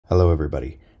Hello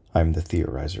everybody, I'm the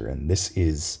Theorizer, and this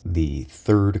is the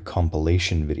third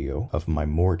compilation video of my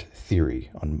Mort theory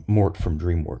on Mort from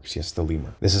Dreamworks, yes, the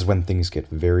lemur. This is when things get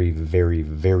very, very,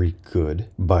 very good,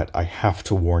 but I have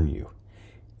to warn you,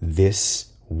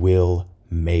 this will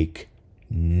make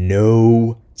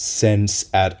no sense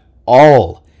at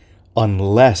all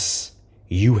unless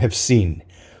you have seen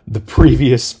the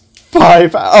previous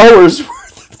 5 hours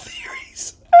worth of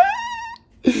theories.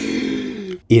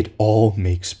 It all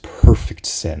makes perfect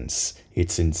sense.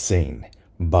 It's insane.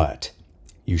 But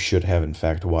you should have, in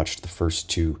fact, watched the first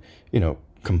two,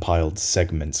 compiled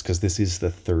segments, because this is the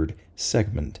third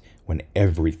segment when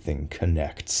everything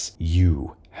connects.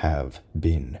 You have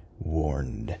been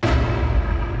warned.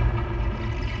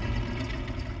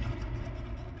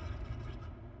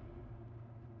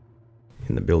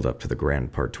 In the build-up to the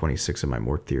grand part 26 of my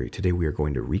Mort theory, today we are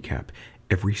going to recap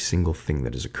every single thing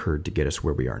that has occurred to get us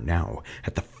where we are now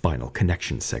at the final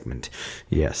connection segment.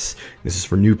 Yes, this is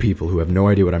for new people who have no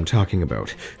idea what I'm talking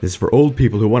about. This is for old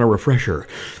people who want a refresher.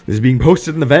 This is being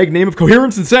posted in the vague name of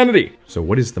Coherence Insanity. So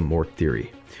what is the Mort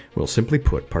theory? Well, simply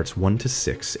put, parts 1 to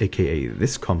 6, aka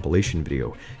this compilation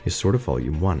video, is sort of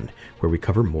volume 1, where we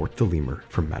cover Mort the lemur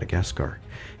from Madagascar.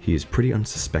 He is pretty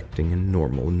unsuspecting and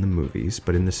normal in the movies,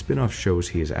 but in the spin-off shows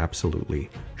he is absolutely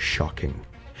shocking.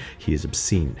 He is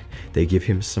obscene. They give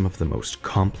him some of the most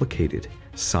complicated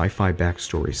sci-fi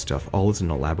backstory stuff, all as an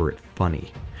elaborate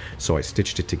funny. So I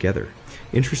stitched it together.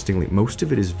 Interestingly, most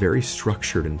of it is very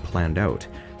structured and planned out.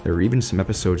 There are even some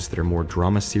episodes that are more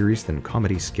drama series than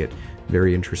comedy skit.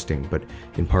 Very interesting, but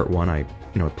in part 1 I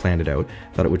planned it out.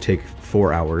 Thought it would take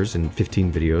 4 hours and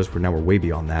 15 videos, but now we're way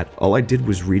beyond that. All I did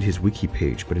was read his wiki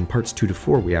page, but in parts 2 to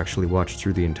 4 we actually watched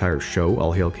through the entire show,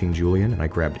 All Hail King Julian, and I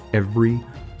grabbed every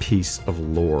piece of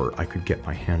lore I could get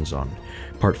my hands on.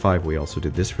 Part 5 we also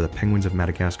did this for the Penguins of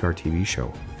Madagascar TV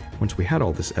show. Once we had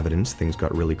all this evidence, things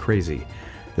got really crazy.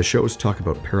 The shows talk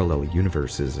about parallel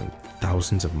universes and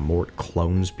thousands of Mort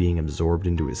clones being absorbed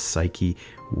into his psyche,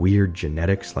 weird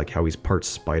genetics like how he's part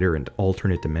spider, and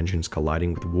alternate dimensions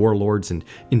colliding with warlords and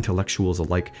intellectuals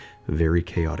alike. Very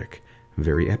chaotic,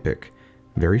 very epic,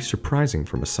 very surprising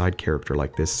from a side character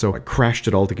like this, so I crashed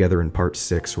it all together in part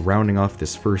 6, rounding off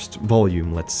this first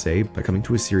volume, let's say, by coming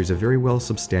to a series of very well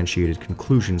substantiated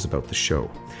conclusions about the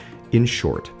show. In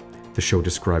short, the show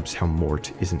describes how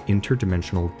Mort is an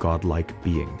interdimensional godlike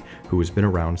being who has been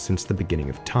around since the beginning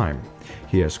of time.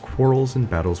 He has quarrels and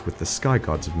battles with the sky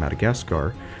gods of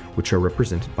Madagascar, which are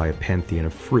represented by a pantheon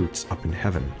of fruits up in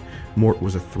heaven. Mort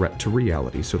was a threat to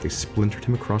reality, so they splintered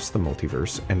him across the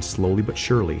multiverse, and slowly but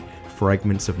surely,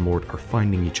 fragments of Mort are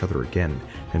finding each other again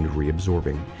and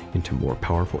reabsorbing into more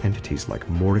powerful entities like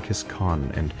Mordecus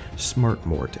Khan and Smart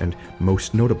Mort, and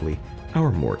most notably, our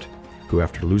Mort, who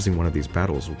after losing one of these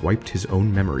battles wiped his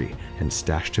own memory and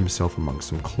stashed himself among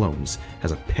some clones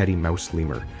as a petty mouse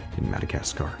lemur in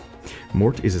Madagascar.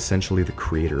 Mort is essentially the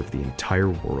creator of the entire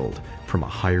world from a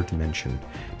higher dimension,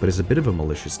 but is a bit of a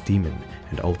malicious demon,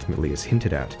 and ultimately is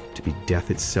hinted at to be death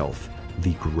itself,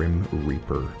 the Grim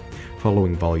Reaper.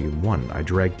 Following Volume 1, I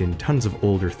dragged in tons of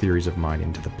older theories of mine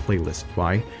into the playlist.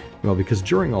 Why? Well, because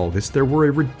during all this, there were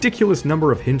a ridiculous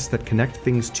number of hints that connect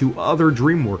things to other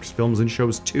Dreamworks films and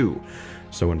shows too.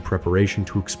 So in preparation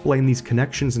to explain these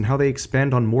connections and how they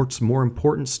expand on Mort's more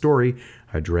important story,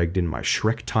 I dragged in my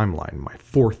Shrek timeline, my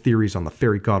 4 theories on the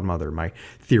fairy godmother, my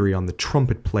theory on the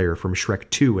trumpet player from Shrek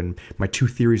 2, and my 2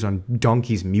 theories on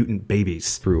Donkey's mutant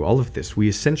babies. Through all of this, we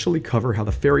essentially cover how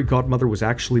the fairy godmother was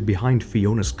actually behind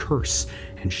Fiona's curse,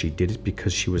 and she did it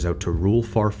because she was out to rule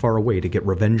far, far away to get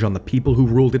revenge on the people who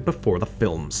ruled it before the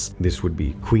films. This would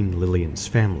be Queen Lillian's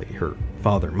family, her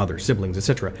father, mother, siblings,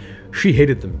 etc. She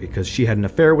hated them because she had an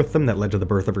affair with them that led to the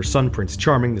birth of her son, Prince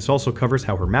Charming. This also covers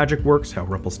how her magic works, how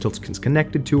Rumpelstiltskin's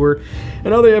connected to her,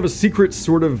 and how they have a secret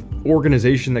sort of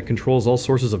organization that controls all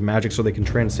sources of magic so they can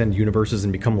transcend universes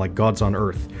and become like gods on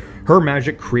Earth. Her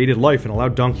magic created life and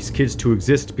allowed Donkey's kids to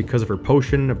exist because of her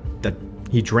potion that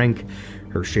he drank.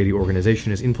 Her shady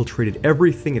organization has infiltrated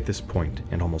everything at this point,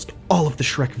 and almost all of the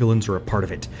Shrek villains are a part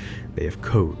of it. They have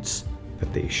codes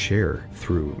that they share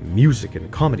through music and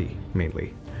comedy,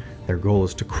 mainly. Their goal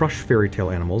is to crush fairy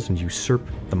tale animals and usurp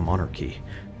the monarchy.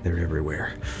 They're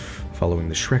everywhere. Following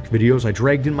the Shrek videos, I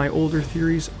dragged in my older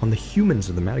theories on the humans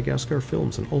of the Madagascar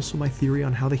films, and also my theory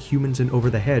on how the humans in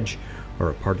Over the Hedge are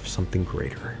a part of something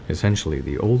greater. Essentially,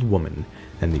 the old woman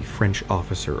and the French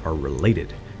officer are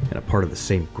related and a part of the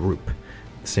same group.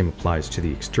 The same applies to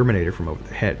the exterminator from Over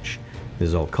the Hedge. This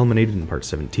is all culminated in part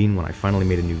 17 when I finally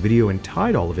made a new video and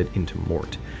tied all of it into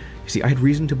Mort. You see, I had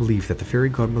reason to believe that the fairy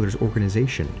godmother's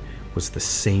organization was the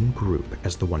same group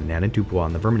as the one Nana Dubois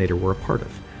and the Verminator were a part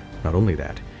of. Not only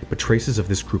that, but traces of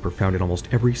this group are found in almost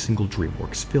every single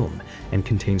Dreamworks film, and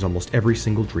contains almost every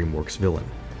single Dreamworks villain.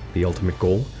 The ultimate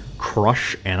goal?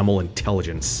 Crush animal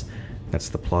intelligence. That's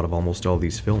the plot of almost all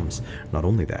these films. Not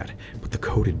only that, but the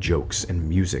coded jokes and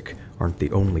music aren't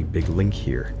the only big link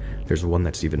here. There's one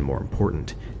that's even more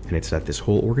important, and it's that this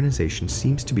whole organization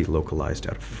seems to be localized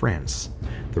out of France.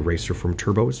 The racer from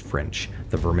Turbo is French,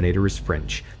 the Verminator is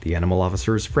French, the animal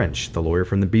officer is French, the lawyer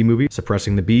from the Bee Movie,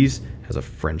 suppressing the bees, has a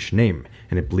French name,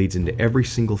 and it bleeds into every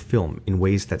single film in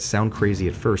ways that sound crazy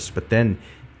at first, but then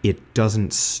it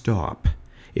doesn't stop.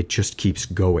 It just keeps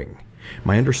going.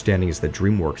 My understanding is that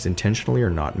Dreamworks, intentionally or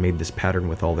not, made this pattern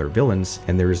with all their villains,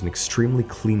 and there is an extremely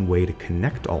clean way to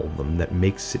connect all of them that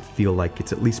makes it feel like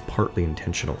it's at least partly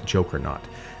intentional, joke or not.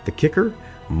 The kicker?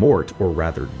 Mort, or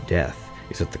rather Death,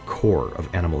 is at the core of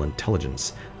animal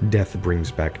intelligence. Death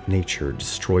brings back nature,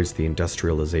 destroys the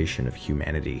industrialization of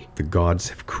humanity. The gods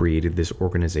have created this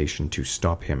organization to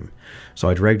stop him. So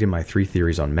I dragged in my 3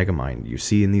 theories on Megamind. You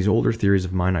see, in these older theories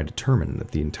of mine, I determined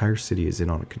that the entire city is in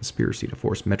on a conspiracy to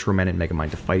force Metro Men and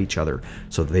Megamind to fight each other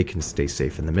so they can stay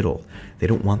safe in the middle. They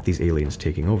don't want these aliens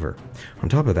taking over. On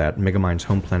top of that, Megamind's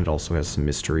home planet also has some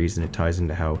mysteries, and it ties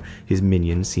into how his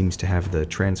minion seems to have the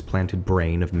transplanted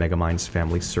brain of Megamind's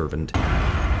family servant.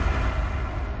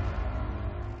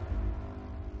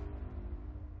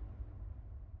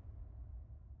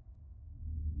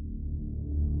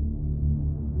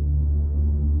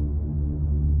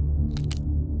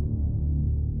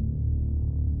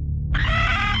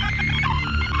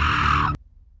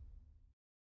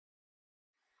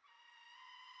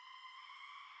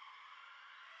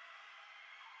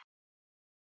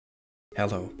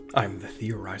 Hello, I'm the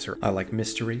Theorizer. I like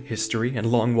mystery, history, and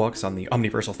long walks on the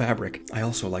omniversal fabric. I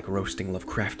also like roasting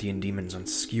Lovecraftian demons on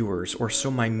skewers, or so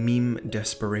my meme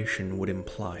desperation would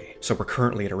imply. So we're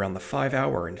currently at around the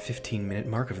 5-hour and 15-minute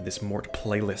mark of this Mort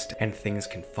playlist, and things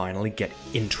can finally get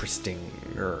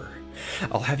interesting-er.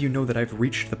 I'll have you know that I've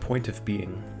reached the point of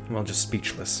being, well, just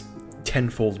speechless.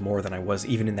 Tenfold more than I was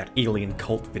even in that alien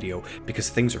cult video, because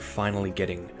things are finally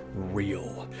getting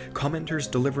real.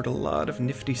 Commenters delivered a lot of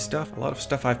nifty stuff, a lot of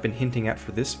stuff I've been hinting at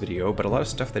for this video, but a lot of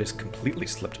stuff that has completely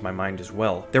slipped my mind as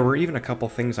well. There were even a couple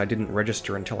things I didn't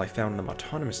register until I found them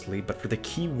autonomously, but for the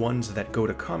key ones that go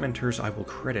to commenters, I will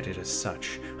credit it as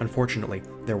such. Unfortunately,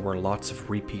 there were lots of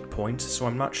repeat points, so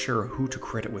I'm not sure who to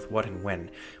credit with what and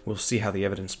when. We'll see how the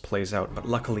evidence plays out, but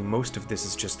luckily most of this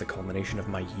is just the culmination of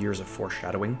my years of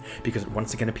foreshadowing, because it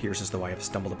once again appears as though I have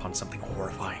stumbled upon something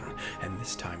horrifying, and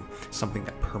this time, something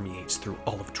that permeates through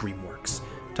all of Dreamworks.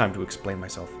 Time to explain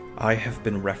myself. I have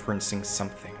been referencing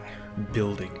something,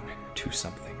 building to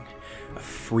something. A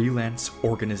freelance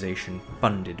organization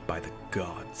funded by the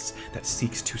gods that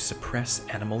seeks to suppress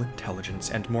animal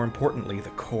intelligence and, more importantly, the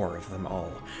core of them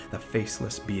all, the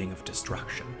faceless being of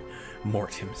destruction,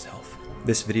 Mort himself.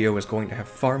 This video is going to have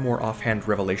far more offhand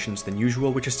revelations than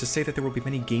usual, which is to say that there will be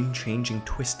many game-changing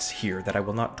twists here that I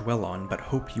will not dwell on, but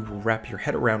hope you will wrap your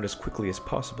head around as quickly as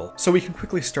possible. So we can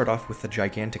quickly start off with the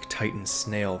gigantic titan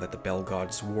snail that the Bell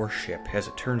Gods worship. As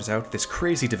it turns out, this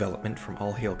crazy development from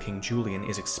All Hail King Julian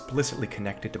is explicitly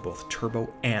connected to both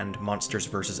Turbo and Monsters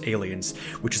vs. Aliens,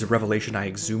 which is a revelation I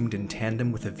exhumed in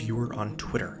tandem with a viewer on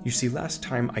Twitter. You see, last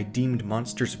time I deemed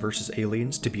Monsters vs.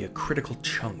 Aliens to be a critical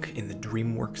chunk in the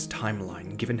Dreamworks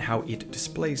timeline, given how it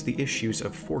displays the issues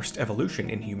of forced evolution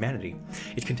in humanity.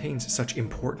 It contains such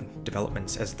important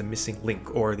developments as the missing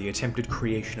link, or the attempted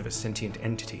creation of a sentient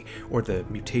entity, or the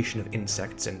mutation of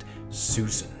insects, and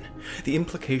Susan. The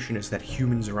implication is that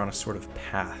humans are on a sort of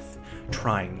path,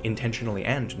 trying, intentionally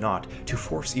and not, to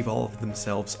force evolve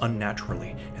themselves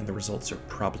unnaturally, and the results are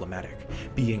problematic.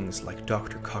 Beings like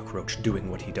Dr. Cockroach doing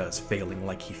what he does, failing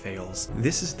like he fails.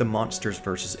 This is the Monsters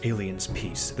vs. Aliens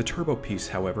piece. The Turbo piece,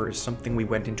 however, is something we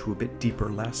went into a bit deeper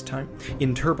last time.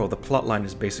 In Turbo, the plotline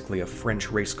is basically a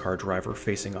French race car driver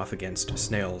facing off against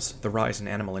snails. The rise in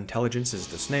animal intelligence is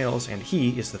the snails, and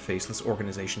he is the faceless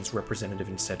organization's representative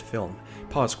in said film.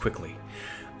 Pause quickly.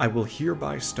 I will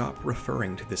hereby stop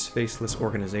referring to this faceless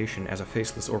organization as a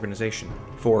faceless organization.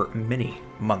 For many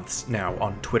months now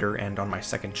on Twitter and on my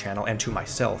second channel, and to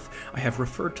myself, I have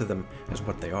referred to them as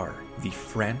what they are. The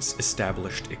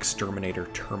France-established exterminator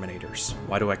terminators.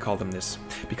 Why do I call them this?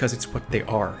 Because it's what they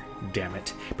are, damn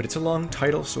it. But it's a long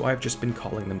title, so I've just been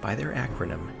calling them by their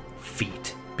acronym,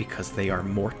 F.E.E.T, because they are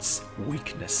Mort's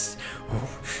weakness.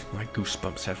 Oh, my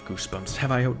goosebumps have goosebumps.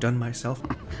 Have I outdone myself?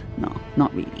 No,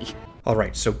 not really.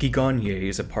 Alright, so Gigonye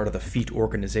is a part of the F.E.E.T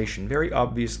organization, very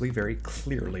obviously, very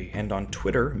clearly, and on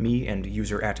Twitter, me and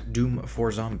user at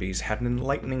Doom4Zombies had an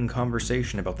enlightening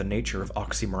conversation about the nature of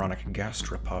oxymoronic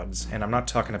gastropods, and I'm not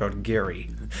talking about Gary.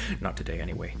 Not today,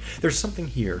 anyway. There's something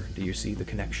here, do you see the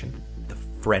connection? The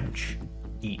French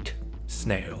eat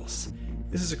snails.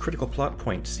 This is a critical plot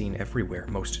point seen everywhere,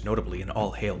 most notably in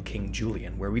All Hail King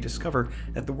Julian, where we discover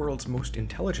that the world's most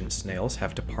intelligent snails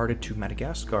have departed to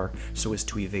Madagascar so as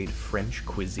to evade French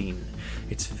cuisine.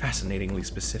 It's fascinatingly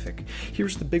specific.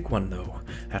 Here's the big one, though.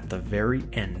 At the very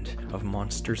end of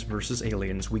Monsters vs.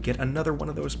 Aliens, we get another one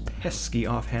of those pesky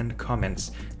offhand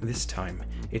comments. This time,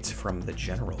 it's from the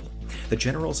General. The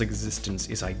General's existence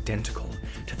is identical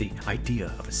to the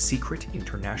idea of a secret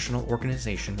international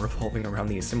organization revolving around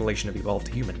the assimilation of evolved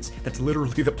humans. That's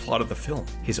literally the plot of the film.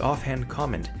 His offhand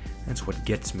comment, that's what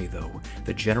gets me though.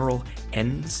 The General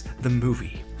ends the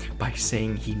movie by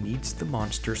saying he needs the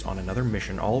monsters on another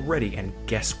mission already, and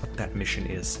guess what that mission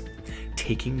is?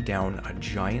 Taking down a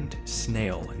giant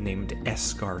snail named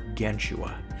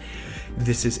Escargantua.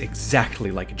 This is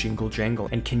exactly like Jingle Jangle,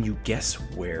 and can you guess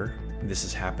where this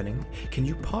is happening? Can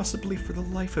you possibly, for the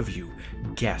life of you,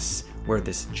 guess where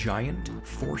this giant,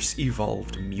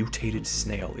 force-evolved, mutated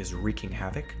snail is wreaking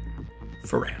havoc?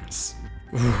 France.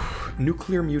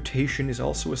 Nuclear mutation is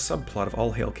also a subplot of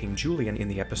All Hail King Julian in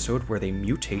the episode where they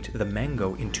mutate the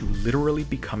mango into literally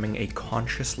becoming a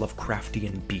conscious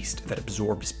Lovecraftian beast that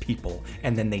absorbs people,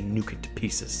 and then they nuke it to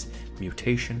pieces.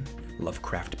 Mutation,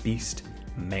 Lovecraft beast,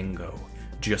 mango.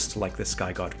 Just like the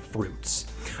sky god fruits.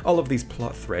 All of these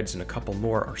plot threads and a couple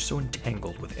more are so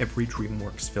entangled with every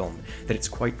Dreamworks film that it's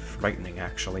quite frightening,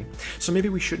 actually. So maybe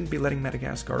we shouldn't be letting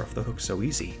Madagascar off the hook so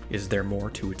easy. Is there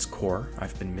more to its core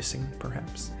I've been missing,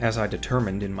 perhaps? As I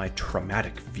determined in my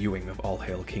traumatic viewing of All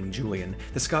Hail King Julian,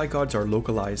 the sky gods are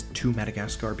localized to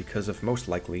Madagascar because of, most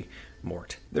likely,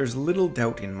 Mort. There's little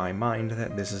doubt in my mind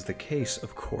that this is the case,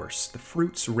 of course. The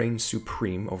fruits reign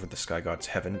supreme over the sky gods'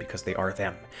 heaven because they are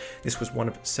them. This was one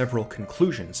of several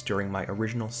conclusions during my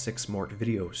original 6 Mort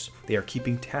videos. They are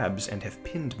keeping tabs and have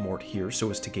pinned Mort here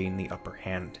so as to gain the upper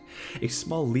hand. A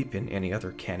small leap in any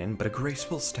other canon, but a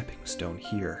graceful stepping stone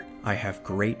here. I have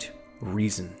great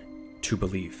reason to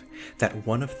believe that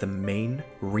one of the main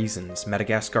reasons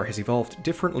Madagascar has evolved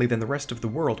differently than the rest of the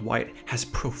world, why it has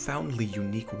profoundly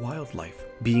unique wildlife,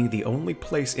 being the only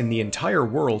place in the entire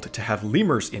world to have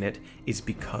lemurs in it, is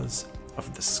because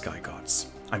of the sky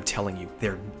gods. I'm telling you,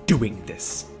 they're doing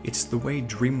this. It's the way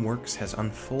Dreamworks has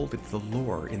unfolded the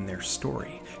lore in their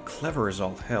story. Clever as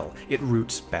all hell, it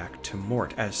roots back to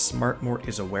Mort. As smart Mort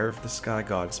is aware of the sky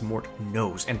gods, Mort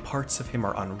knows, and parts of him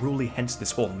are unruly, hence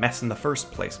this whole mess in the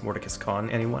first place. Mordecus Con,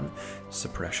 anyone?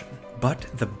 Suppression. But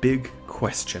the big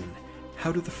question,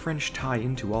 how do the French tie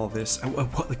into all this?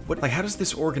 How does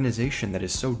this organization that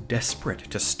is so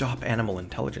desperate to stop animal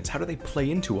intelligence, how do they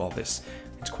play into all this?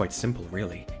 It's quite simple,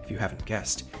 really. If you haven't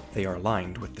guessed, they are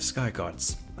aligned with the sky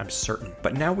gods. I'm certain.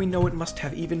 But now we know it must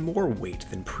have even more weight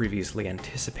than previously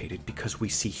anticipated because we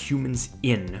see humans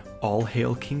in All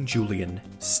Hail King Julian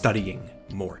studying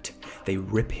Mort. They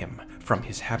rip him from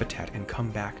his habitat and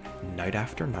come back night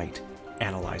after night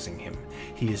analyzing him.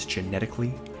 He is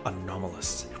genetically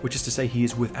anomalous, which is to say he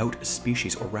is without a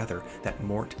species, or rather, that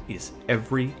Mort is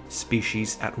every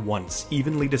species at once,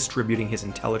 evenly distributing his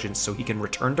intelligence so he can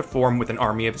return to form with an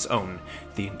army of his own,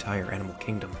 the entire animal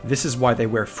kingdom. This is why they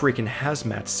wear freaking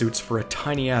hazmat suits for a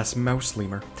tiny-ass mouse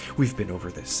lemur. We've been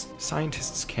over this.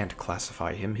 Scientists can't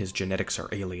classify him, his genetics are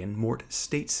alien. Mort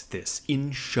states this in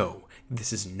show.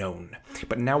 This is known.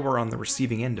 But now we're on the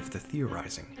receiving end of the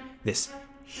theorizing. This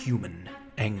human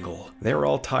angle. They're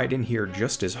all tied in here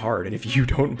just as hard, and if you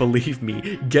don't believe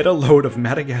me, get a load of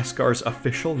Madagascar's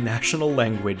official national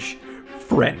language,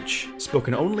 French.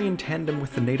 Spoken only in tandem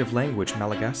with the native language,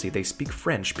 Malagasy, they speak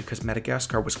French because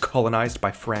Madagascar was colonized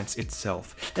by France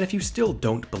itself. And if you still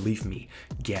don't believe me,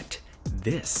 get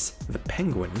this. The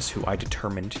penguins, who I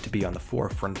determined to be on the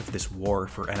forefront of this war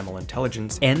for animal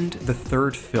intelligence, end the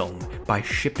third film by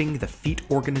shipping the F.E.E.T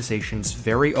organization's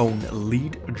very own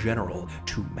lead general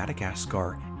to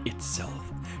Madagascar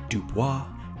itself. Dubois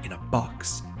in a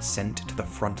box sent to the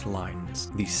front lines.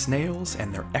 The snails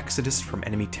and their exodus from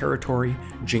enemy territory,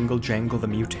 Jingle Jangle the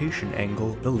mutation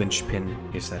angle, the linchpin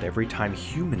is that every time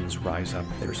humans rise up,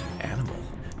 there's an animal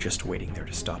just waiting there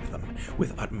to stop them,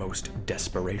 with utmost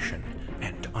desperation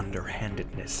and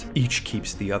underhandedness. Each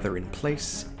keeps the other in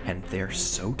place, and they're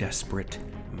so desperate,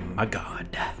 my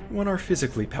god. One are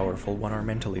physically powerful, one are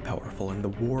mentally powerful, and the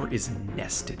war is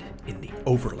nested in the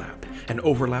overlap. An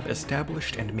overlap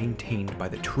established and maintained by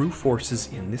the true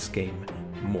forces in this game,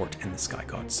 Mort and the Sky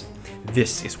Gods.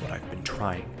 This is what I've been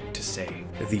trying to say.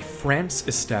 The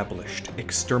France-established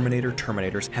exterminator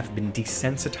terminators have been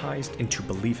desensitized into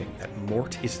believing that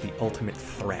Mort is the ultimate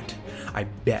threat. I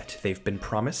bet they've been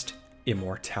promised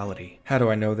immortality. How do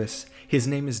I know this? His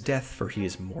name is Death, for he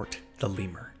is Mort the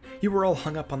Lemur. You were all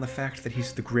hung up on the fact that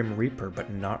he's the Grim Reaper,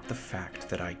 but not the fact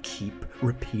that I keep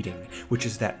repeating, which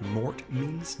is that Mort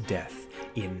means death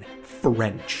in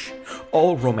French.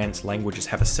 All Romance languages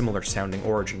have a similar sounding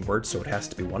origin word, so it has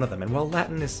to be one of them, and while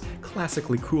Latin is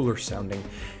classically cooler sounding,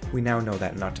 we now know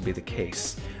that not to be the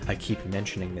case. I keep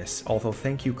mentioning this, although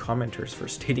thank you commenters for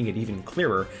stating it even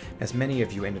clearer, as many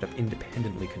of you ended up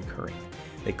independently concurring.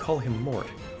 They call him Mort,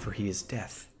 for he is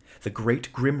death. The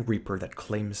great Grim Reaper that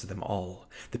claims them all,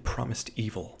 the promised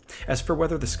evil. As for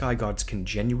whether the Sky Gods can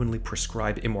genuinely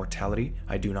prescribe immortality,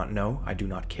 I do not know, I do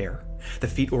not care. The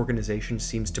F.E.E.T organization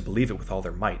seems to believe it with all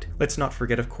their might. Let's not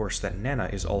forget, of course, that Nana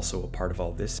is also a part of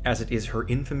all this, as it is her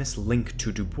infamous link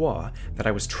to Dubois that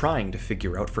I was trying to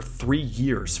figure out for 3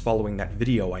 years following that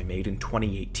video I made in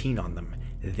 2018 on them.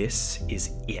 This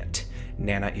is it.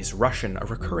 Nana is Russian, a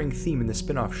recurring theme in the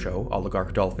spin-off show,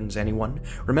 Oligarch Dolphins, anyone?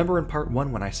 Remember in part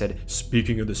 1 when I said,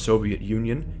 speaking of the Soviet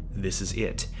Union? This is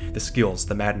it. The skills,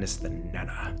 the madness, the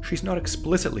Nana. She's not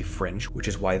explicitly French, which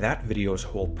is why that video's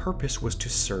whole purpose was to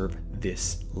serve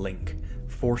this link.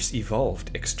 Force evolved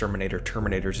exterminator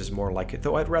terminators is more like it,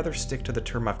 though I'd rather stick to the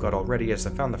term I've got already, as I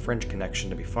found the French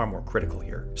connection to be far more critical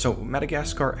here. So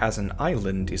Madagascar as an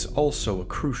island is also a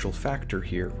crucial factor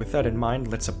here. With that in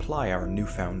mind, let's apply our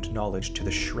newfound knowledge to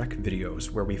the Shrek videos,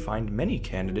 where we find many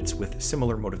candidates with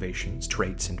similar motivations,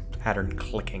 traits, and pattern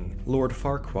clicking. Lord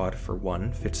Farquaad, for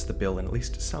one, fits the bill in at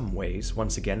least some ways.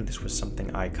 Once again, this was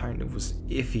something I kind of was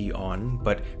iffy on,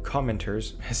 but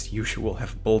commenters, as usual,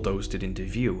 have bulldozed it into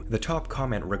view. The top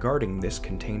comment regarding this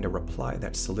contained a reply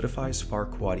that solidifies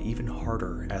Farquaad even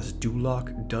harder, as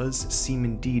Duloc does seem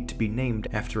indeed to be named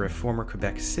after a former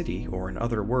Quebec city, or in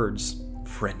other words,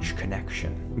 French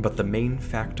connection. But the main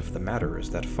fact of the matter is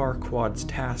that Farquaad's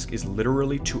task is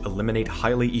literally to eliminate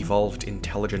highly evolved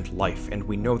intelligent life, and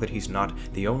we know that he's not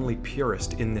the only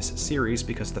purist in this series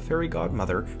because the fairy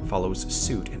godmother follows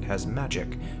suit and has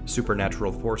magic,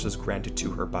 supernatural forces granted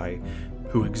to her by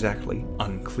who exactly?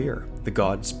 Unclear. The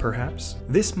gods, perhaps?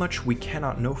 This much we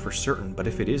cannot know for certain, but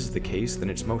if it is the case, then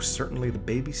it's most certainly the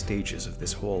baby stages of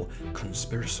this whole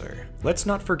conspiracy. Let's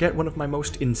not forget one of my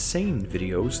most insane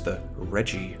videos, the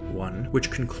Reggie one,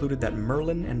 which concluded that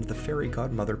Merlin and the fairy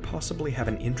godmother possibly have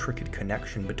an intricate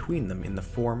connection between them in the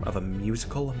form of a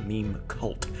musical meme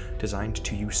cult designed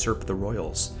to usurp the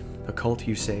royals. A cult,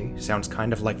 you say? Sounds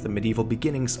kind of like the medieval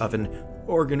beginnings of an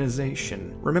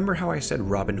organization. Remember how I said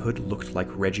Robin Hood looked like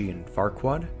Reggie and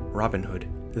Farquaad? Robin Hood,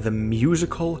 the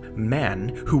musical man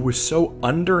who was so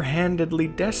underhandedly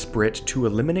desperate to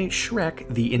eliminate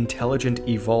Shrek, the intelligent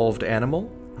evolved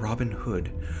animal? Robin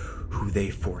Hood, who they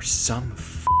for some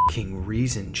f***ing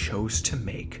reason chose to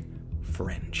make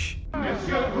French.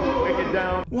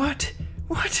 What?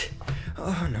 What?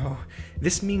 Oh no.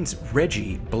 This means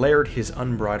Reggie blared his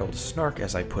unbridled snark,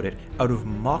 as I put it, out of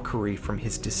mockery from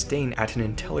his disdain at an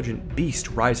intelligent beast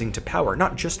rising to power,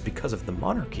 not just because of the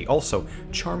monarchy. Also,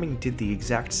 Charming did the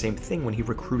exact same thing when he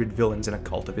recruited villains in a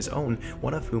cult of his own,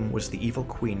 one of whom was the evil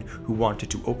queen who wanted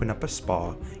to open up a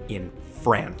spa in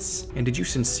France. And did you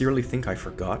sincerely think I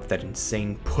forgot that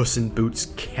insane Puss in Boots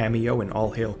cameo in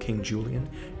All Hail King Julian?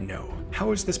 No.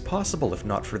 How is this possible if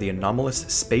not for the anomalous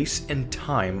space and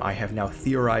time I have now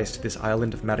theorized this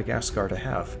island of Madagascar to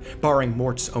have? Barring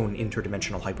Mort's own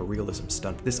interdimensional hyperrealism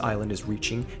stunt, this island is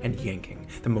reaching and yanking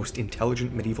the most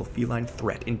intelligent medieval feline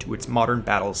threat into its modern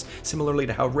battles, similarly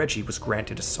to how Reggie was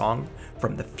granted a song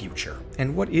from the future.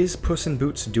 And what is Puss in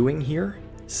Boots doing here?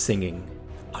 Singing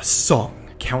a song.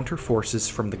 Counter forces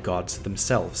from the gods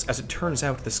themselves. As it turns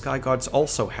out, the Sky Gods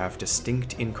also have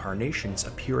distinct incarnations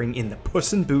appearing in the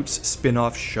Puss in Boots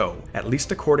spin-off show, at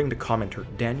least according to commenter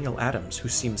Daniel Adams, who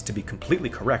seems to be completely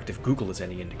correct if Google is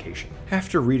any indication.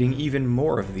 After reading even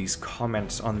more of these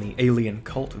comments on the Alien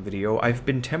Cult video, I've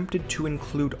been tempted to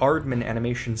include Aardman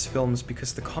Animation's films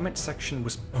because the comment section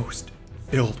was most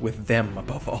filled with them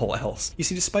above all else. You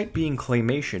see, despite being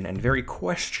claymation and very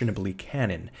questionably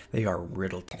canon, they are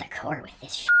riddled to the core with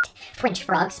this shit. French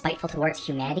frogs spiteful towards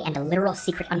humanity and a literal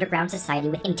secret underground society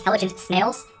with intelligent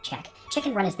snails? Check.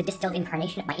 Chicken Run is the distilled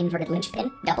incarnation of my inverted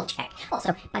linchpin? Double check.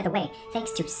 Also, by the way,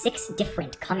 thanks to 6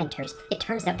 different commenters, it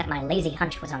turns out that my lazy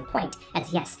hunch was on point,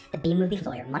 as yes, the B-movie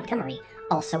lawyer Montgomery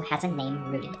also has a name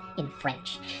rooted in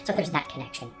French. So there's that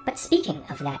connection. But speaking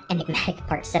of that enigmatic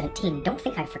part 17, don't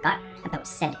think I've forgotten about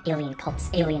said alien cult's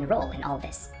alien role in all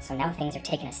this. So now things are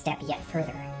taken a step yet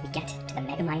further. We get to the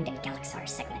Megamind and Galaxar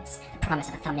segments. The promise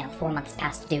of a thumbnail 4 months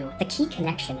past due. The key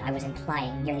connection I was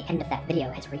implying near the end of that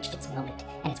video has reached its moment,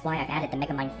 and it's why I've added the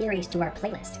Megamind theories to our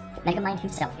playlist. Megamind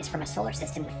himself is from a solar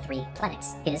system with 3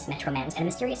 planets, his, Metroman's, and a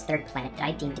mysterious third planet that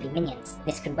I deem to be minions.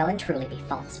 This could well and truly be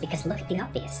false, because look at the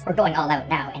obvious. We're going all out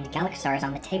now, and Galaxar is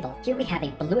on the table. Here we have a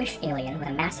bluish alien with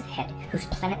a massive head, whose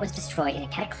planet was destroyed in a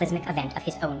cataclysmic event of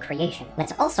his own creation.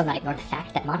 Let's also not ignore the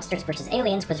fact that Monsters vs.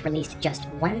 Aliens was released just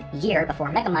 1 year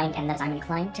before Megamind, and thus I'm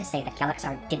inclined to say that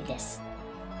Galaxar did this.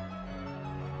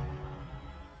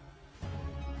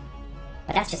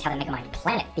 But that's just how the Megamind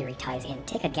planet theory ties in.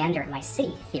 Take a gander at my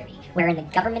city theory, wherein the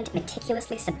government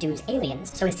meticulously subdues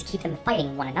aliens so as to keep them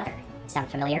fighting one another. Sound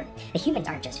familiar? The humans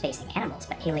aren't just facing animals,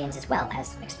 but aliens as well,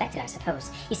 as expected, I suppose.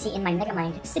 You see, in my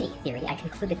Megamind city theory, I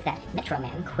concluded that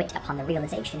Metroman quit upon the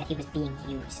realization that he was being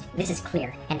used. This is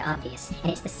clear and obvious,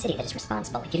 and it's the city that is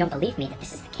responsible. If you don't believe me that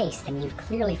this is the case, then you've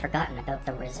clearly forgotten about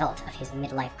the result of his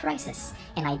midlife crisis,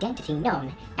 an identity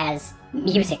known as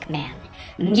Music Man.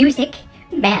 Music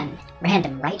Man.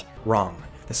 Random, right? Wrong.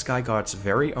 The Sky God's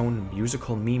very own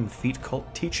musical meme F.E.E.T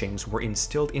cult teachings were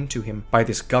instilled into him by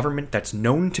this government that's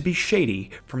known to be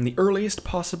shady from the earliest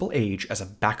possible age as a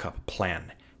backup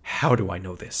plan. How do I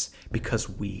know this? Because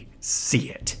we see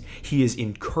it. He is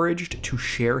encouraged to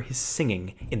share his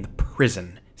singing in the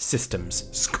prison systems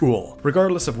school,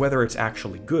 regardless of whether it's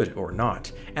actually good or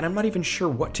not. And I'm not even sure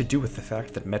what to do with the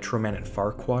fact that Metroman and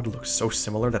Farquaad look so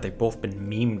similar that they've both been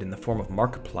memed in the form of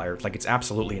Markiplier. Like, it's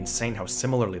absolutely insane how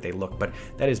similarly they look, but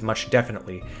that is much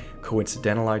definitely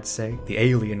coincidental, I'd say. The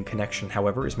alien connection,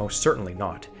 however, is most certainly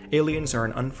not. Aliens are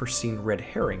an unforeseen red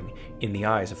herring in the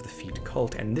eyes of the F.E.E.T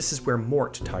cult, and this is where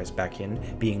Mort ties back in,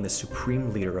 being the supreme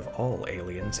leader of all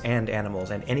aliens and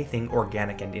animals and anything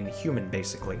organic and inhuman,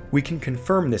 basically. We can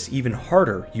confirm this even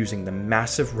harder using the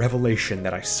massive revelation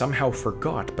that I somehow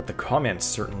forgot, but the comments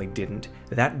certainly didn't,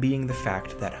 that being the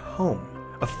fact that Home,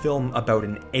 a film about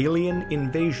an alien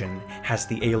invasion, has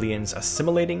the aliens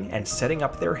assimilating and setting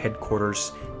up their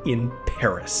headquarters in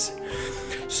Paris.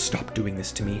 Stop doing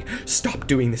this to me. Stop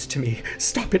doing this to me.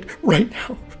 Stop it right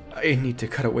now. I need to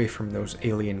cut away from those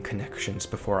alien connections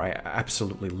before I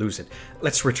absolutely lose it.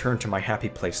 Let's return to my happy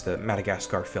place, the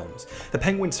Madagascar films. The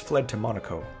penguins fled to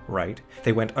Monaco, right?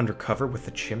 They went undercover with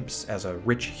the chimps as a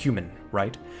rich human,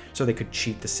 right? So they could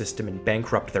cheat the system and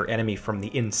bankrupt their enemy from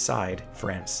the inside,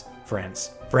 France.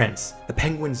 The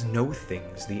penguins know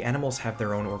things. The animals have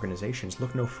their own organizations.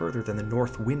 Look no further than the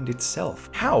North Wind itself.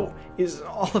 How is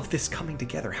all of this coming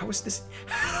together? How is this?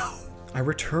 How? I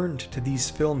returned to these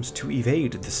films to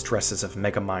evade the stresses of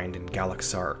Megamind and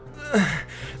Galaxar.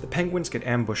 The penguins get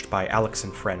ambushed by Alex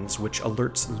and friends, which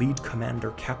alerts lead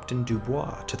commander Captain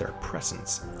Dubois to their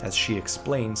presence. As she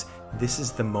explains, this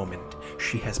is the moment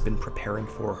she has been preparing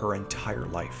for her entire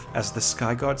life, as the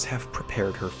Sky Gods have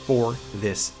prepared her for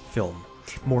this film.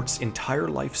 Mort's entire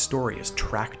life story is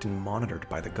tracked and monitored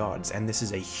by the gods, and this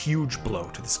is a huge blow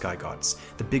to the Sky Gods.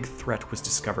 The big threat was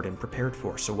discovered and prepared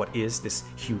for, so what is this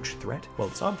huge threat? Well,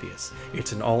 it's obvious.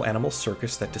 It's an all-animal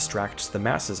circus that distracts the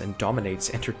masses and dominates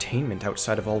entertainment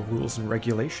outside of all rules and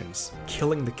regulations.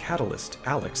 Killing the catalyst,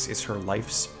 Alex, is her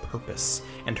life's purpose,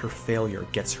 and her failure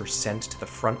gets her sent to the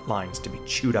front lines to be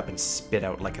chewed up and spit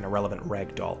out like an irrelevant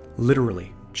rag doll.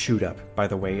 Literally chewed up, by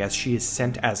the way, as she is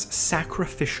sent as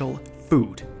sacrificial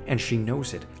food, and she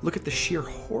knows it. Look at the sheer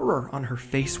horror on her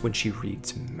face when she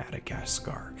reads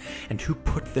Madagascar. And who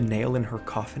put the nail in her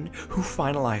coffin? Who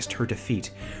finalized her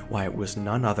defeat? Why, it was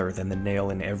none other than the nail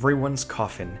in everyone's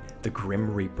coffin, the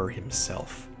Grim Reaper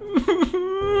himself.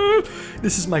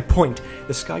 This is my point.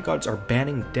 The Sky Gods are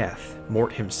banning death,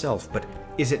 Mort himself, but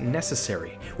is it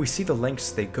necessary? We see the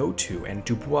lengths they go to, and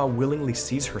Dubois willingly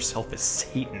sees herself as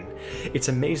Satan. It's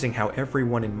amazing how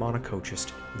everyone in Monaco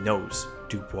just knows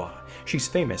Dubois. She's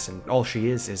famous, and all she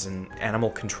is an animal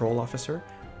control officer?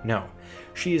 No.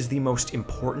 She is the most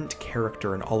important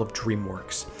character in all of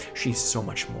Dreamworks. She's so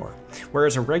much more.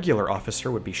 Whereas a regular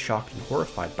officer would be shocked and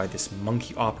horrified by this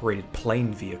monkey-operated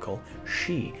plane vehicle,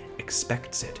 she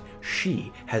expects it.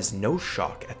 She has no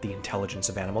shock at the intelligence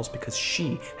of animals because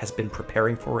she has been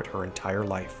preparing for it her entire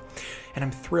life. And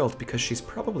I'm thrilled because she's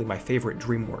probably my favorite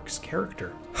Dreamworks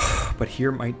character. But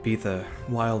here might be the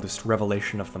wildest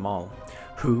revelation of them all.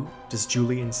 Who does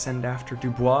Julian send after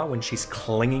Dubois when she's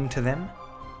clinging to them?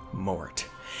 Mort.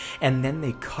 And then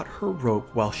they cut her rope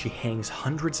while she hangs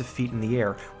hundreds of feet in the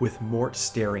air, with Mort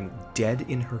staring dead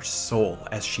in her soul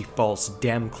as she falls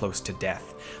damn close to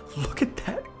death. Look at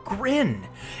that grin,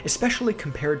 especially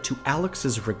compared to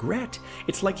Alex's regret.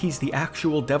 It's like he's the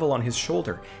actual devil on his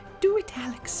shoulder. Do it,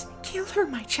 Alex. Kill her,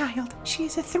 my child. She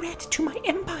is a threat to my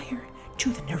empire, to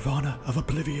the nirvana of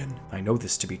oblivion. I know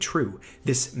this to be true.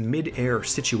 This mid-air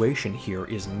situation here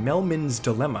is Melman's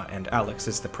dilemma, and Alex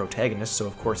is the protagonist, so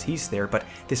of course he's there, but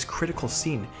this critical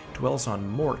scene dwells on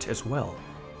Mort as well.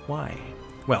 Why?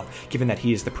 Well, given that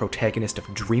he is the protagonist of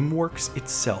Dreamworks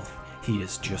itself, he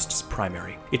is just as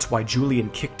primary. It's why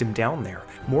Julian kicked him down there.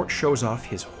 Mort shows off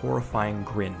his horrifying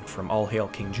grin from All Hail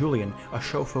King Julian, a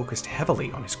show focused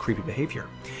heavily on his creepy behavior.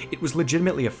 It was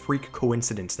legitimately a freak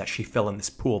coincidence that she fell in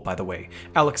this pool, by the way.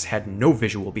 Alex had no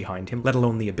visual behind him, let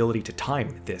alone the ability to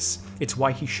time this. It's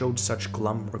why he showed such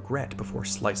glum regret before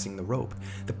slicing the rope.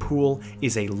 The pool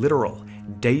is a literal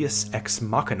deus ex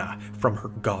machina from her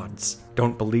gods.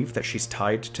 Don't believe that she's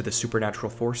tied to the supernatural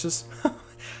forces?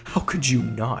 How could you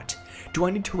not? Do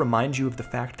I need to remind you of the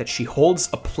fact that she holds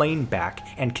a plane back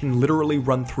and can literally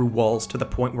run through walls to the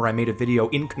point where I made a video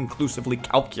inconclusively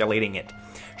calculating it?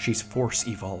 She's force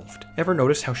evolved. Ever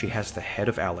notice how she has the head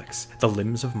of Alex, the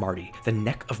limbs of Marty, the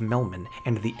neck of Melman,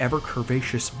 and the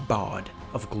ever-curvaceous bod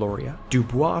of Gloria?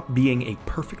 Dubois, being a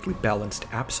perfectly balanced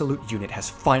absolute unit, has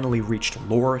finally reached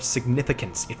lore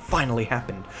significance. It finally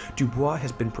happened. Dubois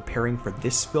has been preparing for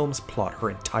this film's plot her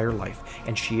entire life,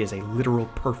 and she is a literal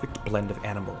perfect blend of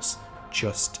animals,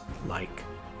 just like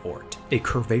Mort. A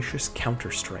curvaceous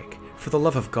counter-strike. For the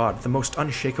love of God, the most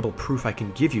unshakable proof I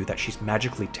can give you that she's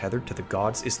magically tethered to the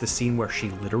gods is the scene where she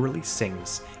literally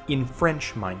sings, in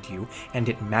French, mind you, and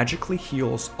it magically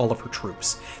heals all of her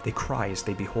troops. They cry as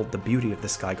they behold the beauty of the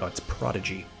sky god's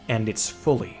prodigy, and it's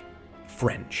fully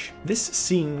French. This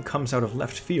scene comes out of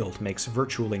left field, makes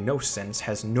virtually no sense,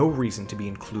 has no reason to be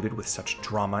included with such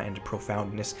drama and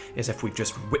profoundness as if we've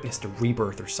just witnessed a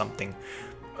rebirth or something.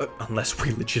 Unless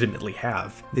we legitimately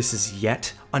have. This is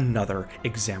yet another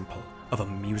example of a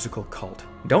musical cult.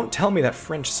 Don't tell me that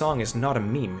French song is not a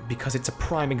meme, because it's a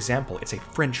prime example. It's a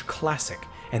French classic,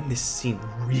 and this scene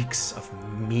reeks of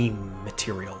meme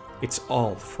material. It's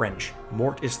all French.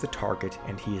 Mort is the target,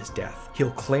 and he is death.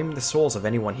 He'll claim the souls of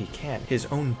anyone he can. His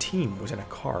own team was in a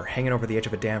car, hanging over the edge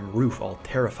of a damn roof, all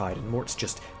terrified, and Mort's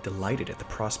just delighted at the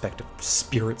prospect of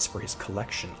spirits for his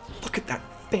collection. Look at that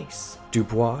face!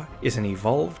 Dubois is an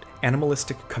evolved,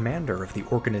 animalistic commander of the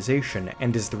organization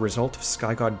and is the result of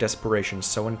sky god desperation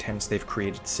so intense they've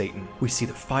created Satan. We see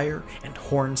the fire and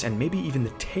horns and maybe even the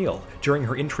tail during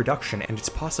her introduction, and it's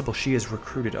possible she has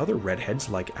recruited other redheads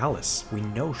like Alice. We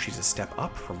know she's a step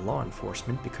up from law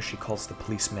enforcement because she calls the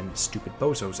policemen stupid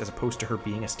bozos as opposed to her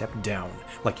being a step down,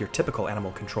 like your typical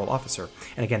animal control officer.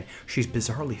 And again, she's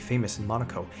bizarrely famous in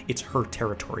Monaco. It's her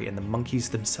territory, and the monkeys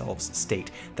themselves state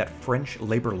that French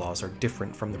labor laws are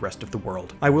different from the rest of the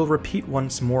world. I will repeat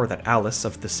once more that Alice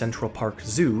of the Central Park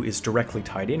Zoo is directly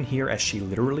tied in here, as she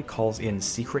literally calls in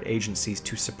secret agencies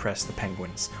to suppress the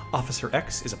penguins. Officer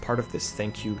X is a part of this,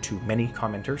 thank you to many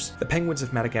commenters. The penguins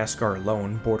of Madagascar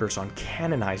alone borders on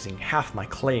canonizing half my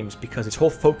claims because its whole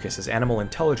focus is animal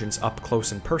intelligence up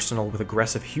close and personal with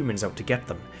aggressive humans out to get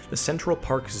them. The Central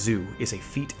Park Zoo is a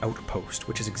F.E.E.T outpost,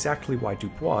 which is exactly why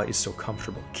Dubois is so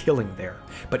comfortable killing there.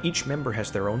 But each member has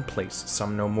their own place.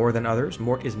 Some know more than others.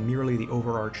 Mort is merely the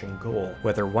overarching goal,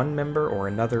 whether one member or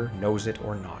another knows it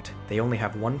or not. They only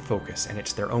have one focus, and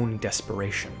it's their own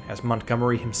desperation. As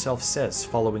Montgomery himself says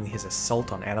following his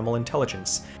assault on animal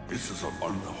intelligence, "This is an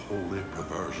unholy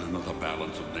perversion of the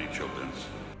balance of nature, Vince."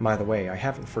 By the way, I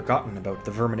haven't forgotten about the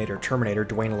Verminator Terminator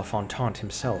Dwayne LaFontaine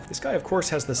himself. This guy of course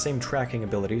has the same tracking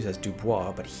abilities as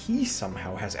Dubois, but he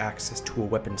somehow has access to a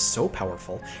weapon so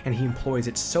powerful, and he employs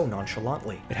it so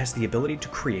nonchalantly. It has the ability to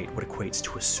create what equates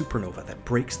to a supernova that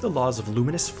breaks the laws of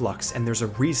luminous flux, and there's a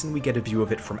reason we get a view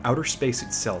of it from outer space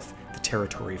itself, the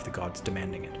territory of the gods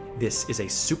demanding it. This is a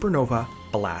supernova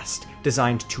blast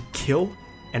designed to kill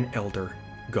an elder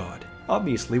god.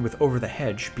 Obviously, with Over the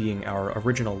Hedge being our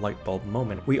original light bulb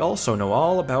moment, we also know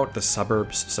all about the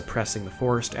suburbs suppressing the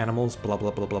forest animals, blah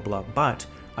blah blah blah blah, but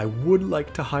I would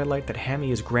like to highlight that Hammy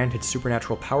is granted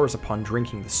supernatural powers upon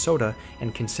drinking the soda,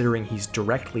 and considering he's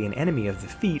directly an enemy of the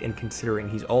F.E.E.T, and considering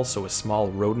he's also a small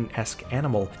rodent-esque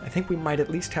animal, I think we might at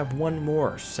least have one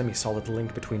more semi-solid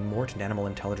link between Mort and animal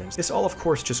intelligence. This all of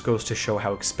course just goes to show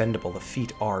how expendable the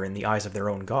F.E.E.T are in the eyes of their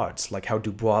own gods, like how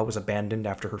Dubois was abandoned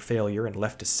after her failure and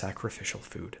left as sacrificial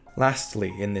food.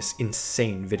 Lastly, in this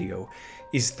insane video,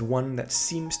 is the one that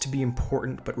seems to be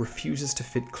important but refuses to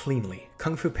fit cleanly.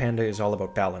 Kung Fu Panda is all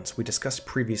about balance. We discussed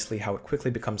previously how it quickly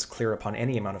becomes clear upon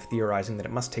any amount of theorizing that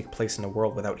it must take place in a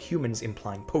world without humans,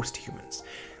 implying post-humans.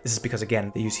 This is because,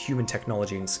 again, they use human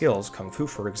technology and skills, kung fu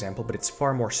for example, but it's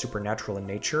far more supernatural in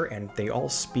nature, and they all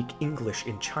speak English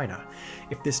in China.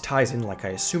 If this ties in like I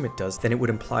assume it does, then it would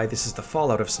imply this is the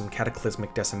fallout of some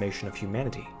cataclysmic decimation of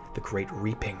humanity, the Great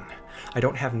Reaping. I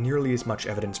don't have nearly as much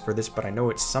evidence for this, but I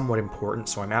know it's somewhat important,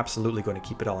 so I'm absolutely going to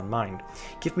keep it all in mind.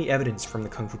 Give me evidence from the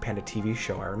Kung Fu Panda TV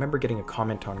show. I remember getting a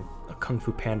comment on a Kung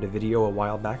Fu Panda video a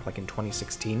while back, like in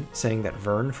 2016, saying that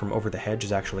Vern from Over the Hedge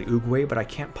is actually Oogway, but I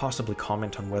can't possibly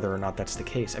comment on whether or not that's the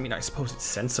case. I mean, I suppose it's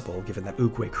sensible, given that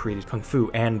Oogway created Kung Fu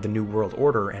and the New World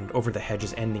Order, and Over the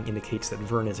Hedge's ending indicates that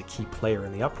Vern is a key player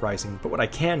in the Uprising, but what I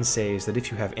can say is that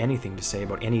if you have anything to say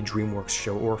about any Dreamworks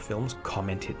show or films,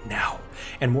 comment it now.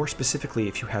 And more specifically,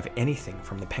 if you have anything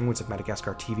from the Penguins of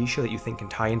Madagascar TV show that you think can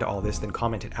tie into all this, then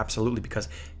comment it absolutely, because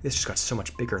this just got so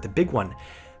much bigger. The big one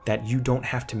that you don't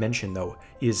have to mention, though,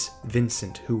 is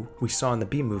Vincent, who we saw in the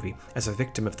Bee movie. As a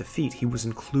victim of the F.E.E.T, he was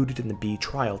included in the Bee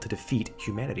trial to defeat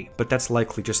humanity. But that's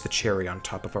likely just the cherry on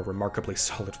top of a remarkably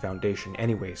solid foundation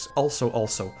anyways.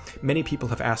 Also, many people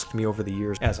have asked me over the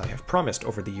years, as I have promised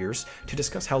over the years, to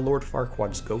discuss how Lord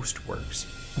Farquaad's ghost works.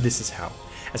 This is how.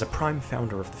 As a prime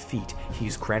founder of the F.E.E.T, he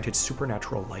is granted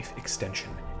supernatural life extension.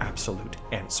 Absolute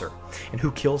answer. And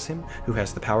who kills him? Who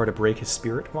has the power to break his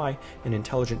spirit? Why, an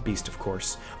intelligent beast, of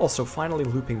course. Also, finally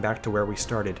looping back to where we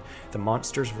started, the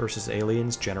Monsters vs.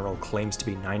 Aliens general claims to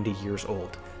be 90 years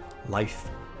old. Life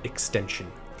extension.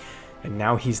 And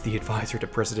now he's the advisor to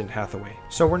President Hathaway.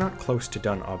 So we're not close to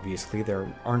done, obviously.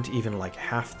 There aren't even like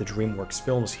half the Dreamworks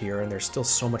films here, and there's still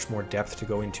so much more depth to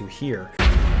go into here.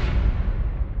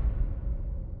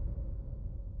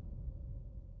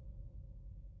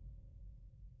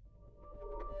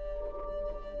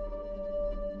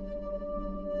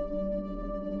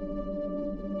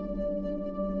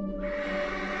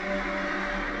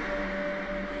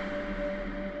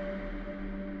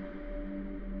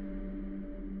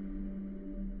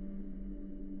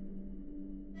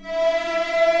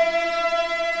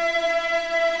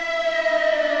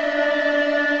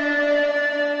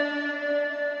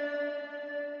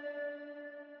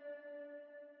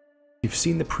 If you've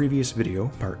seen the previous video,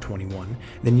 part 21,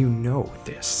 then you know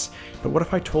this. But what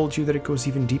if I told you that it goes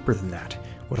even deeper than that?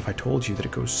 What if I told you that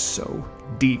it goes so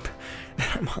deep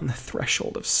that I'm on the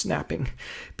threshold of snapping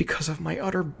because of my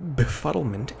utter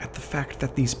befuddlement at the fact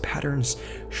that these patterns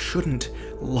shouldn't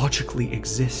logically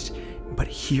exist, but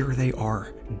here they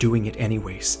are, doing it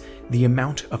anyways. The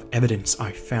amount of evidence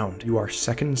I found, you are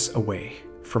seconds away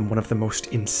from one of the most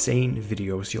insane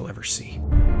videos you'll ever see.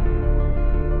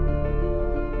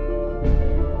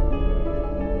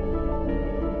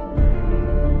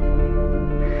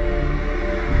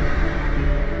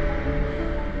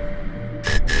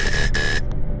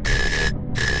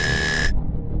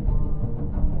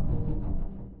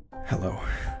 Hello,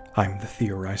 I'm the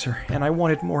Theorizer, and I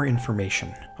wanted more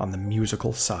information on the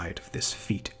musical side of this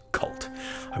F.E.E.T cult.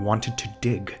 I wanted to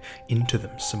dig into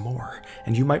them some more,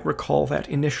 and you might recall that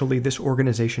initially this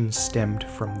organization stemmed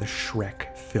from the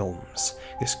Shrek films.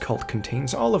 This cult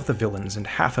contains all of the villains and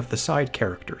half of the side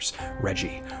characters,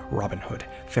 Reggie, Robin Hood,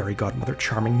 Fairy Godmother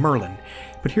Charming Merlin.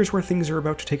 But here's where things are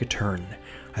about to take a turn.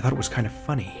 I thought it was kind of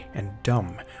funny and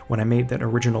dumb when I made that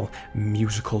original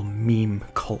musical meme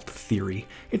cult theory.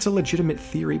 It's a legitimate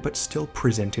theory, but still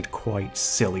presented quite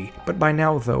silly. But by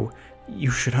now, though,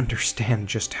 you should understand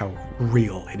just how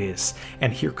real it is.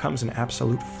 And here comes an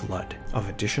absolute flood of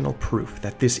additional proof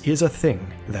that this is a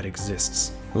thing that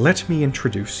exists. Let me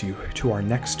introduce you to our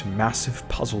next massive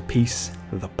puzzle piece,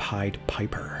 the Pied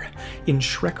Piper. In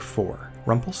Shrek 4,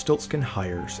 Rumpelstiltskin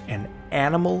hires an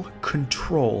animal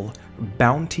control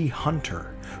bounty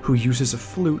hunter who uses a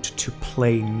flute to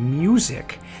play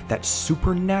music that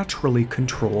supernaturally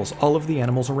controls all of the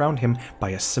animals around him by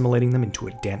assimilating them into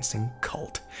a dancing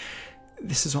cult.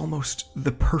 This is almost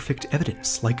the perfect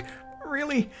evidence. Like,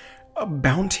 really? A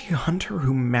bounty hunter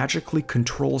who magically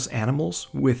controls animals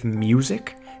with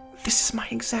music? This is my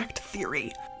exact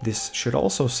theory. This should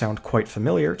also sound quite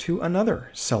familiar to another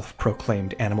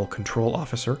self-proclaimed animal control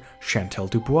officer, Chantal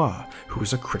Dubois, who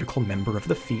is a critical member of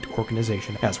the F.E.E.T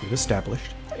organization, as we've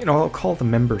established. You know, I'll call the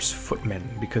members footmen,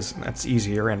 because that's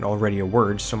easier and already a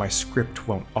word, so my script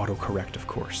won't autocorrect, of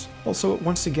course. Also,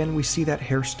 once again, we see that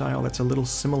hairstyle that's a little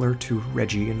similar to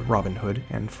Reggie and Robin Hood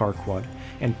and Farquaad,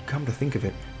 and come to think of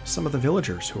it, some of the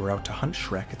villagers who were out to hunt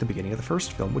Shrek at the beginning of the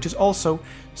first film, which is also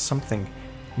something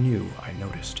new I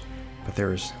noticed. But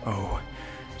there is, oh,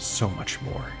 so much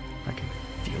more. I can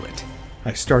feel it.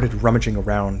 I started rummaging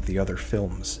around the other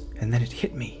films, and then it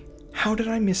hit me. How did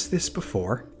I miss this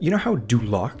before? You know how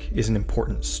Duloc is an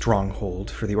important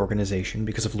stronghold for the organization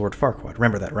because of Lord Farquaad?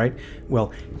 Remember that, right?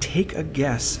 Well, take a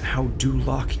guess how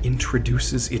Duloc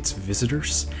introduces its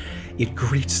visitors. It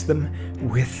greets them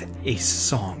with a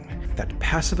song that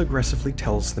passive-aggressively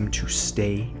tells them to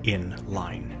stay in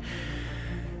line.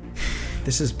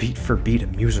 This is beat for beat a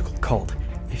musical cult.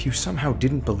 If you somehow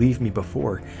didn't believe me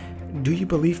before, do you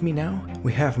believe me now?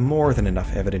 We have more than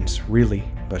enough evidence, really,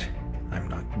 but I'm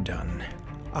not done.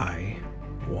 I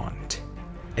want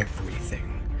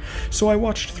everything. So I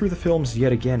watched through the films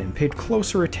yet again and paid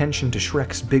closer attention to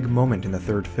Shrek's big moment in the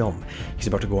third film. He's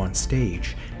about to go on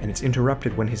stage, and it's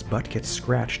interrupted when his butt gets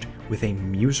scratched with a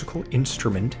musical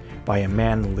instrument by a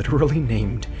man literally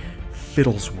named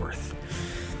Fiddlesworth.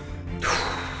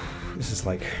 This is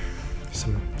like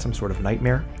some sort of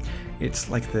nightmare. It's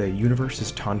like the universe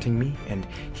is taunting me, and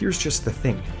here's just the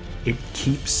thing. It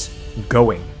keeps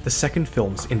going. The second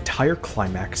film's entire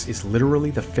climax is literally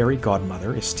the fairy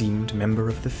godmother, esteemed member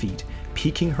of the F.E.E.T,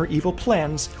 piquing her evil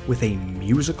plans with a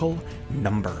musical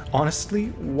number. Honestly,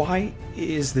 why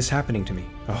is this happening to me?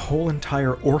 A whole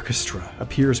entire orchestra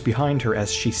appears behind her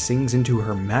as she sings into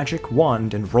her magic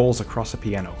wand and rolls across a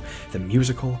piano. The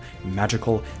musical,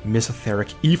 magical,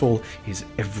 misetheric evil is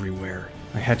everywhere.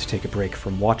 I had to take a break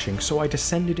from watching, so I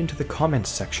descended into the comments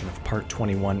section of Part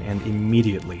 21 and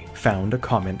immediately found a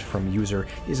comment from user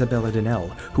Isabella Dinell,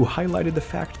 who highlighted the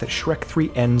fact that Shrek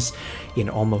 3 ends in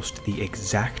almost the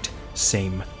exact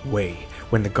same way,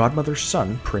 when the godmother's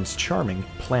son, Prince Charming,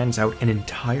 plans out an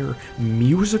entire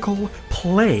musical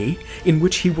play in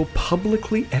which he will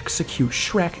publicly execute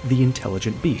Shrek the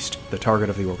intelligent beast, the target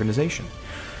of the organization.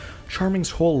 Charming's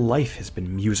whole life has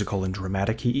been musical and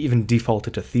dramatic. He even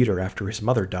defaulted to theater after his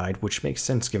mother died, which makes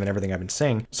sense given everything I've been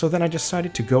saying. So then I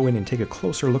decided to go in and take a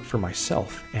closer look for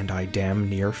myself, and I damn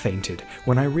near fainted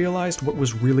when I realized what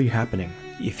was really happening.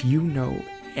 If you know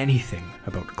anything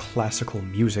about classical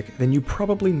music, then you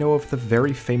probably know of the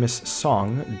very famous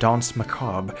song Danse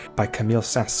Macabre by Camille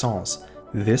Saint-Saëns.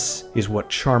 This is what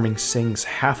Charming sings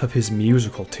half of his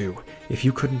musical to. If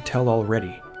you couldn't tell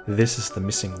already, this is the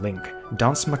missing link.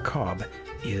 Danse Macabre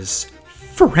is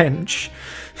French.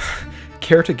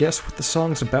 Care to guess what the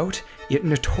song's about? It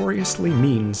notoriously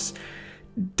means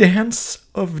Dance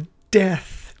of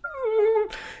Death.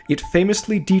 It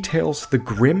famously details the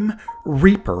Grim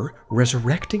Reaper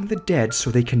resurrecting the dead so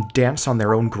they can dance on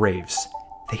their own graves.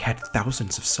 They had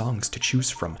thousands of songs to choose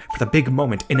from for the big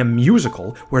moment in a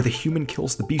musical where the human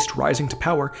kills the beast rising to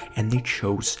power, and they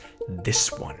chose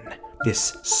this one.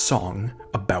 This song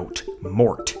about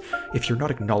Mort. If you're not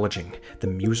acknowledging the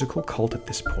musical cult at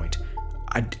this point,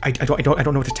 I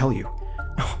don't know what to tell you.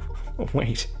 Oh,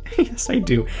 wait. Yes, I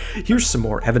do. Here's some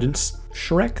more evidence.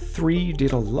 Shrek 3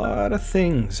 did a lot of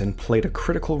things and played a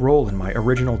critical role in my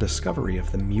original discovery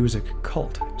of the music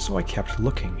cult, so I kept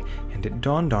looking, and it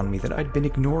dawned on me that I'd been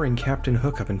ignoring Captain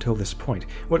Hook up until this point.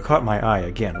 What caught my eye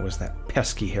again was that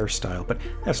pesky hairstyle, but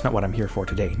that's not what I'm here for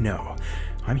today, no.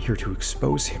 I'm here to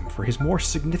expose him for his more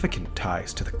significant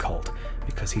ties to the cult,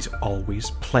 because he's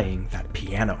always playing that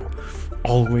piano.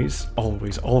 Always,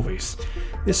 always, always.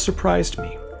 This surprised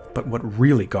me, but what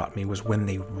really got me was when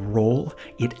they roll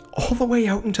it all the way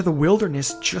out into the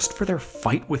wilderness just for their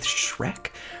fight with Shrek.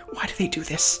 Why do they do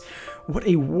this? What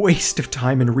a waste of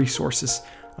time and resources,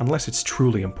 unless it's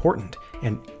truly important.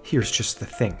 And here's just the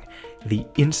thing. The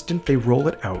instant they roll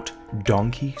it out,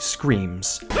 Donkey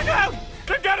screams, "Look out!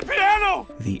 They've got a piano!"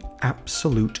 The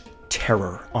absolute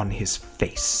terror on his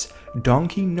face.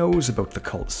 Donkey knows about the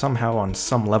cult somehow, on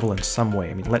some level, in some way.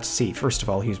 I mean, let's see. First of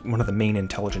all, he's one of the main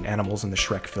intelligent animals in the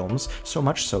Shrek films, so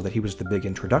much so that he was the big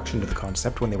introduction to the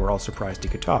concept when they were all surprised he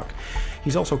could talk.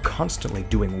 He's also constantly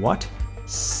doing what?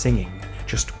 Singing.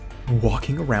 Just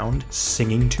walking around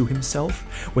singing to himself.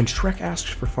 When Shrek asked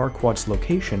for Farquaad's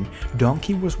location,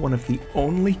 Donkey was one of the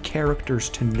only characters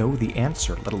to know the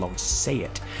answer, let alone say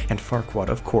it. And Farquaad,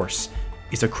 of course,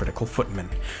 is a critical footman.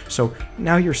 So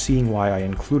now you're seeing why I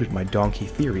included my Donkey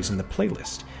theories in the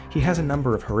playlist. He has a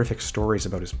number of horrific stories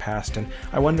about his past, and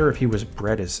I wonder if he was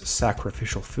bred as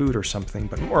sacrificial food or something,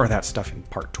 but more of that stuff in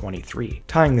Part 23.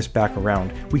 Tying this back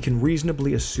around, we can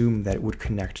reasonably assume that it would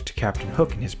connect to Captain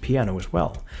Hook and his piano as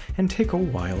well. And take a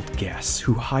wild guess,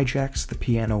 who hijacks the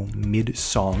piano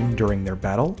mid-song during their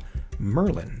battle?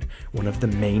 Merlin, one of the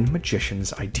main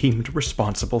magicians I deemed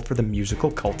responsible for the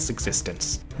musical cult's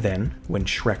existence. Then, when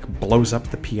Shrek blows up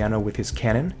the piano with his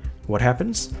cannon, what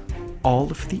happens?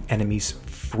 All of the enemies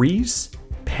freeze,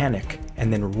 panic,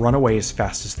 and then run away as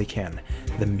fast as they can.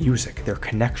 The music, their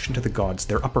connection to the gods,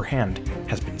 their upper hand,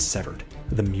 has been severed.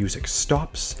 The music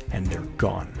stops, and they're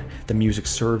gone. The music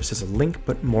serves as a link,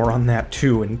 but more on that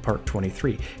too in part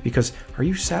 23, because are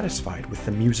you satisfied with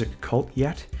the music cult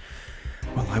yet?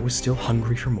 Well, I was still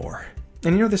hungry for more.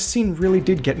 And you know, this scene really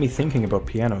did get me thinking about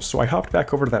pianos, so I hopped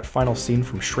back over to that final scene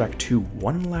from Shrek 2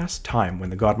 one last time when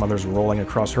the godmother's rolling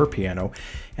across her piano,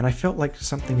 and I felt like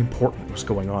something important was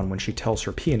going on when she tells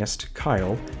her pianist,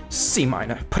 Kyle, C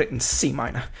minor, put it in C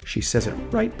minor. She says it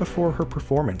right before her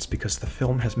performance because the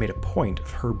film has made a point of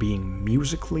her being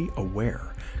musically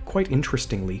aware. Quite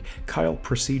interestingly, Kyle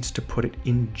proceeds to put it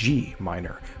in G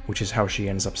minor, which is how she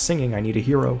ends up singing I Need a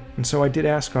Hero, and so I did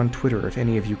ask on Twitter if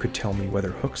any of you could tell me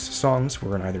whether Hook's songs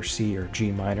were in either C or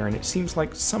G minor, and it seems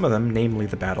like some of them, namely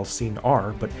the battle scene,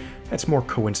 are, but that's more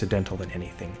coincidental than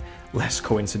anything. Less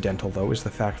coincidental, though, is the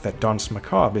fact that Danse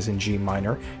Macabre is in G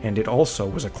minor, and it also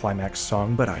was a climax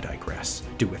song, but I digress.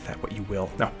 Do with that what you will.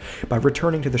 Now, by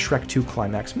returning to the Shrek 2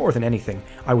 climax, more than anything,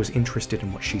 I was interested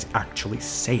in what she's actually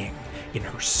saying in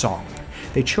her song.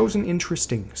 They chose an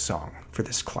interesting song for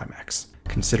this climax,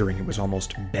 considering it was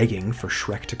almost begging for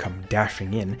Shrek to come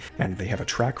dashing in, and they have a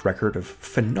track record of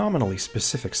phenomenally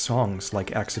specific songs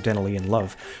like Accidentally in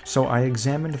Love, so I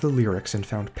examined the lyrics and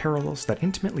found parallels that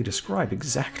intimately describe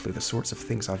exactly the sorts of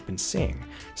things I've been saying.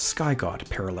 Sky God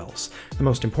parallels. The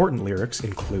most important lyrics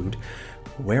include,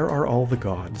 "Where are all the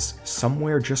gods?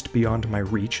 Somewhere just beyond my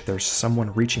reach, there's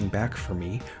someone reaching back for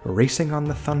me, racing on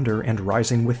the thunder and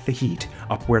rising with the heat,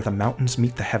 up where the mountains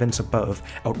meet the heavens above,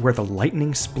 out where the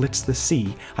lightning splits the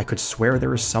sea, I could swear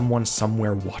there is someone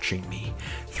somewhere watching me,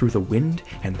 through the wind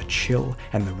and the chill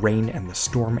and the rain and the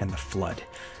storm and the flood."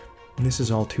 This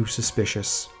is all too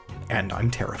suspicious, and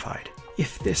I'm terrified.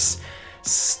 If this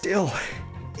still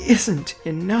isn't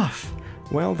enough,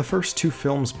 well, the first two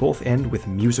films both end with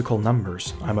musical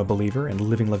numbers, I'm a Believer and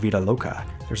Living La Vida Loca.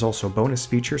 There's also bonus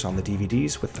features on the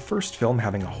DVDs, with the first film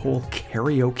having a whole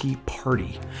karaoke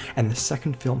party, and the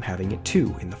second film having it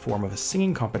too, in the form of a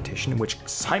singing competition in which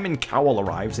Simon Cowell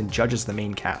arrives and judges the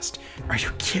main cast. Are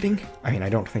you kidding? I mean, I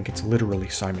don't think it's literally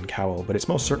Simon Cowell, but it's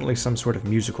most certainly some sort of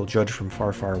musical judge from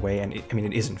far, far away, and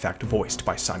it is in fact voiced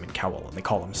by Simon Cowell, and they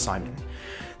call him Simon.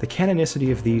 The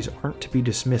canonicity of these aren't to be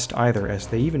dismissed either, as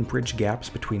they even bridge gaps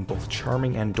between both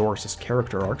Charming and Doris's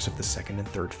character arcs of the second and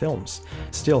third films.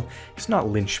 Still, it's not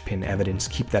linchpin evidence,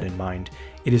 keep that in mind.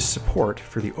 It is support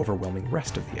for the overwhelming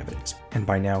rest of the evidence. And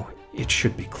by now, it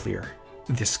should be clear.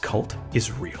 This cult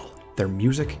is real. Their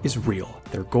music is real.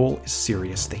 Their goal is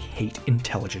serious. They hate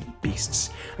intelligent beasts.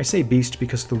 I say beast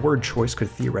because the word choice could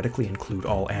theoretically include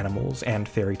all animals and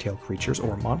fairy tale creatures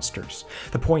or monsters.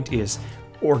 The point is,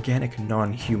 organic,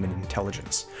 non-human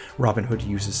intelligence. Robin Hood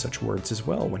uses such words as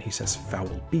well when he says foul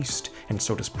beast, and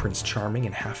so does Prince Charming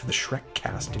and half of the Shrek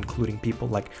cast, including people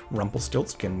like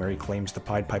Rumpelstiltskin, where he claims the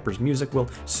Pied Piper's music will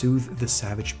soothe the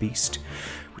savage beast,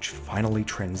 which finally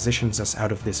transitions us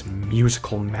out of this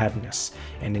musical madness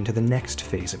and into the next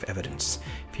phase of evidence.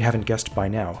 If you haven't guessed by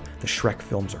now, the Shrek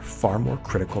films are far more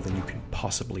critical than you can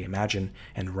possibly imagine,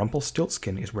 and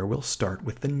Rumpelstiltskin is where we'll start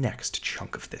with the next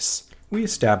chunk of this. We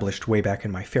established way back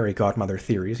in my fairy godmother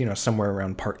theories, somewhere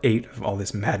around part 8 of all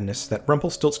this madness, that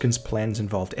Rumpelstiltskin's plans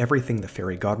involved everything the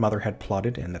fairy godmother had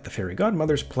plotted, and that the fairy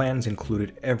godmother's plans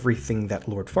included everything that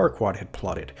Lord Farquaad had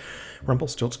plotted.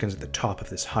 Rumpelstiltskin's at the top of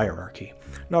this hierarchy.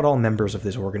 Not all members of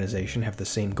this organization have the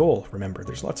same goal. Remember,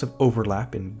 there's lots of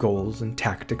overlap in goals and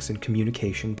tactics and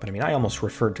communication, but I almost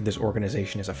referred to this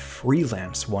organization as a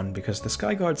freelance one because the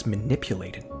Sky Gods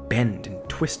manipulate and bend and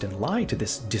twist and lie to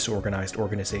this disorganized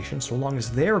organization so long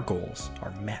as their goals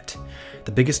are met.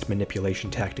 The biggest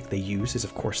manipulation tactic they use is,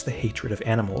 of course, the hatred of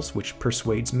animals, which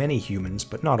persuades many humans,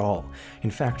 but not all. In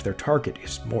fact, their target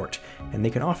is Mort, and they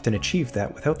can often achieve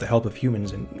that without the help of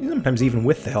humans, and sometimes even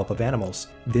with the help of animals.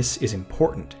 This is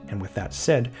important, and with that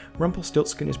said,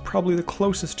 Rumpelstiltskin is probably the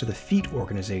closest to the F.E.E.T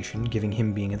organization, giving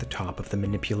him being at the top of the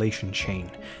manipulation chain.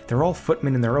 They're all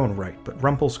footmen in their own right, but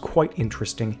Rumpel's quite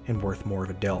interesting and worth more of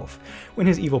a delve. When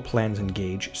his evil plans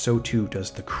engage, so too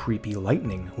does the creepy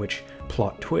lightning, which,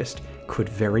 plot twist, could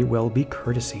very well be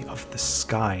courtesy of the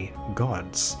Sky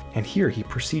Gods. And here he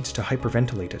proceeds to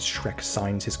hyperventilate as Shrek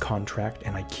signs his contract,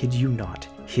 and I kid you not,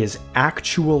 his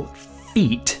actual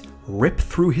feet rip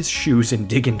through his shoes and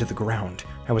dig into the ground.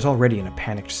 I was already in a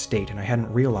panicked state, and I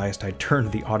hadn't realized I'd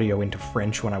turned the audio into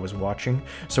French when I was watching,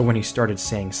 so when he started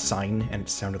saying sign and it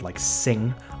sounded like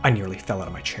sing, I nearly fell out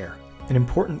of my chair. An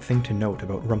important thing to note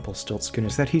about Rumpelstiltskin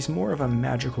is that he's more of a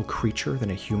magical creature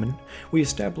than a human. We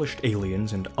established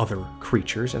aliens and other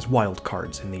creatures as wild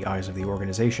cards in the eyes of the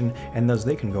organization, and thus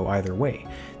they can go either way.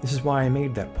 This is why I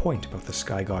made that point about the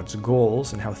Sky God's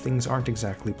goals and how things aren't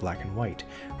exactly black and white.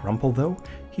 Rumpel, though,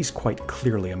 he's quite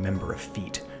clearly a member of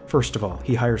F.E.E.T. First of all,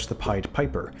 he hires the Pied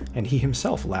Piper, and he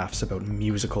himself laughs about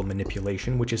musical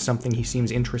manipulation, which is something he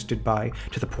seems interested by,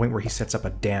 to the point where he sets up a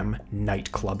damn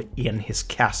nightclub in his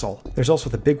castle. There's also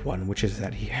the big one, which is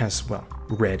that he has, well,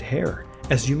 red hair.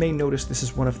 As you may notice, this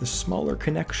is one of the smaller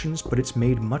connections, but it's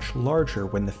made much larger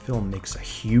when the film makes a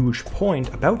huge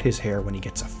point about his hair when he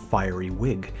gets a fiery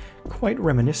wig, quite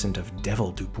reminiscent of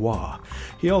Devil Dubois.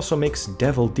 He also makes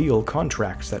devil deal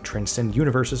contracts that transcend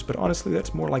universes, but honestly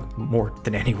that's more like Mort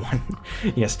than anyone.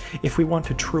 Yes, if we want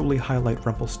to truly highlight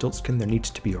Rumpelstiltskin, there needs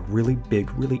to be a really big,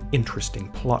 really interesting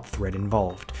plot thread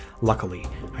involved. Luckily,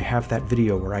 I have that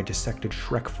video where I dissected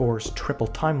Shrek 4's triple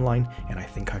timeline, and I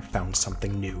think I've found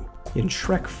something new. In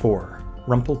Shrek 4,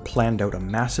 Rumpel planned out a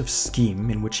massive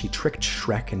scheme in which he tricked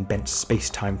Shrek and bent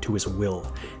space-time to his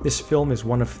will. This film is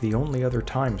one of the only other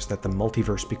times that the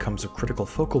multiverse becomes a critical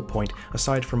focal point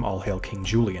aside from All Hail King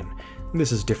Julian.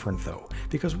 This is different though,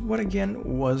 because what again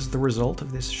was the result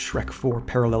of this Shrek 4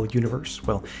 parallel universe?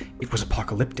 Well, it was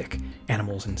apocalyptic.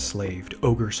 Animals enslaved,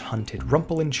 ogres hunted,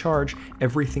 Rumpel in charge,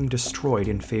 everything destroyed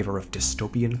in favor of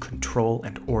dystopian control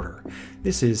and order.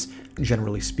 This is,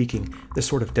 generally speaking, the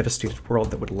sort of devastated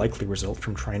world that would likely result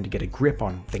from trying to get a grip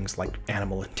on things like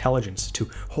animal intelligence, to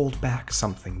hold back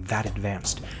something that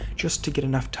advanced, just to get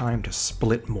enough time to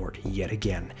split Mort yet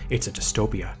again. It's a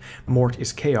dystopia. Mort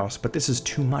is chaos, but this is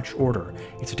too much order.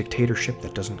 It's a dictatorship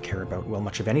that doesn't care about, well,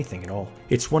 much of anything at all.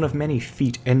 It's one of many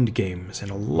F.E.E.T endgames, and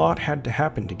a lot had to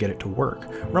happen to get it to work.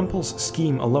 Rumpel's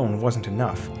scheme alone wasn't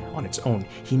enough. On its own,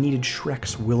 he needed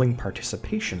Shrek's willing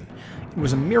participation. It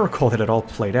was a miracle that it all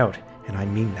played out, and I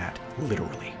mean that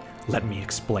literally. Let me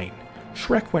explain.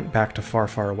 Shrek went back to Far,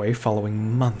 Far Away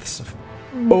following months of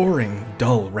boring,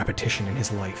 dull repetition in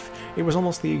his life. It was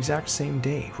almost the exact same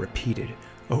day, repeated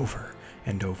over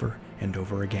and over and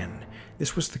over again.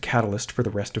 This was the catalyst for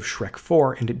the rest of Shrek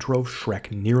 4, and it drove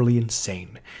Shrek nearly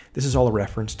insane. This is all a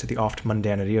reference to the oft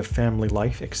mundanity of family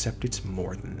life, except it's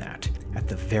more than that. At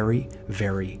the very,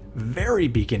 very, very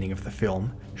beginning of the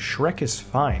film, Shrek is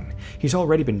fine. He's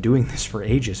already been doing this for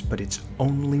ages, but it's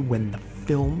only when the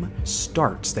film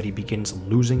starts that he begins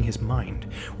losing his mind,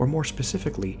 or more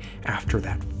specifically, after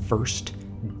that first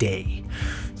day.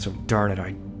 So darn it,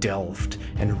 I delved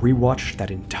and rewatched that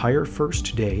entire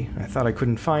first day. I thought I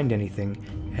couldn't find anything,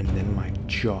 and then my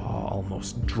jaw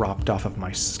almost dropped off of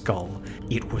my skull.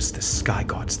 It was the Sky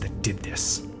Gods that did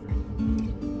this.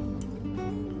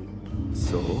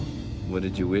 So, what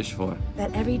did you wish for?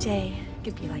 That every day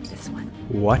could be like this one.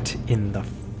 What in the f***?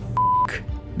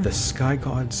 The Sky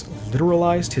Gods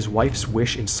literalized his wife's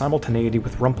wish in simultaneity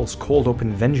with Rumpel's cold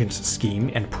open vengeance scheme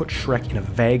and put Shrek in a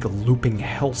vague looping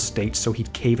hell state so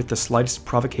he'd cave at the slightest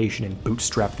provocation and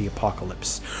bootstrap the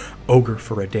apocalypse. Ogre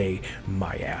for a day,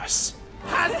 my ass.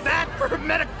 How's that for a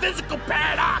metaphysical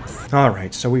paradox?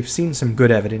 Alright, so we've seen some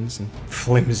good evidence and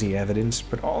flimsy evidence,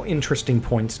 but all interesting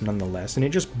points nonetheless, and it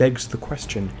just begs the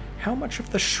question, how much of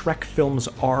the Shrek films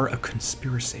are a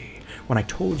conspiracy? When I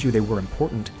told you they were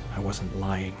important, I wasn't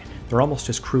lying. They're almost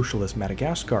as crucial as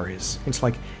Madagascar is. It's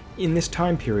like, in this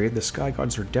time period, the Sky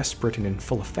Gods are desperate and in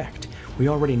full effect. We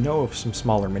already know of some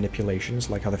smaller manipulations,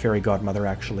 like how the fairy godmother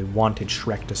actually wanted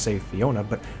Shrek to save Fiona,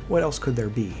 but what else could there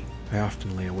be? I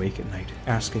often lay awake at night,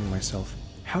 asking myself,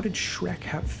 how did Shrek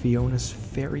have Fiona's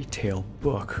fairy tale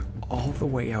book all the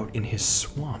way out in his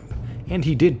swamp? And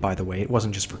he did, by the way. It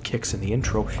wasn't just for kicks in the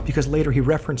intro, because later he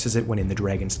references it when in the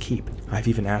Dragon's Keep. I've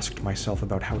even asked myself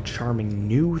about how Charming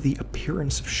knew the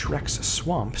appearance of Shrek's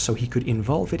swamp so he could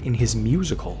involve it in his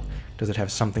musical. Does it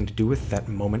have something to do with that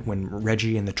moment when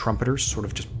Reggie and the trumpeters sort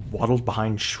of just waddled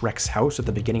behind Shrek's house at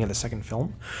the beginning of the second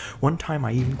film? One time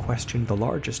I even questioned the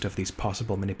largest of these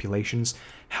possible manipulations.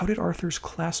 How did Arthur's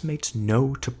classmates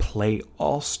know to play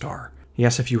All-Star?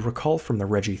 Yes, if you recall from the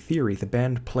Reggie theory, the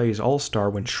band plays All-Star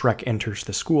when Shrek enters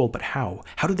the school, but how?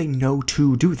 How do they know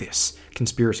to do this?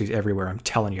 Conspiracies everywhere, I'm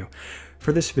telling you.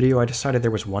 For this video, I decided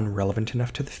there was one relevant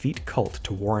enough to the F.E.E.T cult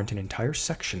to warrant an entire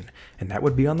section, and that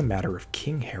would be on the matter of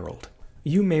King Harold.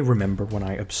 You may remember when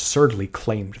I absurdly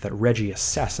claimed that Reggie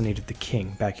assassinated the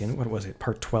king back in, what was it,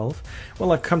 part 12?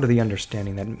 Well, I've come to the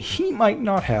understanding that he might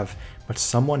not have, but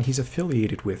someone he's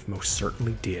affiliated with most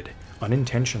certainly did,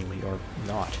 unintentionally or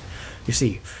not. You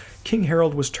see, King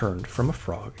Harold was turned from a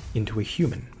frog into a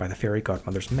human by the fairy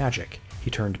godmother's magic, He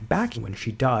turned back when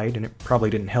she died, and it probably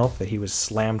didn't help that he was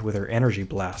slammed with her energy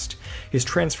blast. His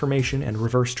transformation and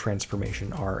reverse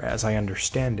transformation are, as I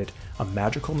understand it, a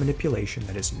magical manipulation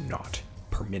that is not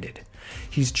permitted.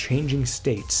 He's changing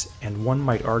states, and one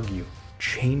might argue,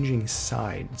 changing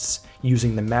sides,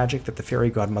 using the magic that the fairy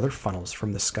godmother funnels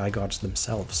from the sky gods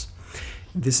themselves.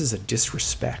 This is a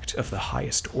disrespect of the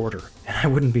highest order, and I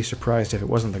wouldn't be surprised if it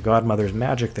wasn't the godmother's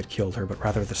magic that killed her, but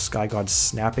rather the sky gods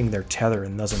snapping their tether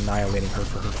and thus annihilating her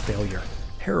for her failure.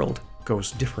 Harold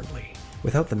goes differently.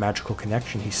 Without the magical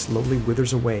connection, he slowly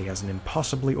withers away as an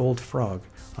impossibly old frog,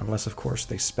 unless of course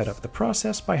they sped up the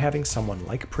process by having someone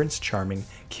like Prince Charming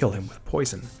kill him with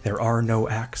poison. There are no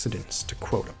accidents, to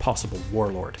quote a possible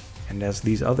warlord. And as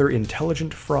these other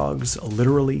intelligent frogs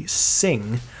literally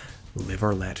sing, live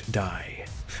or let die.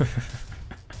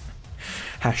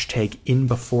 Hashtag in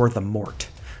before the Mort.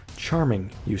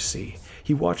 Charming, you see.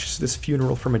 He watches this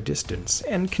funeral from a distance,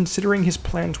 and considering his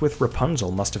plans with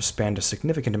Rapunzel must have spanned a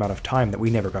significant amount of time that we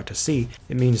never got to see,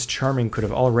 it means Charming could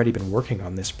have already been working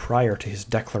on this prior to his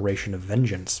declaration of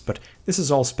vengeance, but this is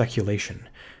all speculation.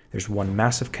 There's one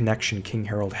massive connection King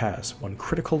Harold has, one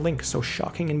critical link so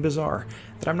shocking and bizarre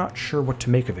that I'm not sure what to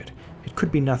make of it. It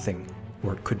could be nothing,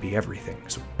 or it could be everything,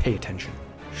 so pay attention.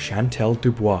 Chantal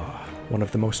Dubois, one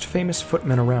of the most famous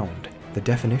footmen around, the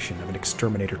definition of an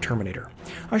exterminator terminator.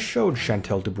 I showed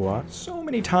Chantal Dubois so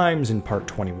many times in part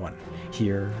 21,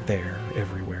 here, there,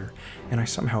 everywhere, and I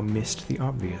somehow missed the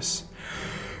obvious.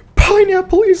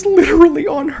 Pineapple is literally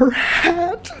on her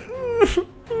hat!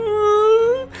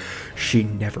 She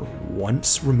never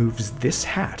once removes this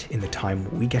hat in the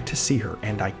time we get to see her,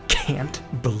 and I can't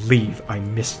believe I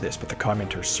missed this, but the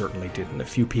commenters certainly did, and a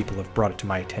few people have brought it to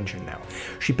my attention now.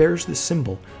 She bears the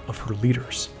symbol of her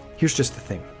leaders. Here's just the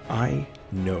thing. I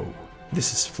know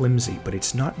this is flimsy, but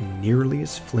it's not nearly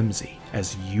as flimsy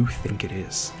as you think it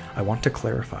is. I want to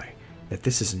clarify that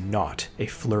this is not a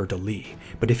fleur-de-lis,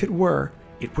 but if it were,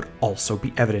 it would also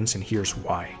be evidence, and here's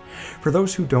why. For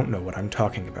those who don't know what I'm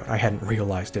talking about, I hadn't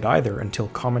realized it either until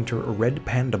commenter Red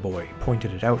Panda Boy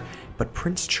pointed it out, but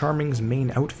Prince Charming's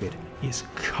main outfit is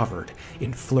covered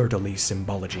in fleur-de-lis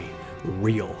symbology.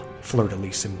 Real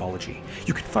fleur-de-lis symbology.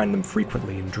 You can find them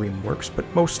frequently in Dreamworks, but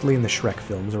mostly in the Shrek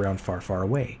films around Far, Far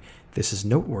Away. This is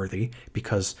noteworthy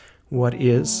because what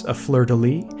is a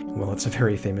fleur-de-lis? Well, it's a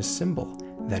very famous symbol.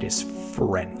 That is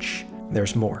French.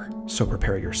 There's more, so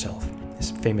prepare yourself.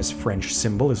 This famous French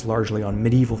symbol is largely on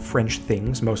medieval French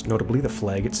things, most notably the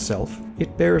flag itself.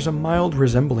 It bears a mild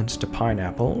resemblance to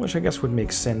pineapple, which I guess would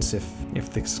make sense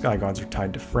if the sky gods are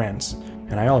tied to France.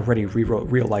 And I already rewrote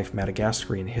real-life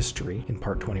Madagascarian history in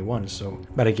part 21,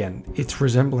 but again, its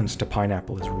resemblance to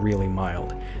pineapple is really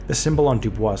mild. The symbol on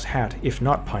Dubois' hat, if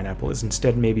not pineapple, is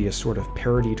instead maybe a sort of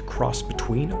parodied cross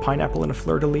between a pineapple and a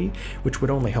fleur-de-lis, which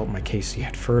would only help my case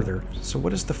yet further. So what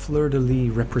does the fleur-de-lis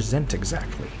represent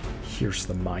exactly? Here's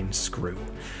the mind screw.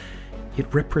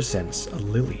 It represents a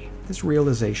lily. This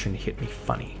realization hit me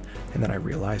funny, and then I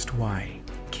realized why.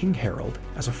 King Harold,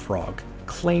 as a frog,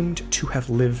 claimed to have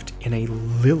lived in a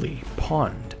lily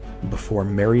pond before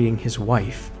marrying his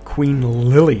wife, Queen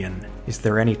Lillian. Is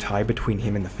there any tie between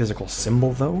him and the physical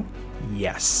symbol, though?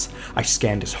 Yes. I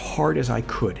scanned as hard as I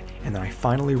could, and then I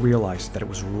finally realized that it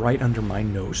was right under my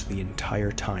nose the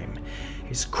entire time.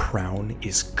 His crown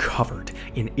is covered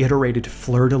in iterated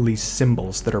fleur-de-lis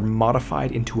symbols that are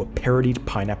modified into a parodied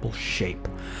pineapple shape.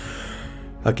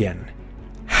 Again,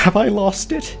 have I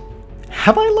lost it?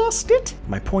 Have I lost it?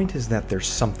 My point is that there's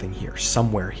something here,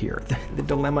 somewhere here. The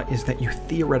dilemma is that you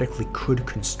theoretically could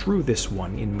construe this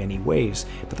one in many ways,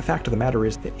 but the fact of the matter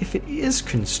is that if it is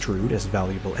construed as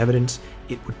valuable evidence,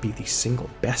 it would be the single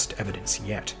best evidence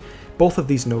yet. Both of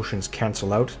these notions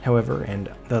cancel out, however,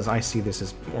 and thus I see this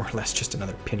as more or less just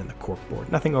another pin in the corkboard.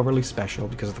 Nothing overly special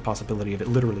because of the possibility of it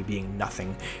literally being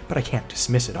nothing, but I can't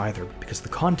dismiss it either because the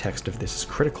context of this is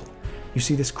critical. You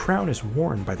see, this crown is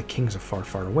worn by the kings of Far,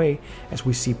 Far Away, as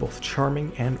we see both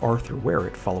Charming and Arthur wear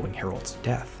it following Harold's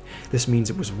death. This means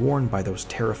it was worn by those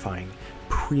terrifying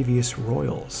previous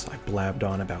royals I blabbed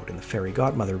on about in the Fairy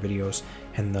Godmother videos,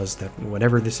 and thus that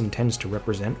whatever this intends to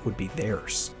represent would be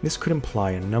theirs. This could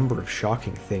imply a number of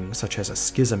shocking things, such as a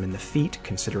schism in the F.E.E.T,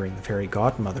 considering the Fairy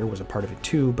Godmother was a part of it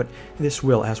too, but this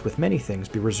will, as with many things,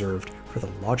 be reserved for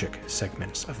the logic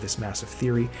segments of this massive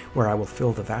theory, where I will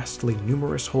fill the vastly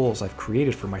numerous holes I've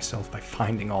created for myself by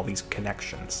finding all these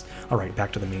connections. Alright,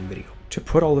 back to the main video. To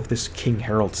put all of this King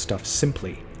Harold stuff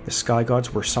simply, the sky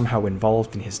gods were somehow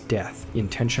involved in his death,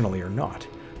 intentionally or not.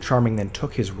 Charming then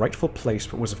took his rightful place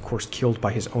but was of course killed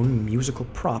by his own musical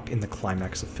prop in the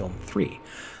climax of film 3.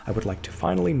 I would like to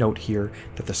finally note here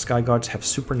that the Sky Gods have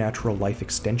supernatural life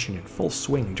extension in full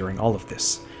swing during all of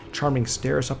this. Charming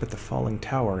stares up at the falling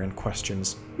tower and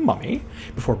questions, "Mummy?"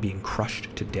 before being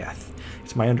crushed to death.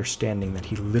 It's my understanding that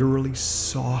he literally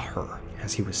saw her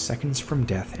as he was seconds from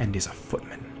death and is a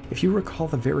footman. If you recall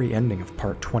the very ending of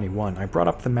Part 21, I brought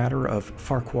up the matter of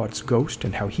Farquaad's ghost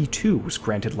and how he too was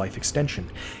granted life extension.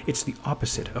 It's the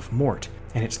opposite of Mort,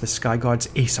 and it's the Sky God's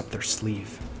ace up their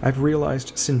sleeve. I've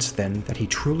realized since then that he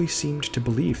truly seemed to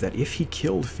believe that if he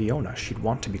killed Fiona, she'd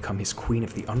want to become his queen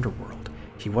of the underworld.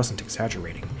 He wasn't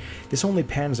exaggerating. This only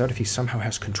pans out if he somehow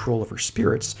has control of her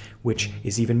spirits, which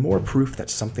is even more proof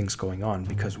that something's going on,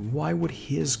 because why would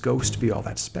his ghost be all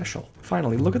that special?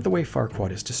 Finally, look at the way Farquaad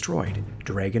is destroyed.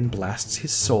 Dragon blasts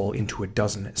his soul into a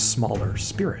dozen smaller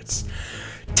spirits.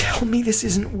 Tell me this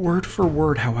isn't word for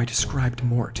word how I described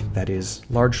Mort. That is,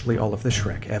 largely all of the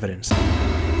Shrek evidence.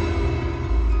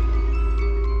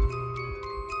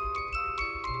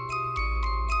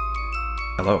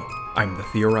 Hello, I'm the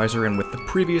Theorizer, and with the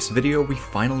previous video, we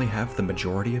finally have the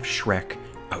majority of Shrek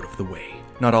out of the way.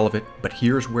 Not all of it, but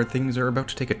here's where things are about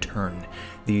to take a turn.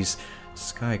 These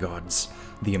Sky Gods,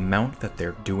 the amount that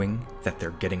they're doing, that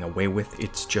they're getting away with,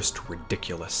 it's just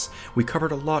ridiculous. We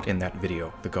covered a lot in that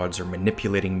video. The gods are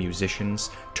manipulating musicians,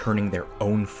 turning their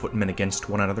own footmen against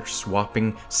one another,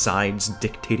 swapping sides,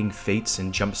 dictating fates,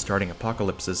 and jump-starting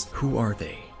apocalypses. Who are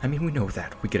they? I mean, we know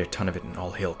that. We get a ton of it in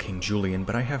All Hail King Julian,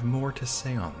 but I have more to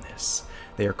say on this.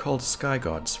 They are called Sky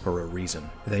Gods for a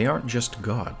reason. They aren't just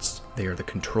gods, they are the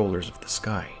controllers of the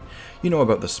sky. You know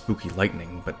about the spooky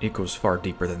lightning, but it goes far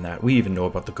deeper than that. We even know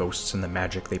about the ghosts and the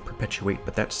magic they perpetuate,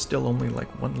 but that's still only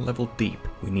like one level deep.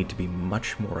 We need to be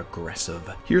much more aggressive.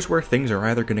 Here's where things are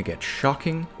either going to get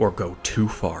shocking or go too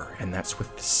far, and that's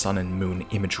with the sun and moon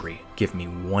imagery. Give me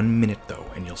 1 minute though,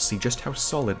 and you'll see just how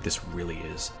solid this really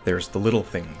is. There's the little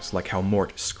things, like how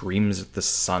Mort screams at the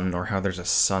sun, or how there's a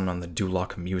sun on the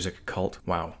Duloc music cult.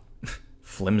 Wow.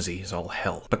 Flimsy as all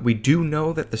hell. But we do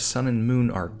know that the sun and moon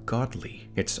are godly.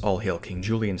 It's All Hail King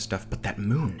Julian stuff, but that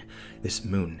moon, this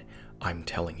moon, I'm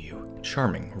telling you.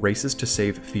 Charming races to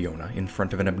save Fiona in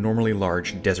front of an abnormally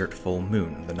large desert full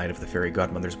moon. The night of the fairy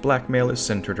godmother's blackmail is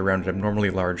centered around an abnormally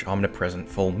large, omnipresent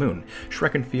full moon.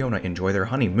 Shrek and Fiona enjoy their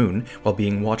honeymoon while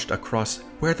being watched across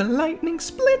where the lightning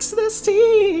splits the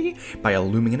sea by a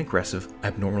looming and aggressive,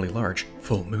 abnormally large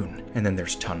full moon. And then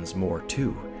there's tons more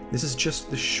too. This is just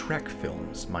the Shrek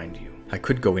films, mind you. I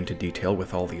could go into detail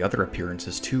with all the other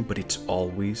appearances too, but it's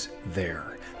always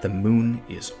there. The moon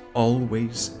is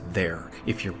always there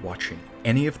if you're watching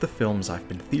any of the films I've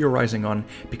been theorizing on,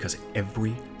 because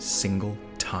every single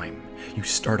time you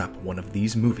start up one of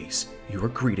these movies, you are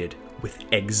greeted with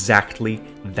exactly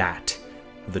that,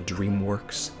 the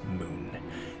Dreamworks moon.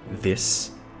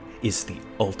 This is the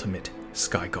ultimate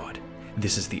Sky God.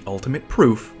 This is the ultimate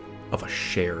proof of a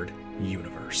shared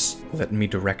universe. Let me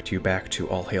direct you back to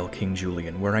All Hail King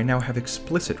Julian, where I now have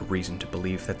explicit reason to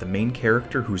believe that the main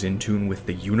character who's in tune with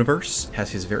the universe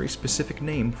has his very specific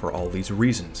name for all these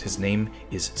reasons. His name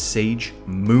is Sage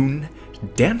Moon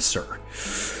Dancer.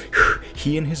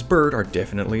 He and his bird are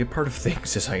definitely a part of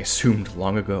things, as I assumed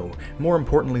long ago. More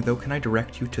importantly, though, can I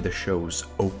direct you to the show's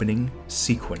opening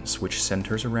sequence, which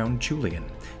centers around Julian.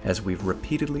 As we've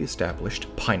repeatedly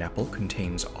established, Pineapple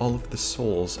contains all of the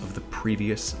souls of the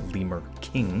previous lemur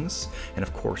kings, and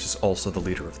of course is also the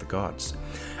leader of the gods.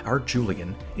 Our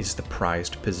Julian is the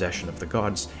prized possession of the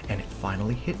gods, and it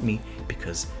finally hit me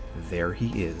because there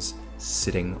he is,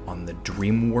 sitting on the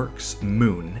Dreamworks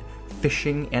moon,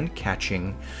 fishing and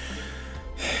catching.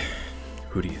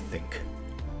 Who do you think?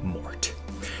 Mort.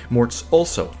 Mort's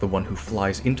also the one who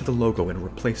flies into the logo and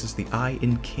replaces the I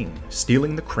in King,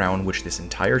 stealing the crown which this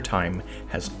entire time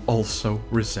has also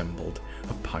resembled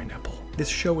a pineapple. This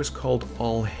show is called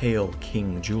All Hail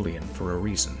King Julian for a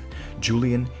reason.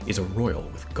 Julian is a royal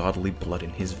with godly blood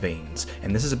in his veins,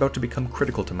 and this is about to become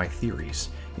critical to my theories.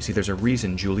 You see, there's a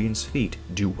reason Julian's feet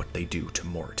do what they do to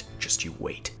Mort. Just you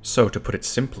wait. So, to put it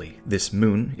simply, this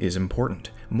moon is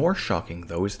important. More shocking,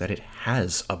 though, is that it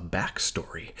has a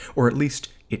backstory, or at least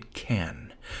it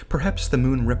can. Perhaps the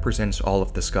moon represents all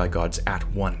of the sky gods at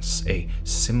once, a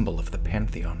symbol of the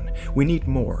pantheon. We need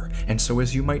more, and so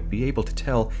as you might be able to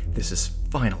tell, this is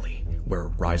finally where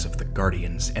Rise of the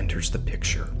Guardians enters the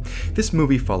picture. This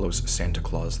movie follows Santa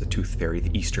Claus, the Tooth Fairy,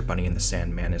 the Easter Bunny, and the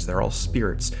Sandman, as they're all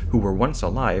spirits who were once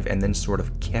alive and then sort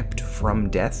of kept from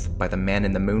death by the man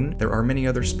in the moon. There are many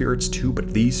other spirits too,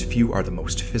 but these few are the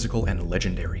most physical and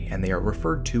legendary, and they are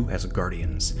referred to as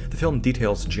guardians. The film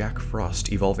details Jack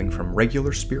Frost evolving from regular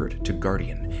controller spirit to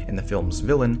guardian, and the film's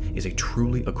villain is a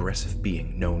truly aggressive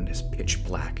being known as Pitch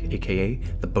Black, aka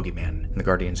the Boogeyman, and the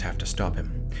Guardians have to stop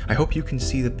him. I hope you can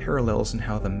see the parallels in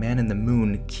how the Man in the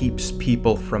Moon keeps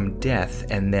people from death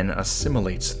and then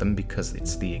assimilates them, because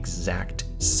it's the exact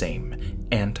same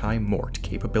anti-Mort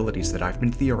capabilities that I've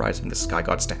been theorizing the Sky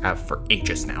Gods to have for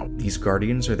ages now. These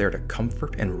Guardians are there to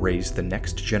comfort and raise the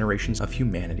next generations of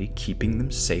humanity, keeping them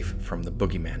safe from the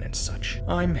Boogeyman and such.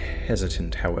 I'm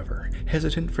hesitant, however.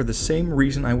 Hesitant for the same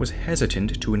reason I was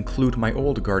hesitant to include my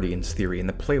old Guardians theory in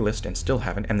the playlist and still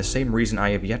haven't, and the same reason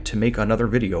I have yet to make another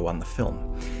video on the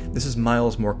film. This is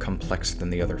miles more complex than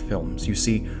the other films. You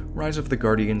see, Rise of the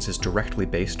Guardians is directly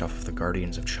based off of the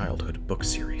Guardians of Childhood book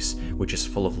series, which is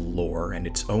full of lore and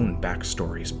its own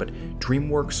backstories, but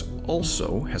DreamWorks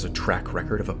also has a track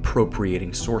record of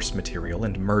appropriating source material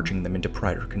and merging them into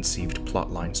prior-conceived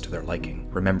plot lines to their liking.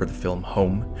 Remember the film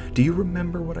Home? Do you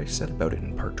remember what I said about it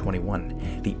in part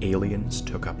 21? The aliens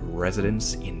took up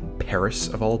residence in Paris,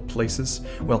 of all places?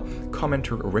 Well,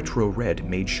 commenter Retro Red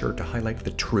made sure to highlight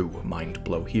the true mind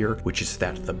blow here, which is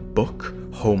that the book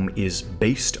Home is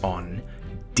based on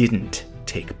didn't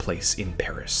take place in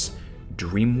Paris.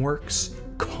 DreamWorks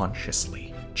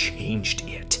consciously changed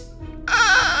it.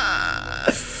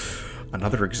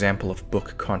 Another example of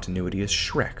book continuity is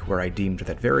Shrek, where I deemed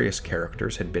that various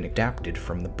characters had been adapted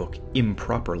from the book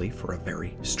improperly for a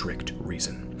very strict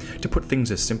reason. To put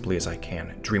things as simply as I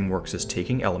can, DreamWorks is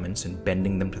taking elements and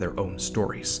bending them to their own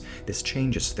stories. This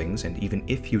changes things, and even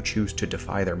if you choose to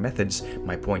defy their methods,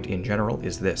 my point in general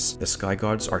is this: the Sky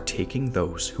Gods are taking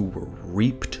those who were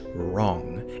reaped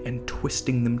wrong and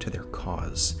twisting them to their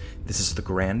cause. This is the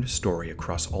grand story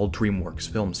across all DreamWorks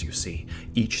films, you see.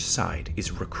 Each side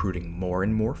is recruiting more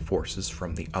and more forces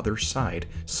from the other side,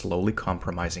 slowly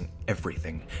compromising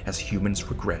everything as humans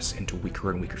regress into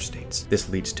weaker and weaker states. This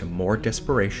leads to more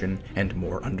desperation and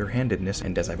more underhandedness,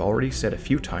 and as I've already said a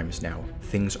few times now,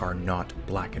 things are not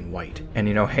black and white. And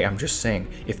you know, hey, I'm just saying,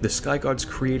 if the Sky Gods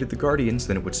created the Guardians,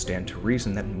 then it would stand to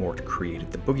reason that Mort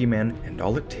created the Boogeyman, and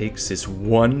all it takes is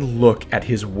one look at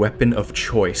his weapon of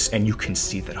choice, and you can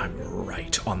see that I'm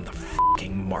right on the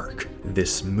f***ing mark.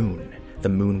 This moon, the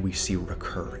moon we see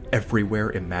recur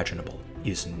everywhere imaginable,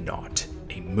 is not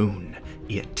a moon.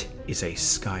 It is a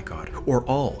Sky God, or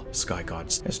all Sky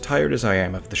Gods. As tired as I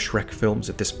am of the Shrek films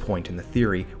at this point in the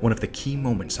theory, one of the key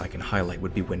moments I can highlight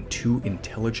would be when two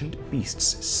intelligent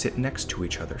beasts sit next to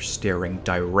each other, staring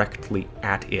directly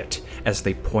at it as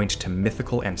they point to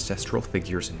mythical ancestral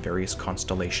figures in various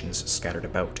constellations scattered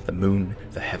about. The moon,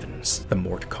 the heavens, the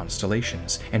Mort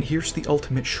constellations. And here's the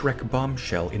ultimate Shrek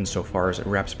bombshell insofar as it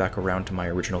wraps back around to my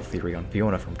original theory on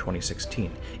Fiona from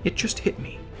 2016. It just hit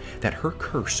me that her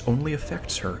curse only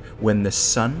affects her when the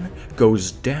sun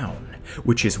goes down,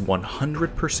 which is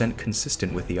 100%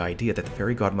 consistent with the idea that the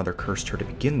fairy godmother cursed her to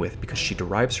begin with, because she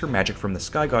derives her magic from the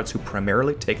Sky Gods, who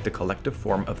primarily take the collective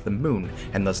form of the moon,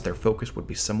 and thus their focus would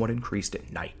be somewhat increased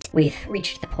at night. We've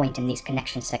reached the point in these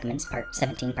connection segments, part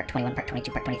 17, part 21, part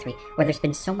 22, part 23, where there's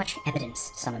been so much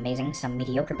evidence, some amazing, some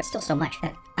mediocre, but still so much,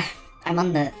 that I'm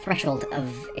on the threshold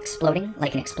of exploding,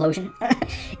 like an explosion.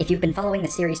 If you've been following the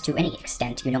series to any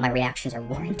extent, you know my reactions are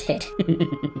warranted.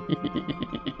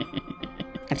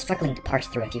 I'm struggling to parse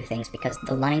through a few things because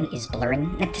the line is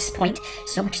blurring at this point,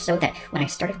 so much so that when I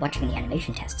started watching the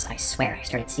animation tests, I swear I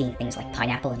started seeing things like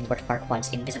Pineapple and Lord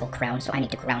Farquaad's invisible crown, so I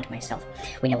need to ground myself.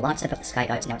 We know lots about the Sky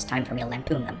Gods, now it's time for me to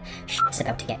lampoon them. Shit's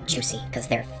about to get juicy, because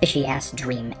their fishy-ass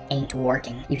dream ain't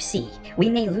working. You see, we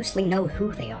may loosely know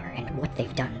who they are and what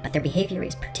they've done, but their behavior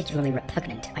is particularly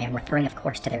repugnant. I am referring, of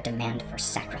course, to their demand for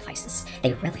sacrifices.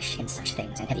 They relish in such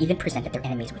things, and have even presented their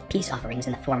enemies with peace offerings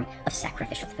in the form of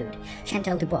sacrificial food.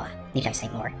 Chantal Dubois. Need I say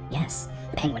more? Yes.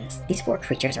 The penguins. These four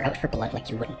creatures are out for blood like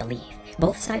you wouldn't believe.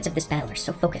 Both sides of this battle are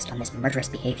so focused on this murderous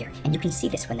behavior, and you can see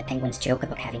this when the penguins joke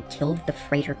about having killed the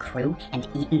freighter crew and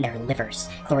eaten their livers.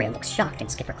 Gloria looks shocked, and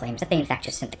Skipper claims that they in fact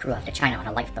just sent the crew off to China on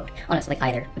a lifeboat. Honestly,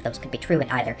 either of those could be true,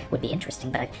 and either would be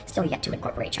interesting, but I've still yet to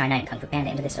incorporate China and Kung Fu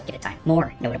Panda into this, so give it time.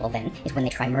 More notable, then, is when they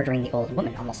try murdering the old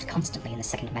woman almost constantly in the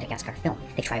second Madagascar film.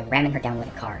 They try ramming her down with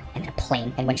a car, and then a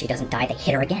plane, and when she doesn't die, they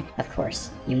hit her again. Of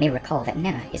course, you may recall that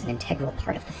Nana is an integral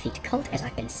part of the F.E.E.T cult, as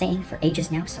I've been saying for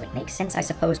ages now, so it makes sense, I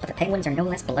suppose, but the penguins are no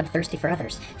less bloodthirsty for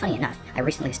others. Funny enough, I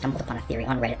recently stumbled upon a theory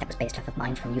on Reddit that was based off of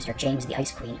mine from user James the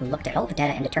Ice Queen, who looked at all the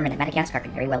data and determined that Madagascar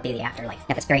could very well be the afterlife.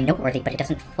 Now, that's very noteworthy, but it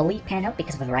doesn't fully pan out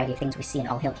because of a variety of things we see in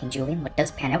All Hail King Julian. What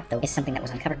does pan out, though, is something that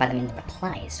was uncovered by them in the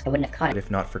replies. I wouldn't have caught it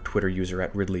If not for Twitter user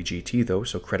at RidleyGT, though,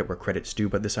 so credit where credit's due,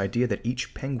 but this idea that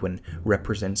each penguin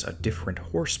represents a different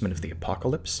horseman of the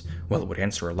apocalypse, well, it would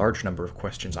answer a large number of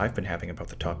questions I've been having about about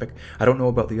the topic. I don't know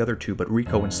about the other two, but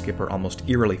Rico and Skipper almost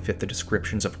eerily fit the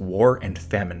descriptions of war and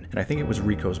famine, and I think it was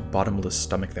Rico's bottomless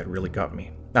stomach that really got me.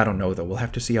 I don't know though, we'll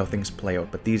have to see how things play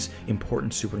out, but these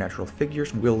important supernatural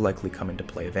figures will likely come into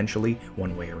play eventually,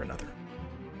 one way or another.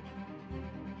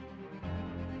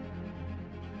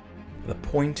 The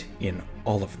point in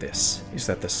all of this is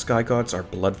that the Sky Gods are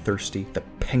bloodthirsty, the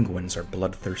penguins are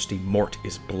bloodthirsty, Mort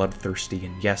is bloodthirsty,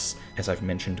 and yes, as I've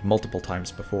mentioned multiple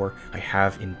times before, I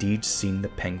have indeed seen the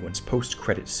penguins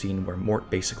post-credit scene where Mort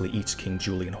basically eats King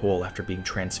Julian whole after being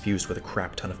transfused with a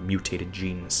crap ton of mutated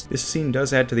genes. This scene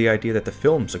does add to the idea that the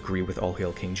films agree with All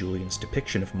Hail King Julian's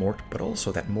depiction of Mort, but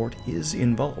also that Mort is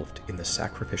involved in the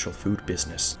sacrificial food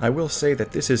business. I will say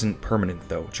that this isn't permanent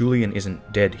though. Julian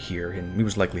isn't dead here, and he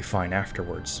was likely fine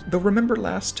afterwards. Though remember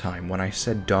last time when I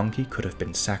said Donkey could have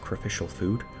been sacrificial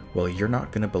food? Well, you're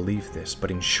not gonna believe this,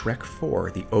 but in Shrek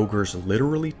 4, the ogres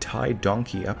literally tie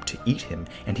Donkey up to eat him,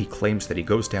 and he claims that he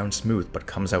goes down smooth but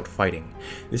comes out fighting.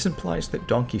 This implies that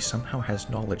Donkey somehow has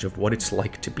knowledge of what it's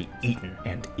like to be eaten,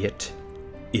 and it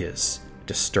is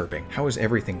disturbing. How is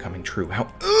everything coming true? How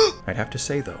I'd have to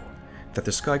say, though, that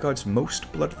the Sky God's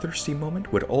most bloodthirsty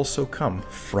moment would also come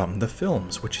from the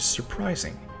films, which is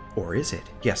surprising. Or is it?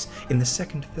 Yes, in the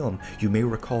second film, you may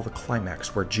recall the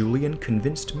climax where Julian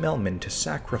convinced Melman to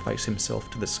sacrifice himself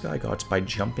to the Sky Gods by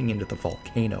jumping into the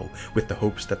volcano with the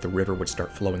hopes that the river would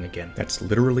start flowing again. That's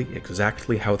literally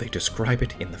exactly how they describe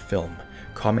it in the film.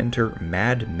 Commenter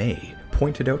Mad May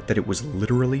pointed out that it was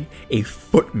literally a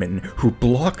footman who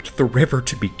blocked the river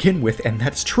to begin with, and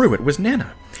that's true, it was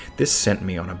Nana. This sent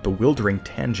me on a bewildering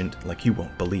tangent like you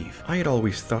won't believe. I had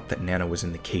always thought that Nana was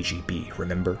in the KGB,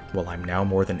 remember? Well, I'm now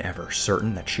more than ever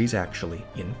certain that she's actually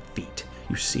in F.E.E.T.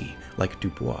 You see, like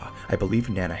Dubois, I believe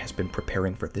Nana has been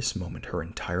preparing for this moment her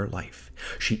entire life.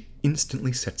 She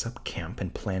instantly sets up camp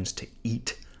and plans to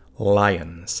eat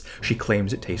lions. She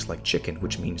claims it tastes like chicken,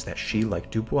 which means that she,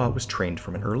 like Dubois, was trained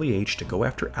from an early age to go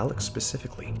after Alex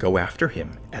specifically. Go after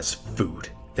him as food.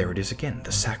 There it is again,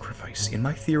 the sacrifice. In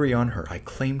my theory on her, I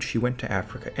claimed she went to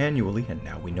Africa annually, and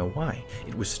now we know why.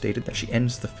 It was stated that she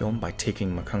ends the film by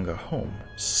taking Makunga home,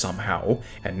 somehow,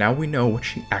 and now we know what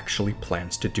she actually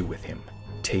plans to do with him.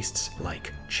 Tastes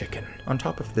like chicken. On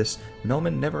top of this,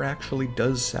 Melman never actually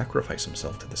does sacrifice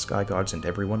himself to the Sky Gods, and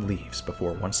everyone leaves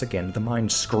before once again the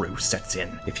mind screw sets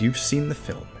in. If you've seen the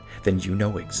film, then you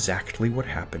know exactly what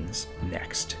happens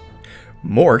next.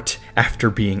 Mort,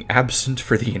 after being absent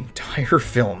for the entire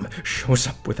film, shows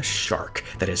up with a shark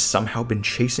that has somehow been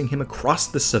chasing him across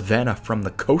the savannah from the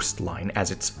coastline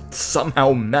as it's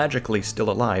somehow magically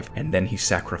still alive, and then he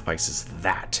sacrifices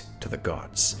that to the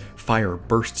gods. Fire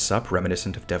bursts up,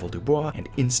 reminiscent of Devil Dubois, and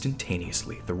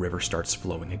instantaneously the river starts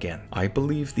flowing again. I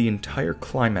believe the entire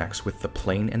climax with the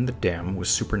plane and the dam was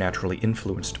supernaturally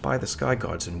influenced by the Sky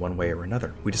Gods in one way or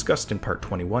another. We discussed in part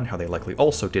 21 how they likely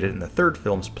also did it in the third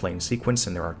film's plane sequence,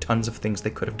 and there are tons of things they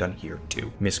could have done here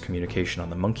too. Miscommunication on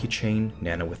the monkey chain,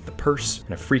 Nana with the purse,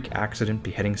 and a freak accident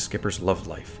beheading Skipper's love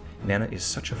life. Nana is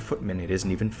such a footman it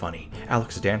isn't even funny.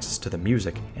 Alex dances to the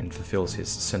music and fulfills his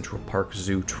Central Park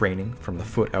Zoo training from the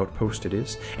foot outpost it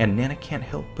is, and Nana can't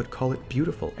help but call it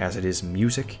beautiful, as it is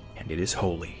music and it is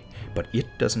holy. But it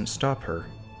doesn't stop her,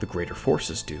 the greater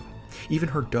forces do. Even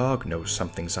her dog knows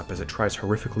something's up as it tries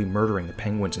horrifically murdering the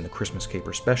penguins in the Christmas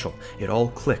Caper special. It all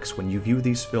clicks when you view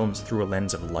these films through a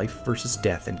lens of life versus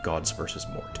death and gods versus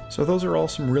Mort. So those are all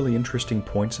some really interesting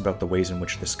points about the ways in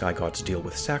which the Sky Gods deal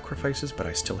with sacrifices, but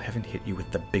I still haven't hit you with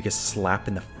the biggest slap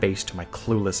in the face to my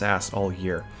clueless ass all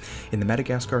year. In the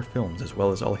Madagascar films, as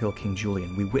well as All Hail King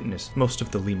Julian, we witness most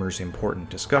of the lemur's important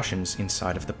discussions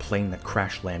inside of the plane that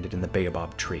crash-landed in the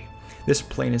baobab tree. This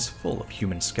plane is full of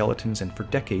human skeletons, and for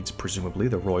decades, presumably,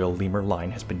 the royal lemur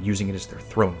line has been using it as their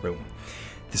throne room.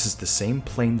 This is the same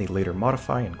plane they later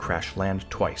modify and crash land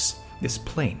twice. This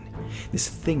plane, this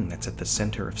thing that's at the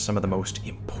center of some of the most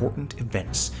important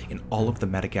events in all of the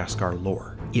Madagascar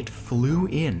lore, it flew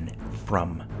in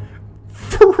from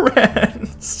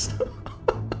France.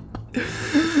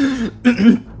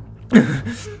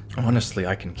 Honestly,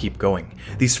 I can keep going.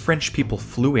 These French people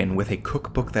flew in with a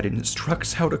cookbook that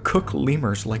instructs how to cook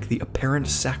lemurs like the apparent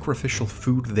sacrificial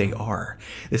food they are.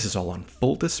 This is all on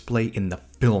full display in the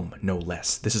film, no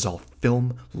less. This is all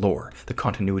film lore. The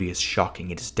continuity is shocking,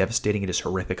 it is devastating, it is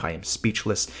horrific, I am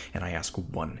speechless, and I ask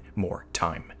one more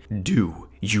time. Do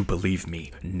you believe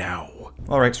me now?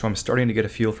 Alright, so I'm starting to get a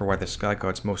feel for why the Sky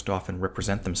Gods most often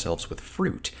represent themselves with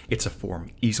fruit. It's a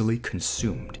form easily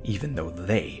consumed, even though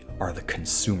they are the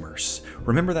consumers.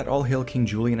 Remember that All Hail King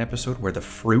Julian episode where the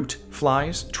fruit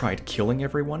flies tried killing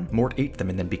everyone? Mort ate them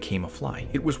and then became a fly.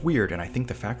 It was weird, and I think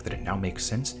the fact that it now makes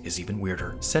sense is even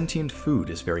weirder. Sentient food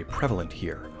is very prevalent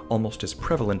here, almost as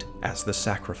prevalent as the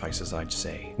sacrifices, I'd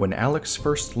say. When Alex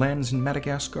first lands in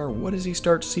Madagascar, what does he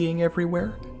start seeing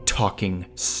everywhere? Talking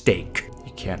steak.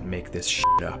 You can't make this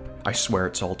shit up. I swear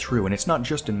it's all true, and it's not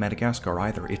just in Madagascar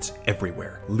either, it's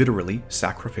everywhere. Literally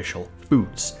sacrificial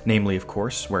foods. Namely, of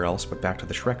course, where else but back to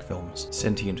the Shrek films.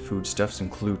 Sentient foodstuffs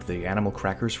include the animal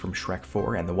crackers from Shrek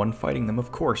 4, and the one fighting them,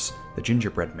 of course, the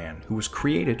gingerbread man, who was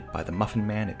created by the Muffin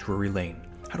Man at Drury Lane.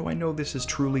 How do I know this is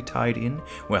truly tied in?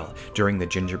 Well, during the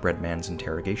Gingerbread Man's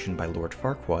interrogation by Lord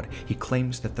Farquaad, he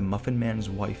claims that the Muffin Man's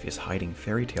wife is hiding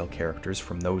fairy tale characters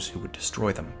from those who would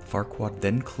destroy them. Farquaad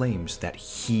then claims that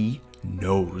he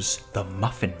knows the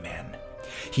Muffin Man.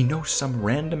 He knows some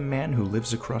random man who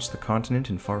lives across the continent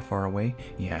and far, far away?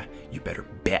 Yeah, you better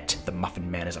bet the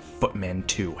Muffin Man is a footman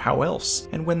too. How else?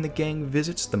 And when the gang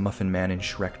visits the Muffin Man in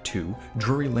Shrek 2,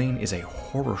 Drury Lane is a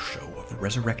horror show of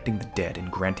resurrecting the dead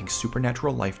and granting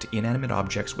supernatural life to inanimate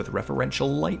objects with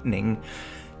referential lightning.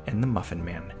 And the Muffin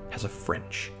Man has a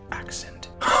French accent.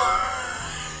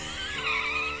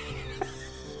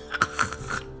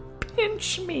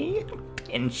 Pinch me.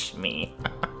 Pinch me.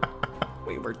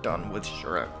 We were done with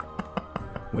Shrek.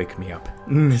 Wake me up.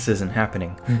 This isn't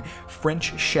happening.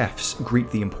 French chefs greet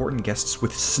the important guests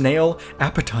with snail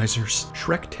appetizers.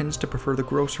 Shrek tends to prefer the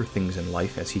grosser things in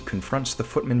life as he confronts the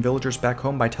footman villagers back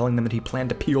home by telling them that he planned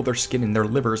to peel their skin in their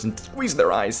livers and squeeze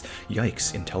their eyes.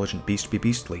 Yikes, intelligent beast be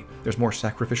beastly. There's more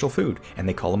sacrificial food, and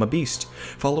they call him a beast.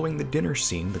 Following the dinner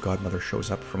scene, the godmother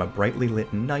shows up from a brightly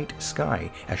lit night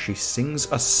sky as she sings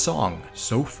a song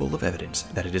so full of evidence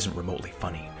that it isn't remotely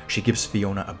funny. She gives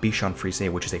Fiona a Bichon Frise,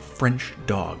 which is a French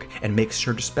dog, and makes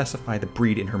sure to specify the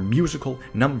breed in her musical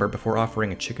number before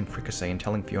offering a chicken fricassee and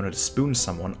telling Fiona to spoon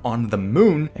someone on the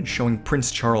moon and showing Prince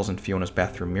Charles in Fiona's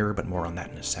bathroom mirror, but more on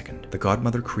that in a second. The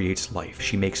godmother creates life.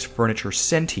 She makes furniture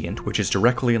sentient, which is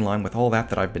directly in line with all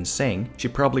that I've been saying. She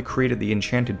probably created the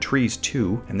enchanted trees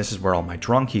too, and this is where all my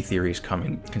Dronki theories come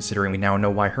in, considering we now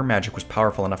know why her magic was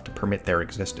powerful enough to permit their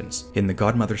existence. In the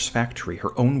godmother's factory,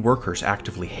 her own workers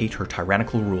actively hate her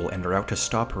tyrannical rule and are out to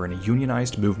stop her in a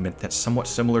unionized movement that's somewhat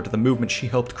similar to the movement she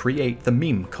helped create, the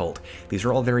meme cult. These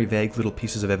are all very vague little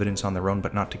pieces of evidence on their own,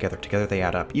 but not together. Together they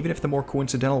add up. Even if the more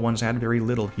coincidental ones add very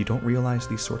little, you don't realize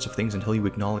these sorts of things until you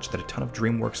acknowledge that a ton of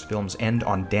Dreamworks films end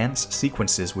on dance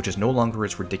sequences, which is no longer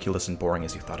as ridiculous and boring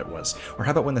as you thought it was. Or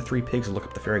how about when the three pigs look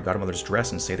up the fairy godmother's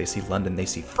dress and say they see London, they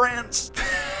see France?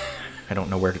 I don't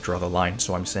know where to draw the line,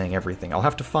 so I'm saying everything. I'll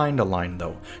have to find a line,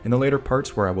 though. In the later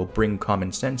parts where I will bring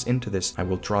common sense into this, I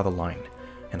will draw the line.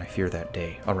 And I fear that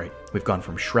day. Alright, we've gone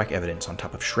from Shrek evidence on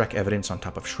top of Shrek evidence on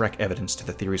top of Shrek evidence to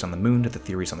the theories on the moon to the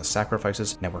theories on the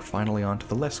sacrifices. Now we're finally on to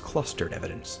the less clustered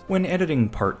evidence. When editing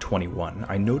part 21,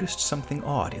 I noticed something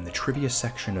odd in the trivia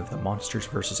section of the Monsters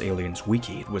vs. Aliens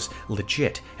wiki. It was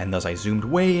legit, and thus I zoomed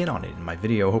way in on it in my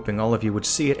video, hoping all of you would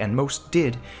see it, and most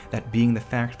did, that being the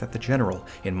fact that the general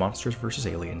in Monsters vs.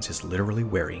 Aliens is literally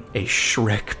wearing a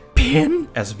Shrek pin?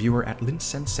 As viewer at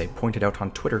Sensei pointed out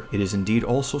on Twitter, it is indeed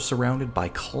also surrounded by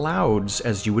clouds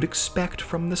as you would expect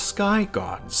from the sky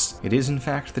gods. It is in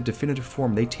fact the definitive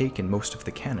form they take in most of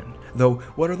the canon. Though,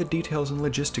 what are the details and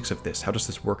logistics of this? How does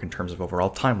this work in terms of overall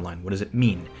timeline? What does it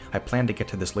mean? I plan to get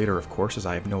to this later, of course, as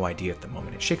I have no idea at the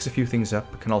moment. It shakes a few things up,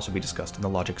 but can also be discussed in the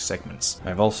logic segments.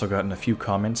 I've also gotten a few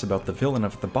comments about the villain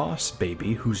of the Boss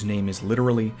Baby, whose name is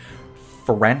literally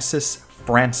Francis.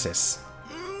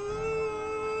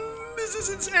 This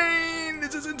is insane!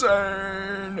 This is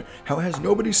insane! How has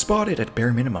nobody spotted, at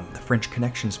bare minimum, the French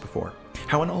connections before?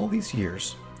 How in all these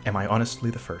years am I honestly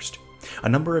the first? A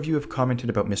number of you have commented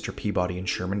about Mr. Peabody and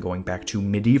Sherman going back to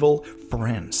medieval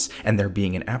France, and there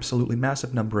being an absolutely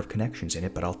massive number of connections in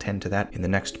it, but I'll tend to that in the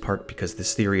next part because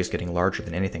this theory is getting larger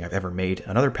than anything I've ever made.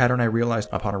 Another pattern I realized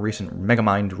upon a recent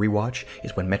Megamind rewatch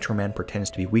is when Metro Man pretends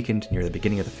to be weakened near the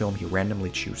beginning of the film, he randomly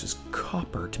chooses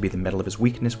copper to be the metal of his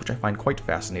weakness, which I find quite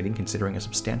fascinating considering a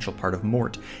substantial part of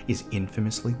Mort is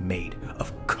infamously made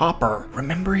of copper.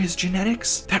 Remember his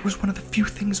genetics? That was one of the few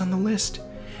things on the list.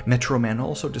 Metro Man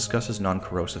also discusses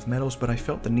non-corrosive metals, but I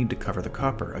felt the need to cover the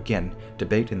copper. Again,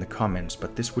 debate in the comments,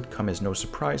 but this would come as no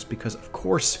surprise because of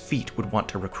course F.E.E.T would want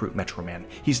to recruit Metro Man.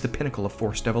 He's the pinnacle of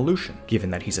forced evolution. Given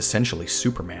that he's essentially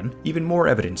Superman, even more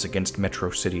evidence against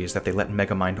Metro City is that they let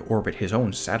Megamind orbit his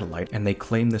own satellite, and they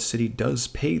claim the city does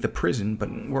pay the prison, but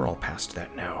we're all past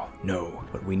that now. No,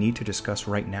 what we need to discuss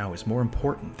right now is more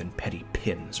important than petty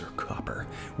pins or copper.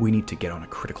 We need to get on a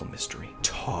critical mystery.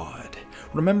 Todd.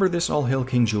 Remember this All Hail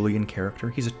King Julian character?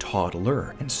 He's a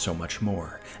toddler, and so much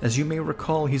more. As you may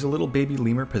recall, he's a little baby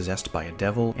lemur possessed by a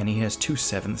devil, and he has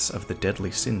 2/7 of the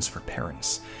deadly sins for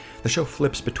parents. The show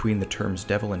flips between the terms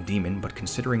devil and demon, but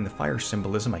considering the fire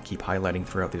symbolism I keep highlighting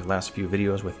throughout these last few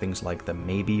videos with things like the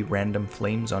maybe random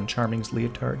flames on Charming's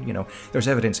leotard, you know, there's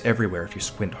evidence everywhere if you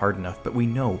squint hard enough, but we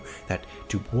know that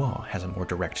Dubois has a more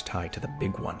direct tie to the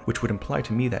big one, which would imply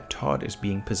to me that Todd is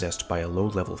being possessed by a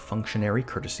low-level functionary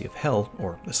courtesy of Hell,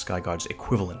 or the Sky God's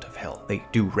equivalent of Hell. They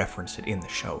do reference it in the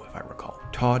show, if I recall.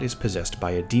 Todd is possessed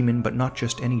by a demon, but not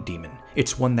just any demon.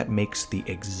 It's one that makes the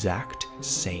exact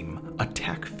same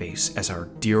attack face as our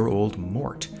dear old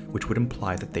Mort, which would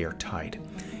imply that they are tied.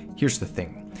 Here's the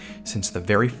thing. Since the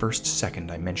very first second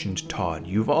I mentioned Todd,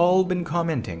 you've all been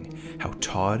commenting how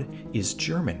Todd is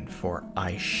German for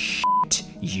I shit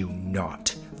you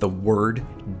not. The word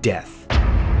death.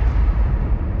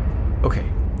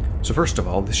 Okay, so first of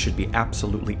all, this should be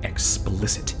absolutely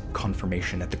explicit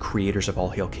confirmation that the creators of All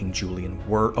Hail King Julian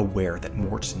were aware that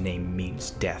Mort's name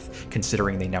means death,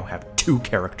 considering they now have two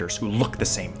characters who look the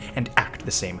same and act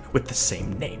the same with the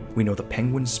same name. We know the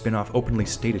Penguin spin-off openly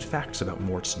stated facts about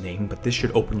Mort's name, but this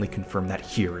should openly confirm that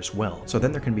here as well. So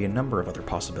then there can be a number of other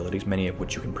possibilities, many of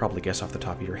which you can probably guess off the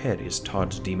top of your head. Is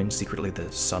Todd's demon secretly the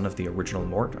son of the original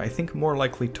Mort? I think more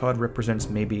likely Todd represents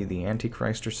maybe the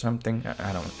Antichrist or something.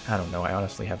 I don't know. I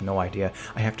honestly have no idea.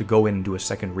 I have to go in and do a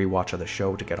second rewatch of the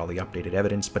show to get all the updated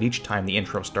evidence, but each time the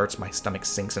intro starts, my stomach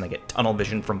sinks and I get tunnel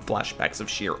vision from flashbacks of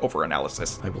sheer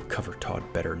overanalysis. I will cover Todd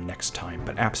better next time,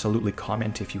 but absolutely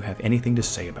comment if you have anything to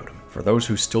say about him. For those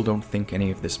who still don't think any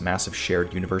of this massive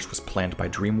shared universe was planned by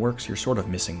Dreamworks, you're sort of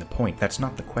missing the point. That's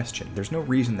not the question. There's no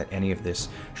reason that any of this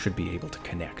should be able to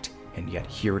connect. And yet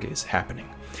here it is happening.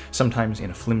 Sometimes in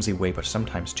a flimsy way, but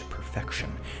sometimes to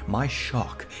perfection. My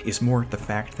shock is more at the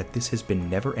fact that this has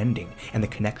been never ending, and the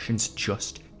connections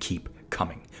just keep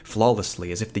coming,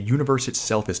 flawlessly, as if the universe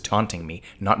itself is taunting me,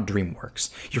 not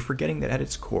Dreamworks. You're forgetting that at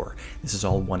its core, this is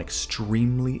all one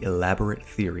extremely elaborate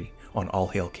theory on All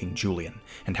Hail King Julian,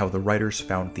 and how the writers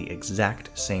found the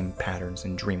exact same patterns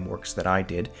in Dreamworks that I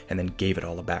did, and then gave it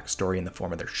all a backstory in the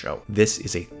form of their show. This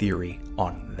is a theory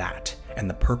on that. And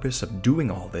the purpose of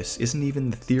doing all this isn't even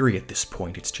the theory at this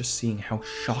point, it's just seeing how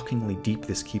shockingly deep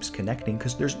this keeps connecting,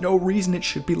 because there's no reason it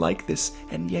should be like this,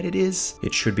 and yet it is.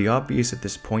 It should be obvious at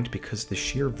this point because the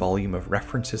sheer volume of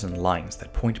references and lines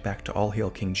that point back to All Hail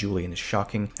King Julian is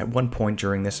shocking. At one point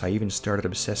during this, I even started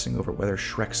obsessing over whether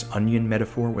Shrek's onion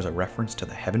metaphor was a reference to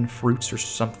the heaven fruits or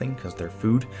something, because they're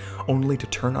food, only to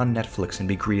turn on Netflix and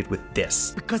be greeted with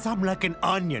this. Because I'm like an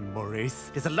onion,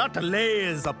 Maurice. There's a lot of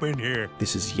layers up in here.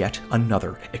 This is yet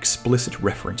another explicit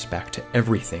reference back to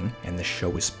everything, and the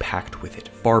show is packed with it,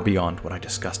 far beyond what I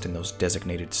discussed in those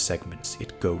designated segments.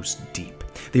 It goes deep.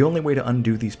 The only way to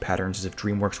undo these patterns is if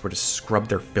Dreamworks were to scrub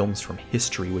their films from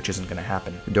history, which isn't going to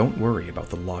happen. Don't worry about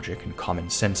the logic and common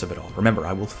sense of it all. Remember,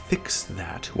 I will fix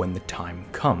that when the time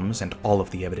comes and all of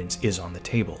the evidence is on the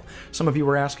table. Some of you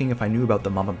were asking if I knew about the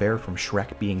mama bear from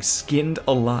Shrek being skinned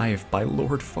alive by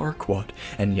Lord Farquaad,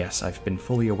 and yes, I've been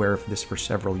fully aware of this for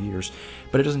several years,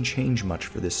 but it doesn't change much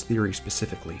for this theory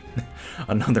specifically.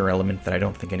 Another element that I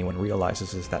don't think anyone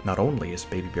realizes is that not only is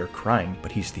Baby Bear crying,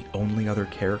 but he's the only other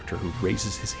character who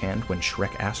raises his hand when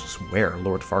Shrek asks where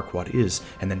Lord Farquaad is,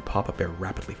 and then Papa Bear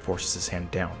rapidly forces his hand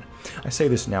down. I say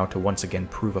this now to once again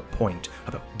prove a point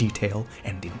about detail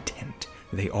and intent.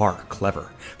 They are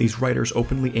clever. These writers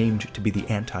openly aimed to be the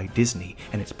anti-Disney,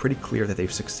 and it's pretty clear that they've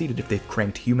succeeded if they've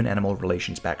cranked human-animal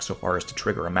relations back so far as to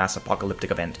trigger a mass apocalyptic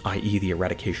event, i.e. the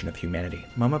eradication of humanity.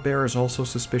 Mama Bear is also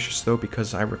suspicious though,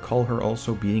 because I recall her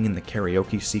also being in the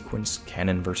karaoke sequence,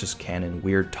 canon versus canon,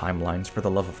 weird timelines. For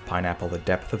the love of pineapple, the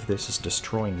depth of this is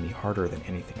destroying me harder than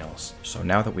anything else. So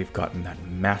now that we've gotten that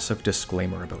massive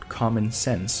disclaimer about common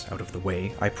sense out of the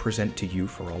way, I present to you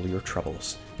for all your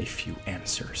troubles a few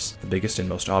answers. The biggest and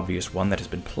most obvious one that has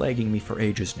been plaguing me for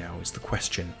ages now is the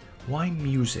question, why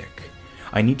music?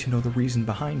 I need to know the reason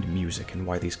behind music and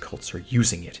why these cults are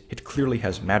using it. It clearly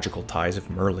has magical ties if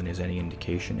Merlin is any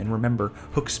indication, and remember,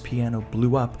 Hook's piano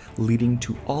blew up, leading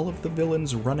to all of the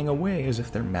villains running away as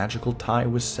if their magical tie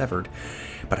was severed.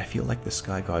 But I feel like the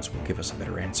Sky Gods will give us a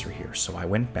better answer here, so I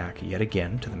went back yet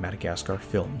again to the Madagascar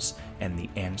films, and the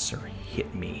answer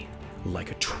hit me like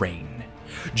a train.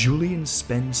 Julian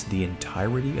spends the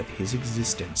entirety of his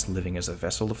existence living as a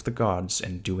vessel of the gods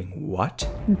and doing what?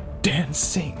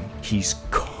 Dancing. He's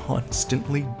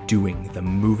constantly doing the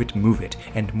move it,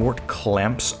 and Mort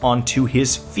clamps onto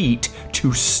his feet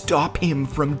to stop him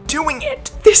from doing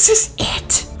it. This is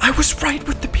it! I was right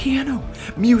with the piano.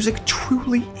 Music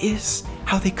truly is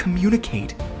how they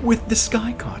communicate with the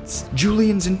sky gods.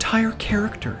 Julian's entire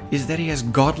character is that he has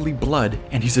godly blood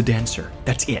and he's a dancer.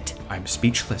 That's it. I'm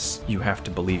speechless. You have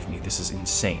to believe me, this is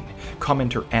insane.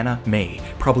 Commenter Anna May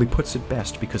probably puts it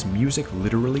best because music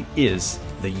literally is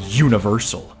the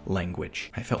universal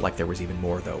language. I felt like there was even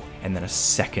more though, and then a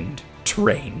second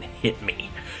train hit me.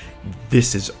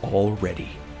 This is already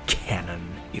canon.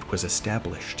 It was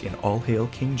established in All Hail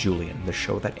King Julian, the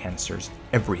show that answers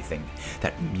everything,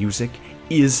 that music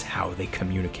is how they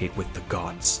communicate with the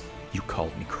gods. You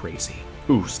called me crazy.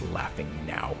 Who's laughing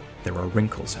now? There are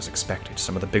wrinkles as expected.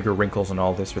 Some of the bigger wrinkles in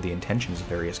all this are the intentions of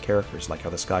various characters, like how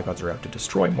the Sky Gods are out to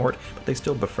destroy Mort, but they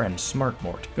still befriend smart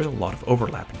Mort. There's a lot of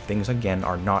overlap, and things again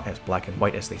are not as black and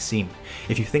white as they seem.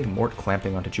 If you think Mort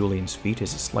clamping onto Julian's feet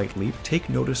is a slight leap, take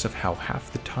notice of how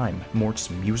half the time Mort's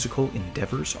musical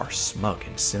endeavors are smug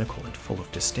and cynical and full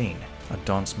of disdain. A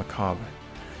danse macabre.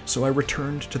 So I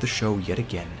returned to the show yet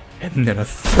again, and then a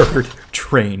third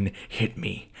train hit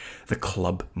me. The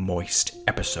Club Moist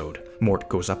episode. Mort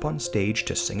goes up on stage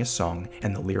to sing a song,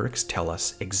 and the lyrics tell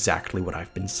us exactly what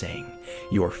I've been saying.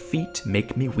 Your feet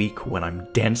make me weak when I'm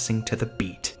dancing to the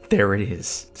beat. There it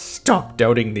is. Stop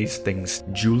doubting these things.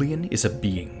 Julian is a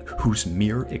being whose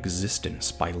mere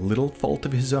existence, by little fault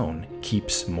of his own,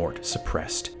 keeps Mort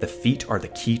suppressed. The feet are the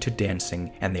key to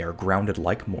dancing, and they are grounded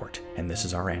like Mort, and this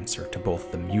is our answer to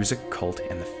both the music cult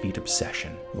and the feet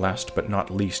obsession. Last but not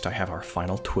least, I have our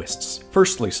final twists.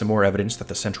 Firstly, some more evidence that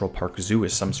the Central Park Zoo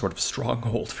is some sort of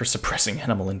stronghold for suppressing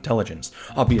animal intelligence.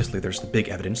 Obviously, there's the big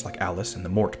evidence like Alice and the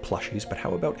Mort plushies, but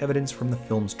how about evidence from the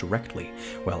films directly?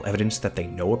 Well, evidence that they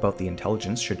know about the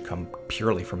intelligence should come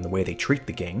purely from the way they treat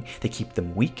the gang. They keep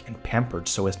them weak and pampered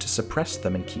so as to suppress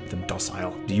them and keep them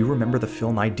docile. Do you remember the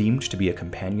film I deemed to be a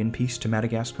companion piece to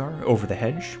Madagascar, Over the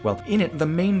Hedge? Well, in it, the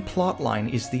main plot line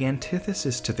is the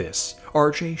antithesis to this.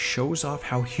 RJ shows off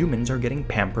how humans are getting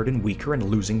pampered and weaker and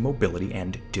losing mobility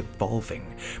and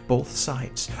devolving. Both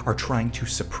sides are trying to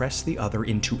suppress the other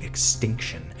into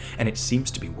extinction, and it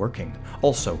seems to be working.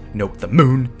 Also, note the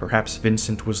moon. Perhaps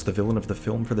Vincent was the villain of the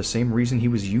film for the same reason he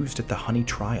was used at the Honey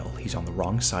trial. He's on the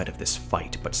wrong side of this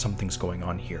fight, but something's going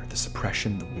on here. The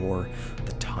suppression, the war,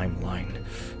 the timeline.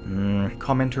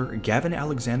 Commenter Gavin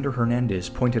Alexander Hernandez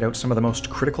pointed out some of the most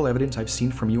critical evidence I've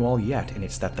seen from you all yet, and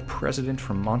it's that the president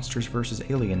from Monsters vs.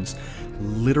 Aliens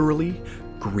literally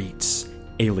greets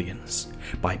aliens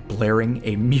by blaring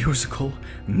a musical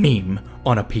meme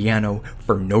on a piano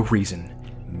for no reason.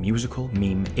 Musical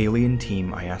meme alien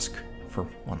team, I ask for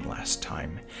one last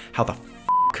time. How the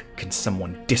can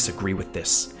someone disagree with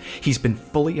this? He's been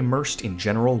fully immersed in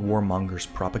General Warmonger's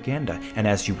propaganda, and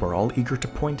as you were all eager to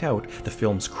point out, the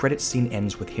film's credit scene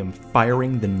ends with him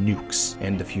firing the nukes.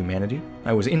 End of humanity?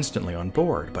 I was instantly on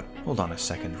board, but hold on a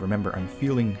second. Remember, I'm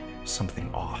feeling something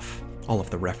off. All of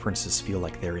the references feel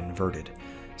like they're inverted.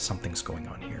 Something's going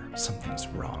on here. Something's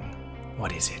wrong.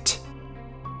 What is it?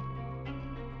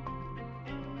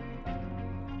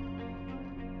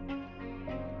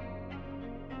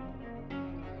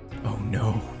 Oh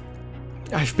no.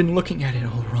 I've been looking at it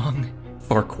all wrong.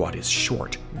 Farquaad is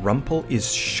short. Rumpel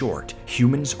is short.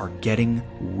 Humans are getting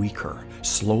weaker.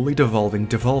 Slowly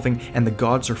devolving, and the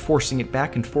gods are forcing it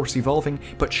back and force evolving,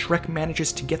 but Shrek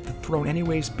manages to get the throne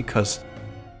anyways because...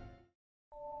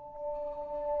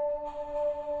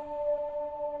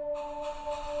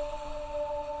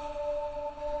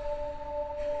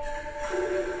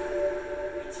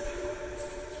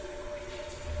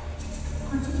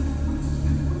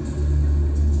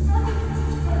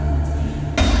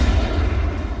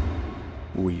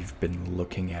 We've been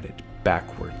looking at it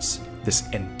backwards this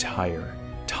entire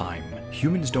time.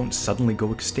 Humans don't suddenly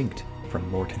go extinct from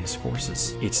Mort and his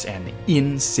forces. It's an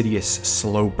insidious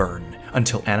slow burn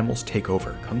until animals take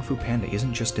over. Kung Fu Panda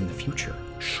isn't just in the future.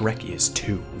 Shrek is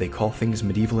too. They call things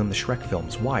medieval in the Shrek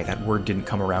films. Why? That word didn't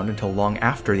come around until long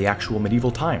after the actual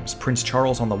medieval times. Prince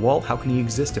Charles on the wall? How can he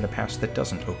exist in a past that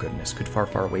doesn't? Oh goodness, could Far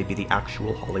Far Away be the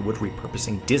actual Hollywood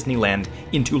repurposing Disneyland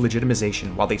into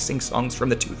legitimization? While they sing songs from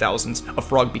the 2000s, a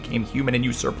frog became human and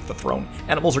usurped the throne.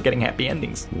 Animals are getting happy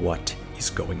endings. What is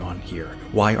going on here?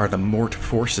 Why are the Mort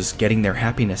forces getting their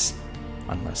happiness?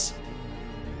 Unless...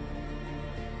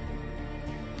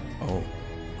 Oh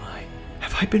my.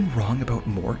 Have I been wrong about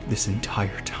Mort this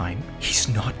entire time? He's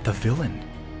not the villain.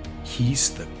 He's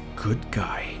the good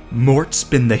guy. Mort's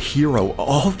been the hero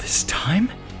all this time?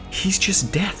 He's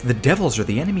just death. The devils are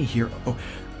the enemy here. Oh,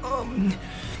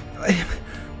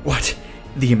 what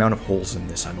The amount of holes in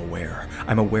this, I'm aware.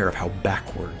 I'm aware of how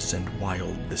backwards and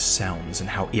wild this sounds, and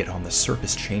how it on the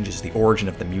surface changes the origin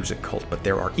of the music cult, but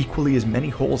there are equally as many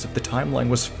holes if the timeline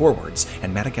was forwards,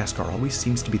 and Madagascar always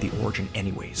seems to be the origin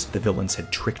anyways. The villains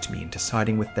had tricked me into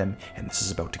siding with them, and this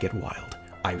is about to get wild.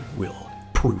 I will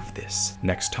prove this.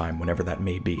 Next time, whenever that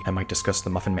may be, I might discuss the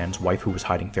Muffin Man's wife who was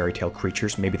hiding fairy tale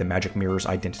creatures, maybe the Magic Mirror's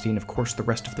identity, and of course the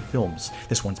rest of the films.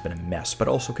 This one's been a mess, but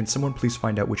also can someone please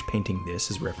find out which painting this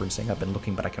is referencing? I've been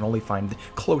looking, but I can only find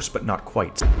close but not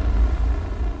quite.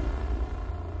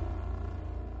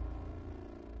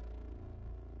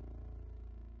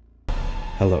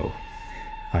 Hello,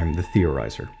 I'm the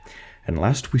Theorizer, and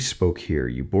last we spoke here,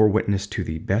 you bore witness to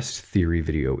the best theory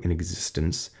video in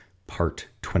existence, Part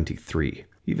 23.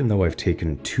 Even though I've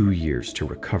taken 2 years to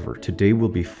recover, today will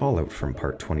be fallout from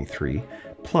Part 23,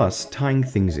 plus tying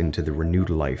things into the renewed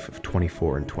life of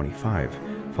 24 and 25,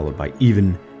 followed by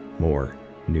even more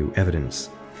new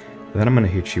evidence. Then I'm going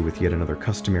to hit you with yet another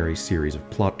customary series of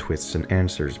plot twists and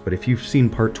answers, but if you've seen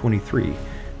Part 23,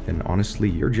 then honestly,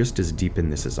 you're just as deep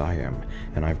in this as I am,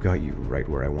 and I've got you right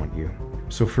where I want you.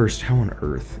 So first, how on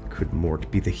earth could Mort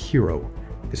be the hero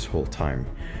this whole time?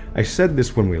 I said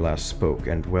this when we last spoke,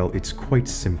 and well, it's quite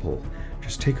simple.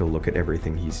 Just take a look at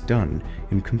everything he's done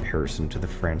in comparison to the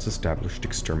France-established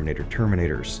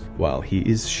exterminator-terminators. While he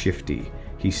is shifty,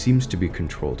 he seems to be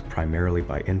controlled primarily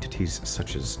by entities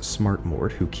such as Smart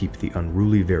Mort, who keep the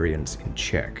unruly variants in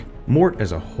check. Mort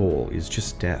as a whole is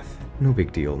just death. No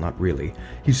big deal, not really.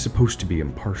 He's supposed to be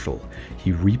impartial.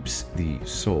 He reaps the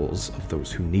souls of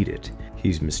those who need it.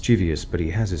 He's mischievous, but he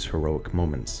has his heroic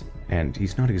moments. And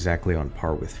he's not exactly on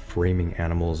par with framing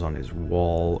animals on his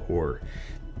wall or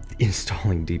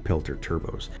installing deep filter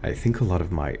turbos. I think a lot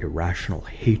of my irrational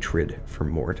hatred for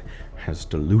Mort has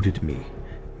deluded me.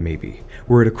 Maybe.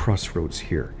 We're at a crossroads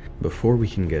here. Before we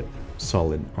can get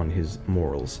solid on his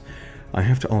morals, I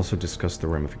have to also discuss the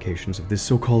ramifications of this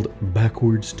so-called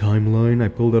backwards timeline I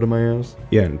pulled out of my ass.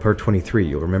 Yeah, in Part 23,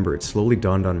 you'll remember it slowly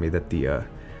dawned on me that the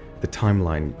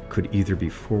timeline could either be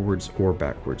forwards or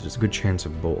backwards. There's a good chance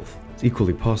of both. It's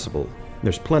equally possible.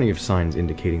 There's plenty of signs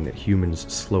indicating that humans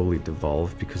slowly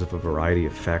devolve because of a variety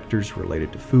of factors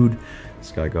related to food,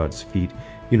 Sky God's feet.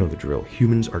 You know the drill.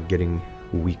 Humans are getting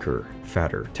weaker,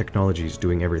 fatter. Technology is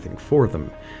doing everything for them.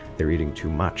 They're eating too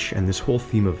much, and this whole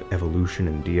theme of evolution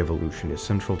and de-evolution is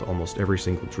central to almost every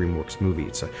single Dreamworks movie.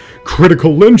 It's a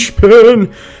critical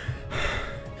linchpin!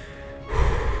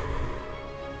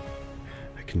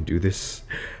 I can do this.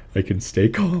 I can stay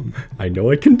calm. I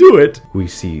know I can do it! We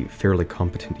see fairly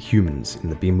competent humans in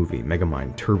the B-movie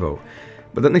Megamind Turbo,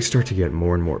 but then they start to get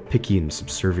more and more picky and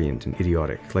subservient and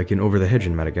idiotic, like in Over the Hedge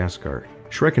in Madagascar.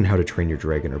 Shrek and How to Train Your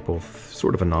Dragon are both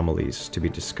sort of anomalies to be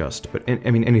discussed, but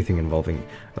I mean anything involving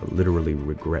literally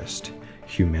regressed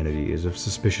humanity is of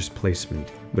suspicious placement.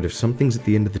 But if something's at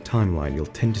the end of the timeline, you'll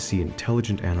tend to see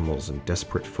intelligent animals and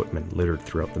desperate footmen littered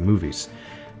throughout the movies.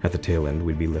 At the tail end,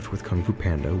 we'd be left with Kung Fu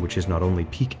Panda, which is not only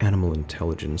peak animal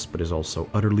intelligence, but is also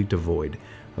utterly devoid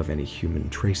of any human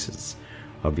traces.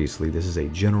 Obviously, this is a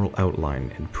general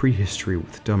outline, and prehistory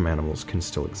with dumb animals can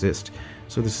still exist,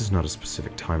 so this is not a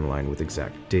specific timeline with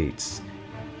exact dates.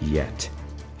 Yet.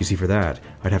 You see, for that,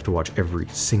 I'd have to watch every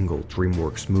single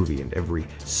Dreamworks movie and every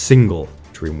single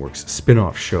Dreamworks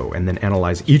spin-off show, and then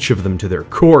analyze each of them to their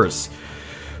cores.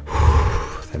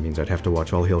 That means I'd have to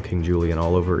watch All Hail King Julian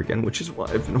all over again, which is why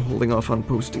I've been holding off on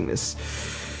posting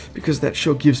this, because that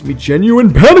show gives me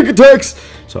genuine panic attacks!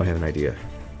 So I have an idea.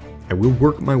 I will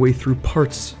work my way through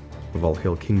parts of All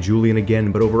Hail King Julian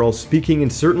again, but overall speaking,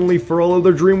 and certainly for all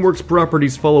other Dreamworks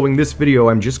properties following this video,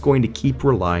 I'm just going to keep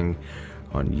relying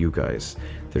on you guys.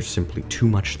 There's simply too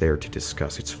much there to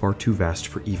discuss. It's far too vast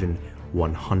for even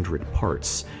 100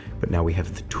 parts. But now we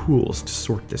have the tools to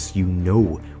sort this. You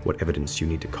know what evidence you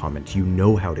need to comment. You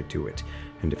know how to do it.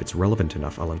 And if it's relevant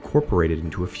enough, I'll incorporate it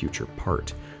into a future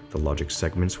part. The logic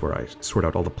segments where I sort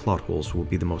out all the plot holes will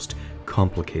be the most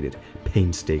complicated,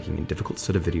 painstaking, and difficult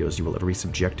set of videos you will ever be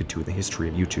subjected to in the history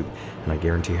of YouTube, and I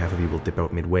guarantee half of you will dip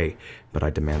out midway, but I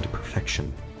demand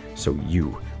perfection. So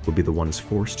you will be the ones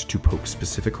forced to poke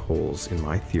specific holes in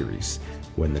my theories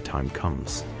when the time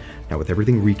comes. Now, with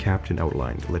everything recapped and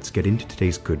outlined, let's get into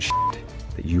today's good shit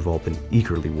that you've all been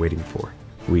eagerly waiting for.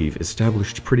 We've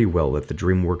established pretty well that the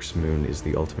Dreamworks moon is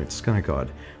the ultimate sky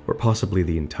god, or possibly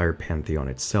the entire pantheon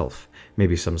itself,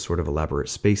 maybe some sort of elaborate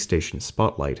space station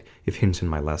spotlight, if hints in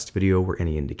my last video were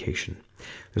any indication.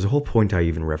 There's a whole point I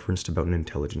even referenced about an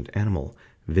intelligent animal,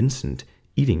 Vincent,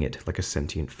 eating it like a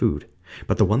sentient food.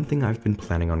 But the one thing I've been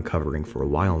planning on covering for a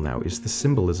while now is the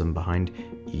symbolism behind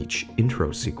each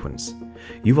intro sequence.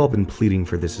 You've all been pleading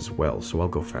for this as well, so I'll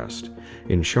go fast.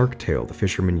 In Shark Tale, the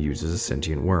fisherman uses a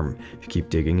sentient worm. If you keep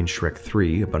digging in Shrek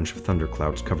 3, a bunch of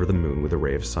thunderclouds cover the moon with a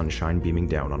ray of sunshine beaming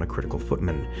down on a critical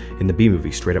footman. In the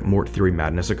B-movie, straight-up Mort theory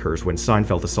madness occurs when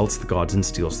Seinfeld assaults the gods and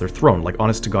steals their throne. Like,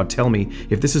 honest to God, tell me,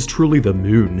 if this is truly the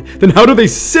moon, then how do they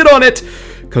sit on it?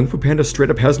 Kung Fu Panda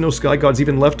straight-up has no sky gods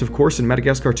even left, of course, and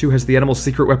Madagascar 2 has the animal's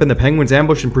secret weapon, the penguins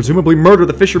ambush and presumably murder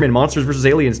the fisherman. Monsters vs.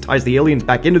 Aliens ties the aliens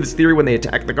back into this theory when they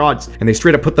attack the gods, and they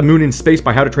straight up put the moon in space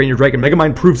by How to Train Your Dragon.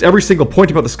 Megamind proves every single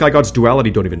point about the sky gods' duality,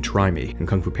 don't even try me. And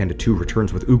Kung Fu Panda 2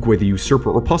 returns with Oogway the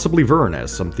Usurper, or possibly Vern, as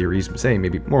some theories say,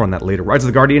 maybe more on that later. Rise of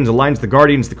the Guardians aligns the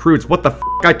Guardians, the crew. It's what the f***,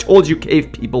 I told you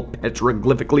cave people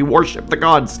petroglyphically worship the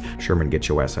gods. Sherman, get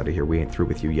your ass out of here, we ain't through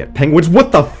with you yet. Penguins,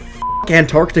 what the f***,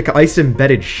 Antarctic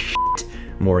ice-embedded shit.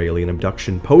 More alien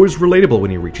abduction. Poe is relatable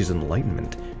when he reaches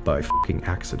enlightenment by fucking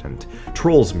accident.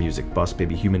 Trolls music, Boss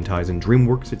Baby Human ties, and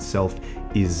Dreamworks itself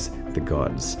is the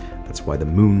gods. That's why the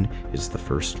moon is the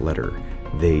first letter.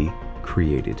 They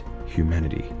created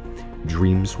humanity.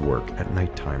 Dreams work at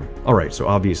nighttime. Alright, so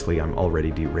obviously I'm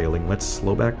already derailing. Let's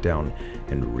slow back down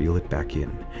and reel it back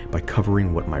in by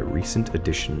covering what my recent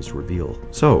additions reveal.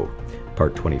 So,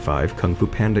 Part 25, Kung Fu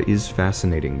Panda is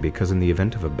fascinating because in the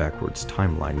event of a backwards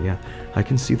timeline, yeah, I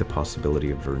can see the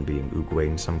possibility of Vern being Oogway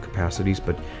in some capacities,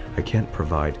 but I can't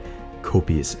provide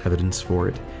copious evidence for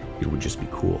it. It would just be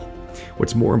cool.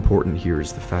 What's more important here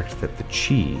is the fact that the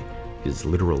Chi is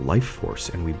literal life force,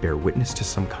 and we bear witness to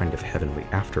some kind of heavenly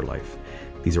afterlife.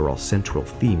 These are all central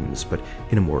themes, but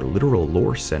in a more literal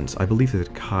lore sense, I believe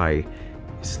that Kai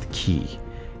is the key.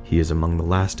 He is among the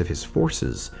last of his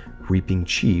forces, reaping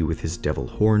chi with his devil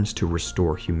horns to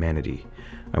restore humanity.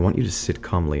 I want you to sit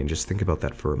calmly and just think about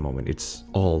that for a moment. It's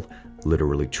all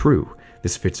literally true.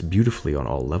 This fits beautifully on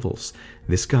all levels.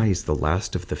 This guy is the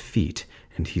last of the F.E.E.T,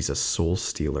 and he's a soul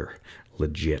stealer.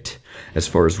 Legit. As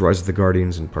far as Rise of the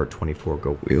Guardians and Part 24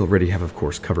 go, we already have of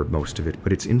course covered most of it,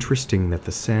 but it's interesting that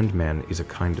the Sandman is a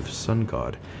kind of sun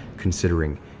god,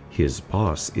 considering his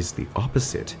boss is the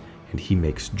opposite, and he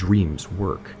makes dreams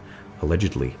work.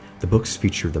 Allegedly, the books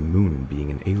feature the moon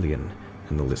being an alien,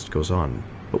 and the list goes on.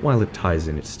 But while it ties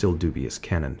in, it's still dubious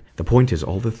canon. The point is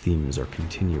all the themes are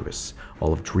continuous.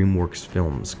 All of Dreamworks'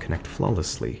 films connect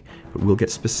flawlessly, but we'll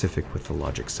get specific with the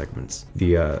logic segments.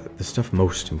 The stuff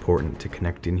most important to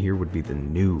connect in here would be the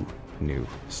new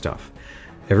stuff.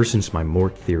 Ever since my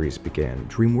Mort theories began,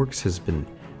 Dreamworks has been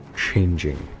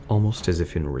changing, almost as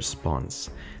if in response.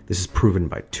 This is proven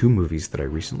by two movies that I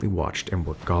recently watched and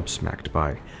were gobsmacked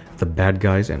by, The Bad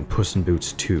Guys and Puss in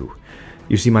Boots 2.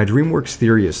 You see, my Dreamworks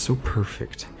theory is so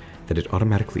perfect that it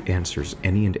automatically answers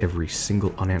any and every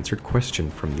single unanswered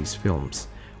question from these films.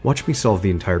 Watch me solve the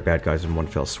entire Bad Guys in one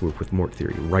fell swoop with Mort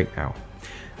theory right now.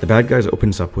 The Bad Guys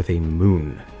opens up with a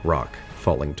moon rock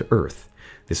falling to Earth.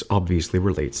 This obviously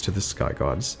relates to the sky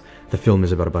gods. The film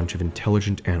is about a bunch of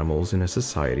intelligent animals in a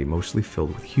society mostly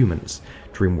filled with humans.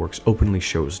 Dreamworks openly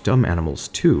shows dumb animals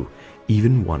too,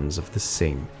 even ones of the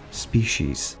same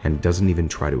species, and doesn't even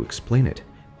try to explain it,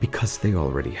 because they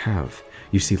already have.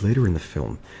 You see, later in the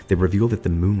film, they reveal that the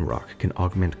moon rock can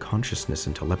augment consciousness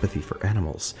and telepathy for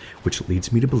animals, which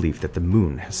leads me to believe that the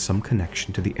moon has some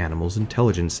connection to the animal's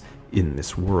intelligence in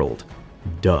this world.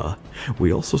 Duh.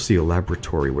 We also see a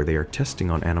laboratory where they are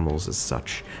testing on animals as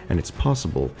such, and it's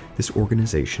possible this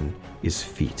organization is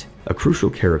F.E.E.T. A crucial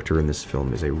character in this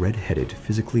film is a red-headed,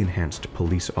 physically enhanced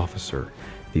police officer.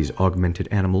 These augmented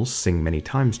animals sing many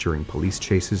times during police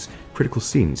chases. Critical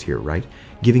scenes here, right?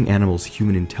 Giving animals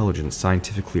human intelligence,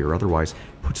 scientifically or otherwise,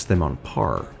 puts them on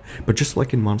par. But just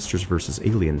like in Monsters vs.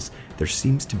 Aliens, there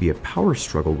seems to be a power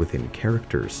struggle within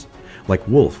characters. Like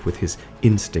Wolf, with his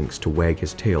instincts to wag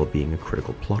his tail being a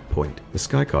critical plot point. The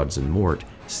Sky Gods and Mort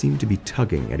seem to be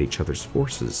tugging at each other's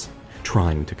forces,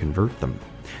 trying to convert them.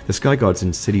 The Sky Gods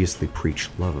insidiously preach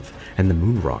love, and the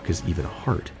moon rock is even a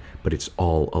heart. But it's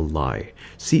all a lie.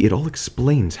 See, it all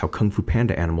explains how Kung Fu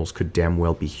Panda animals could damn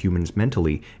well be humans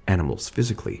mentally, animals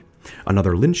physically.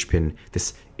 Another linchpin,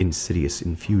 this insidious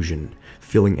infusion,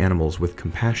 filling animals with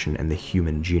compassion and the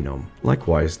human genome.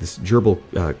 Likewise, this gerbil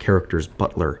character's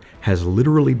butler has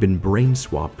literally been brain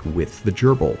swapped with the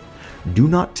gerbil. Do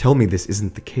not tell me this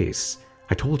isn't the case.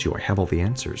 I told you I have all the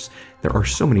answers. There are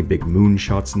so many big moon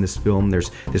shots in this film.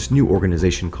 There's this new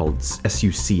organization called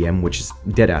SUCM, which is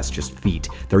deadass just F.E.E.T.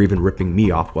 They're even ripping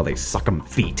me off while they suck 'em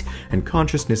feet. And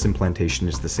consciousness implantation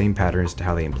is the same pattern as to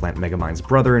how they implant Megamind's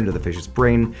brother into the fish's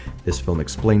brain. This film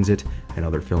explains it, and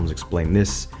other films explain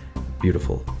this.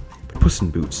 Beautiful. But Puss in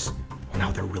Boots, well,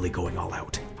 now they're really going all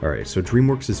out. Alright, so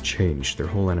Dreamworks has changed their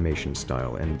whole animation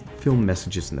style and film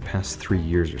messages in the past 3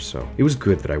 years or so. It was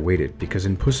good that I waited, because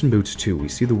in Puss in Boots 2 we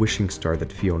see the wishing star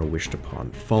that Fiona wished upon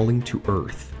falling to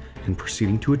Earth and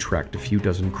proceeding to attract a few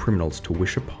dozen criminals to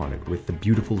wish upon it with the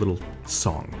beautiful little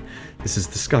song. This is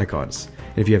the Sky Gods,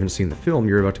 and if you haven't seen the film,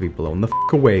 you're about to be blown the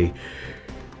f*** away,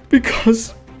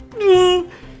 because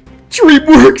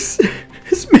DreamWorks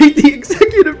has made the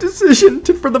executive decision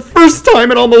to, for the first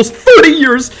time in almost 30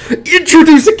 years,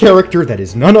 introduce a character that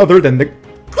is none other than the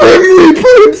Grim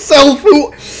Reaper himself,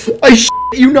 who, I shit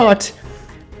you not,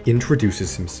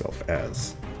 introduces himself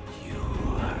as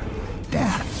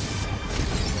Death.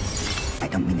 I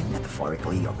don't mean it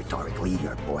metaphorically, or rhetorically,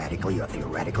 or poetically, or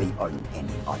theoretically, or in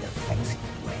any other fancy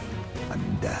way.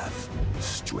 I'm death,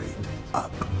 straight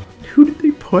up. Who did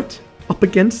they put up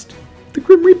against the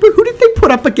Grim Reaper? Who did they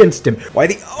put up against him? Why,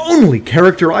 the only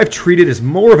character I've treated as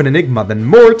more of an enigma than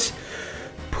Mort,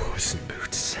 Puss in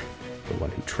Boots, the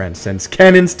one who transcends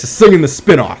canons to sing in the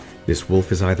spin-off. This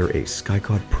wolf is either a Sky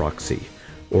God proxy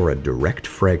or a direct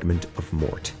fragment of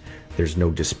Mort. There's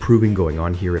no disproving going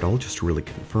on here, it all just really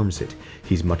confirms it.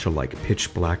 He's much alike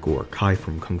Pitch Black or Kai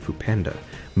from Kung Fu Panda.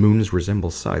 Moons resemble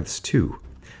scythes too,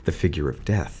 the figure of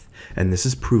death. And this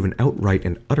is proven outright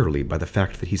and utterly by the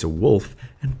fact that he's a wolf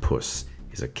and Puss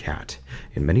is a cat.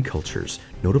 In many cultures,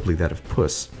 notably that of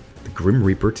Puss, the Grim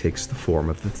Reaper takes the form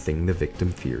of the thing the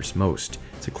victim fears most.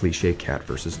 It's a cliche cat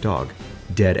versus dog.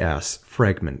 Dead-ass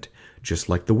fragment. Just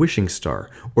like the wishing star,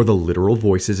 or the literal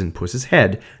voices in Puss's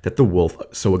head that the wolf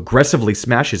so aggressively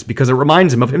smashes because it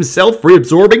reminds him of himself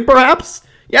reabsorbing, perhaps?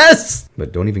 Yes!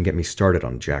 But don't even get me started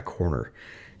on Jack Horner.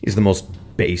 He's the most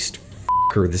based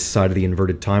f***er this side of the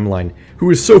inverted timeline, who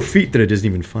is so F.E.E.T that it isn't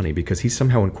even funny, because he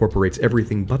somehow incorporates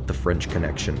everything but the French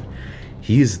Connection.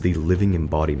 He is the living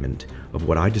embodiment of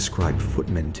what I describe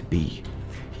footmen to be.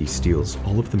 He steals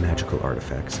all of the magical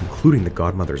artifacts, including the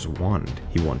Godmother's wand.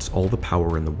 He wants all the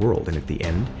power in the world, and at the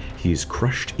end, he is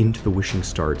crushed into the wishing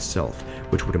star itself,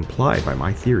 which would imply by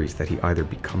my theories that he either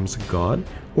becomes a god,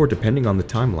 or depending on the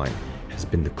timeline, has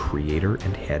been the creator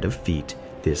and head of F.E.E.T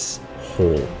this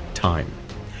whole time.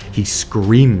 He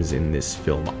screams in this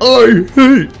film, "I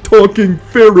hate talking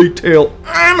fairy tale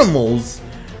animals!"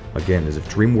 Again, as if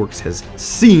DreamWorks has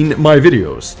seen my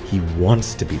videos. He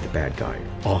wants to be the bad guy.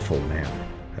 Awful man.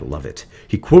 I love it.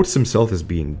 He quotes himself as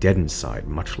being dead inside,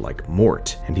 much like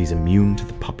Mort, and he's immune to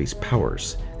the puppy's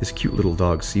powers. This cute little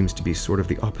dog seems to be sort of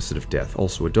the opposite of death,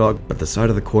 also a dog, but the side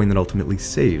of the coin that ultimately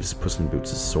saves Puss in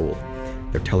Boots' soul.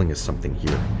 They're telling us something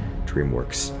here.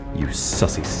 DreamWorks, you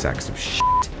sussy sacks of shit.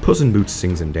 Puss in Boots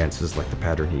sings and dances like the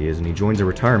pattern he is, and he joins a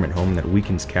retirement home that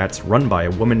weakens cats run by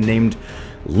a woman named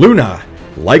Luna.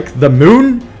 Like the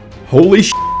moon? Holy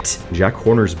shit! Jack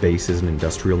Horner's base is an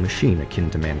industrial machine akin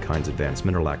to mankind's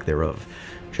advancement or lack thereof.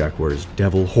 Jack wears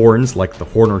devil horns like the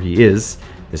Horner he is.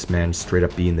 This man straight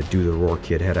up being the do-the-roar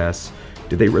kid head-ass.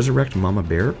 Did they resurrect Mama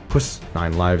Bear? Puss,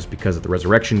 9 lives because of the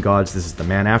resurrection gods. This is the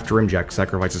man after him. Jack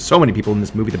sacrifices so many people in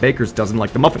this movie. The baker's dozen,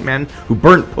 like the Muffin Man, who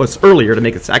burnt Puss earlier to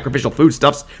make the sacrificial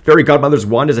foodstuffs. Fairy Godmother's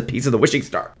wand is a piece of the wishing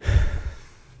star.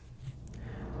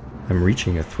 I'm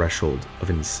reaching a threshold of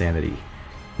insanity,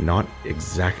 not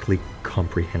exactly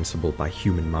comprehensible by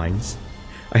human minds.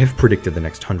 I have predicted the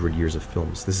next 100 years of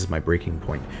films. This is my breaking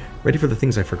point. Ready for the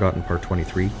things I forgot in part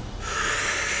 23?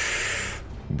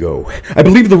 Go. I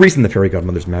believe the reason the fairy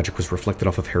godmother's magic was reflected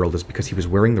off of Harold is because he was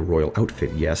wearing the royal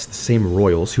outfit. Yes, the same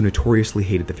royals who notoriously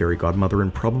hated the fairy godmother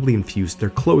and probably infused their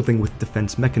clothing with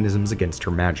defense mechanisms against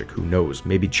her magic. Who knows?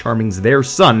 Maybe Charming's their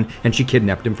son, and she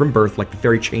kidnapped him from birth like the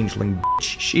fairy changeling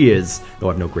bitch she is, though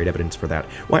I have no great evidence for that.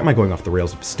 Why am I going off the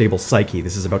rails of stable psyche?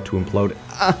 This is about to implode.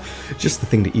 Just the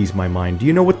thing to ease my mind. Do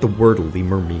you know what the word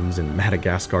lemur means in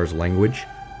Madagascar's language?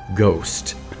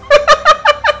 Ghost.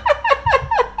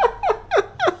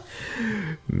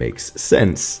 Makes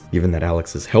sense, given that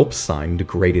Alex's help sign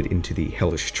degraded into the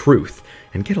hellish truth.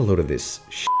 And get a load of this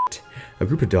shit. A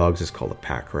group of dogs is called a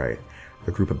pack, right?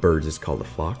 A group of birds is called a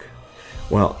flock?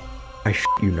 Well, I shit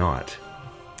you not.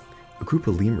 A group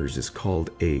of lemurs is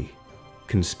called a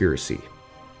conspiracy.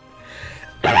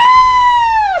 I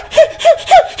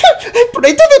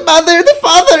pray to the Mother, the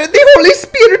Father, and the Holy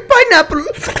Spirit, pineapple.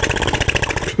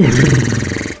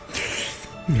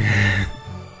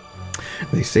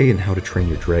 They say in How to Train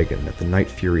Your Dragon that the Night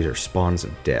Furies are spawns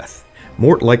of death.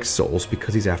 Mort likes souls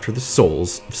because he's after the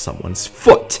souls of someone's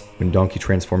foot. When Donkey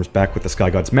transforms back with the Sky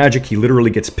God's magic, he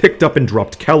literally gets picked up and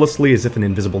dropped callously as if an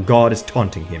invisible god is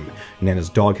taunting him. Nana's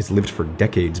dog has lived for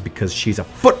decades because she's a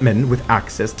footman with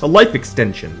access to life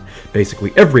extension.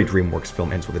 Basically, every DreamWorks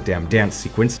film ends with a damn dance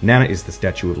sequence. Nana is the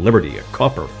Statue of Liberty, a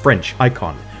copper French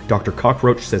icon. Dr.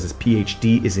 Cockroach says his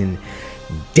PhD is in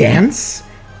dance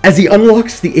as he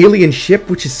unlocks the alien ship,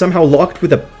 which is somehow locked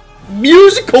with a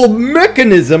musical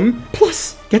mechanism.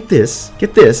 Plus, get this.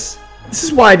 This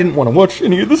is why I didn't want to watch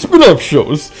any of the spin-off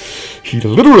shows. He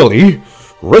literally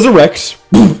resurrects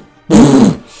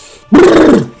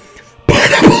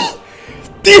pineapple!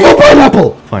 Evil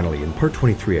pineapple! Finally, in part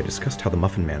 23, I discussed how the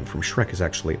Muffin Man from Shrek is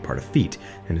actually a part of F.E.E.T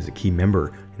and is a key member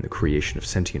in the creation of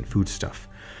sentient foodstuff.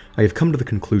 I have come to the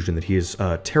conclusion that he is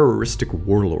a terroristic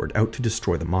warlord out to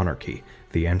destroy the monarchy.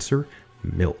 The answer?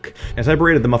 Milk. As I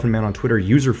berated the Muffin Man on Twitter,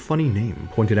 user Funny Name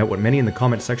pointed out what many in the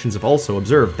comment sections have also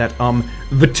observed, that,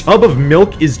 the tub of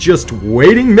milk is just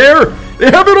waiting there!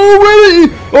 They have it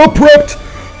already! All prepped!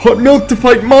 Hot milk to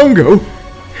fight Mongo!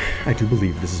 I do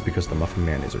believe this is because the Muffin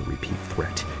Man is a repeat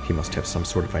threat. He must have some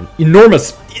sort of an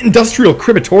enormous industrial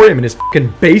crematorium in his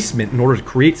fucking basement in order to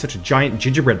create such a giant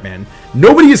gingerbread man.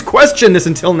 Nobody has questioned this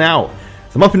until now!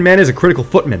 The Muffin Man is a critical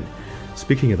footman.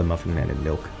 Speaking of the Muffin Man and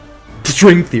milk,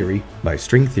 string theory. By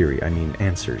string theory, I mean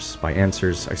answers. By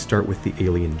answers, I start with the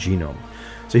alien genome.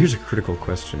 So here's a critical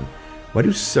question. Why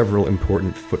do several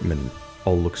important footmen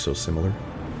all look so similar?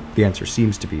 The answer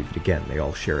seems to be that, again, they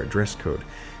all share a dress code.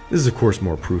 This is, of course,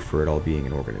 more proof for it all being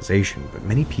an organization, but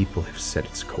many people have said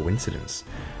it's a coincidence.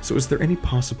 So is there any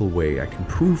possible way I can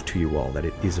prove to you all that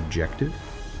it is objective?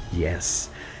 Yes.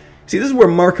 See, this is where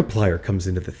Markiplier comes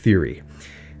into the theory.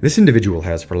 This individual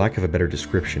has, for lack of a better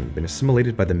description, been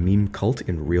assimilated by the meme cult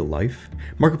in real life.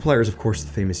 Markiplier is, of course,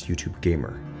 the famous YouTube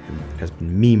gamer, and has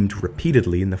been memed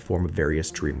repeatedly in the form of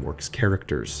various Dreamworks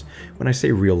characters. When I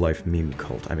say real-life meme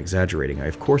cult, I'm exaggerating. I,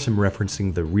 of course, am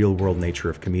referencing the real-world nature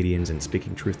of comedians and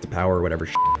speaking truth to power or whatever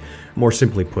shit. More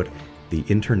simply put, the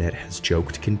internet has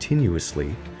joked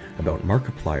continuously about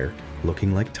Markiplier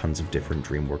looking like tons of different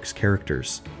Dreamworks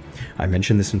characters. I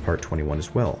mentioned this in part 21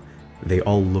 as well. They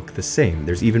all look the same.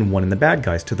 There's even one in the bad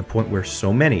guys, to the point where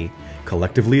so many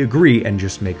collectively agree and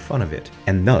just make fun of it.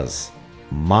 And thus,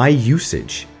 my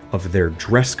usage of their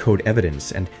dress code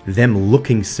evidence and them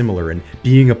looking similar and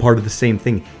being a part of the same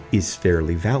thing is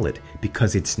fairly valid,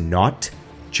 because it's not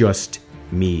just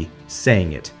me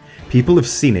saying it. People have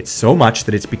seen it so much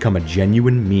that it's become a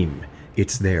genuine meme.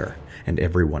 It's there, and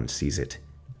everyone sees it.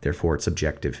 Therefore, it's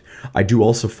objective. I do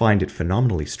also find it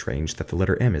phenomenally strange that the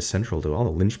letter M is central to all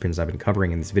the linchpins I've been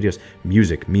covering in these videos.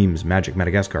 Music, memes, magic,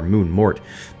 Madagascar, moon, Mort,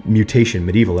 mutation,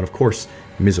 medieval, and of course,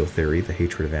 Theory, the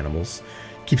hatred of animals.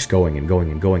 Keeps going and going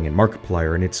and going, and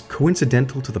Markiplier, and it's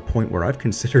coincidental to the point where I've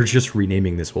considered just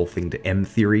renaming this whole thing to M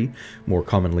Theory, more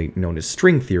commonly known as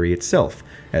string theory itself,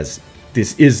 as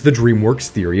this is the Dreamworks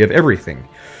theory of everything.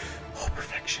 Oh,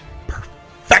 perfection.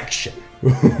 Perfection!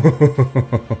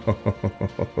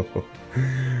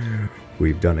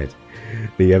 We've done it.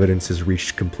 The evidence has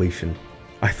reached completion.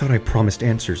 I thought I promised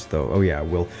answers, though. Oh yeah,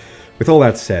 well, with all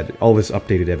that said, all this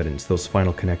updated evidence, those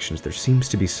final connections, there seems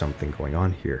to be something going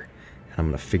on here. And I'm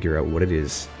gonna figure out what it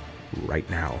is right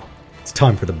now. It's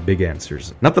time for the big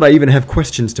answers. Not that I even have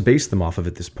questions to base them off of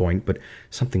at this point, but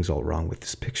something's all wrong with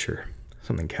this picture.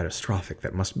 Something catastrophic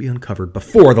that must be uncovered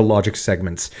before the logic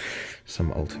segments.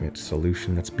 Some ultimate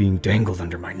solution that's being dangled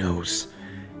under my nose.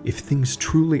 If things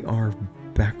truly are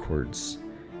backwards,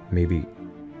 maybe...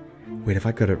 Wait, if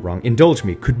I got it wrong, indulge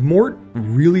me. Could Mort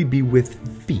really be with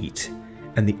F.E.E.T,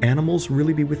 and the animals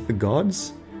really be with the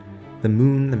gods? The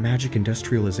moon, the magic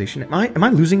industrialization. Am I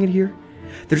losing it here?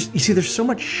 You see, there's so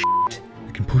much shit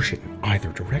that can push it in either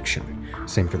direction.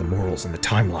 Same for the morals and the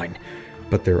timeline.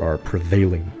 But there are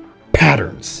prevailing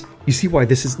patterns. You see why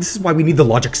this is why we need the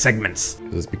logic segments.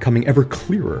 It's becoming ever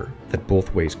clearer that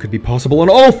both ways could be possible on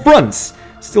all fronts.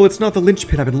 Still, it's not the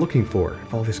linchpin I've been looking for.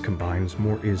 If all this combines,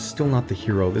 Mort is still not the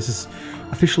hero. This has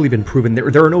officially been proven.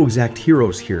 There are no exact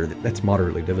heroes here. That's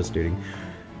moderately devastating.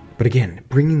 But again,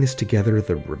 bringing this together,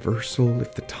 the reversal,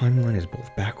 if the timeline is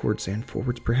both backwards and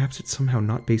forwards, perhaps it's somehow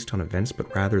not based on events,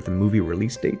 but rather the movie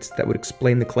release dates. That would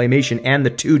explain the claymation and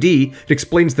the 2D. It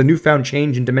explains the newfound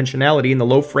change in dimensionality and the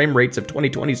low frame rates of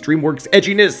 2020's Dreamworks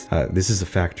edginess. This is a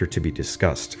factor to be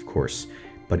discussed, of course.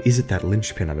 But is it that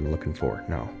linchpin I've been looking for?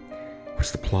 No. What's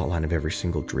the plotline of every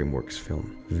single Dreamworks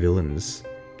film? Villains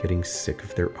getting sick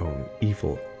of their own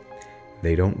evil.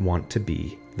 They don't want to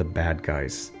be the bad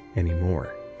guys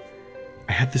anymore.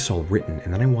 I had this all written,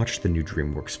 and then I watched the new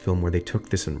Dreamworks film where they took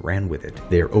this and ran with it.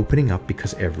 They are opening up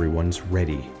because everyone's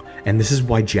ready. And this is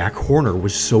why Jack Horner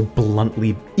was so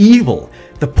bluntly evil.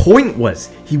 The point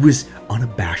was, he was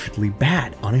unabashedly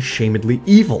bad, unashamedly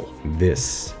evil.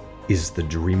 This is the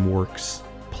Dreamworks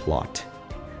plot.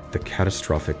 The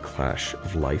catastrophic clash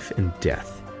of life and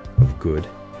death, of good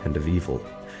and of evil,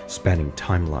 spanning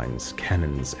timelines,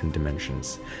 canons, and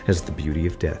dimensions, as the beauty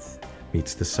of death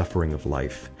meets the suffering of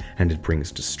life, and it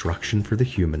brings destruction for the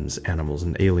humans, animals,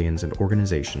 and aliens and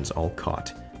organizations all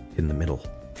caught in the middle.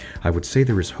 I would say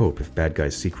there is hope if bad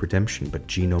guys seek redemption, but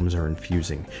genomes are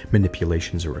infusing,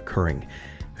 manipulations are occurring.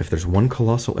 If there's one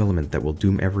colossal element that will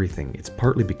doom everything, it's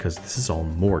partly because this is all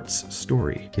Mort's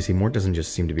story. You see, Mort doesn't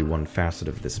just seem to be one facet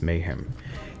of this mayhem.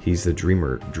 He's the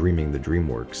dreamer dreaming the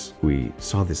Dreamworks. We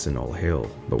saw this in All Hail,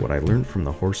 but what I learned from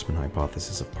the Horseman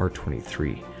hypothesis of Part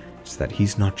 23 is that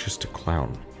he's not just a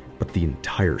clown, but the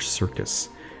entire circus.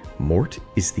 Mort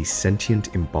is the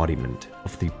sentient embodiment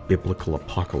of the biblical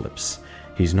apocalypse.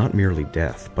 He's not merely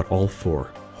death, but all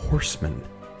four horsemen.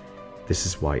 This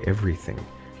is why everything,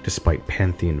 despite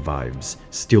pantheon vibes,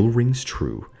 still rings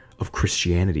true of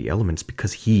Christianity elements,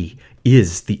 because he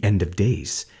is the end of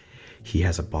days. He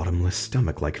has a bottomless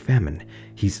stomach like famine.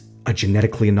 He's a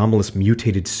genetically anomalous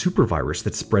mutated supervirus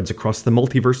that spreads across the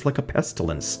multiverse like a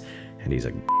pestilence. And he's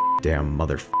a damn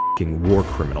motherfucking war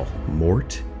criminal.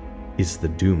 Mort is the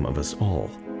doom of us all.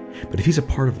 But if he's a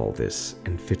part of all this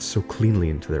and fits so cleanly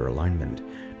into their alignment,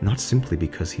 not simply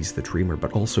because he's the dreamer,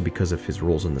 but also because of his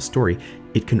roles in the story,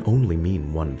 it can only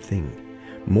mean one thing.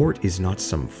 Mort is not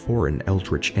some foreign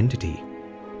eldritch entity,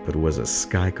 but was a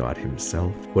sky god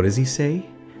himself. What does he say?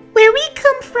 Where we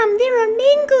come from, there are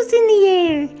mangoes in the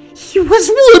air. He was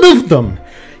one of them!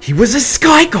 He was a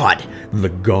sky god! The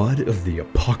god of the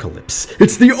apocalypse.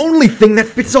 It's the only thing that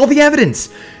fits all the evidence!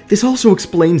 This also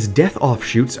explains death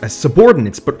offshoots as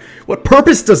subordinates, but what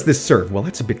purpose does this serve? Well,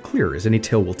 that's a bit clearer, as any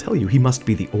tale will tell you. He must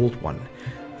be the old one.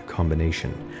 The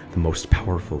combination, the most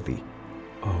powerful, the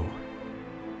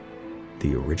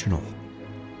original.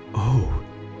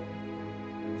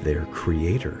 Their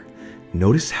creator.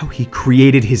 Notice how he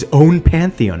created his own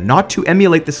pantheon, not to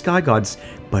emulate the sky gods,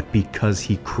 but because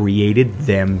he created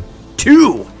them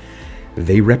too!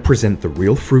 They represent the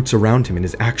real fruits around him in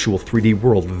his actual 3D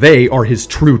world. They are his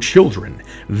true children.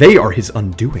 They are his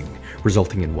undoing,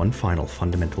 resulting in one final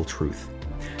fundamental truth.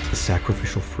 The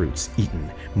sacrificial fruits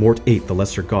eaten. Mort ate the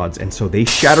lesser gods, and so they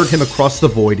shattered him across the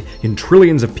void in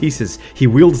trillions of pieces. He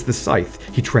wields the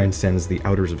scythe. He transcends the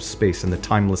outers of space and the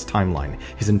timeless timeline.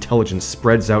 His intelligence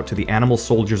spreads out to the animal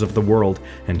soldiers of the world,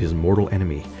 and his mortal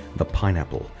enemy, the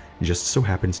pineapple, just so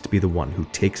happens to be the one who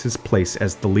takes his place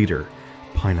as the leader.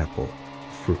 Pineapple,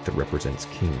 fruit that represents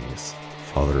kings,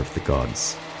 father of the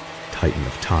gods, titan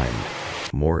of time.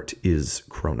 Mort is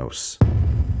Kronos.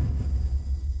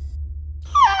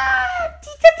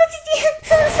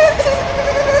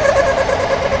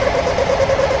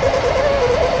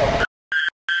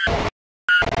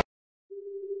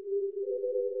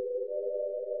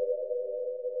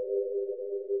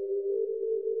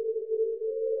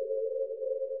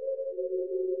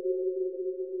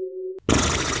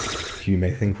 You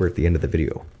may think we're at the end of the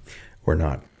video, or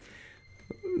not.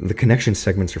 The connection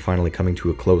segments are finally coming to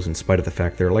a close in spite of the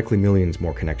fact there are likely millions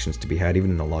more connections to be had,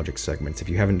 even in the logic segments. If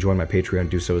you haven't joined my Patreon,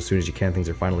 do so as soon as you can. Things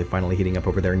are finally heating up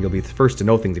over there, and you'll be the first to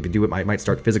know things. If you do it, I might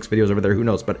start physics videos over there, who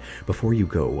knows. But before you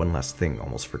go, one last thing,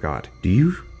 almost forgot. Do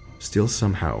you still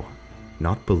somehow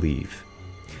not believe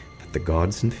that the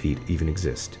gods and F.E.E.T even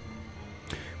exist?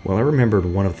 Well, I remembered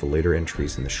one of the later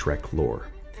entries in the Shrek lore.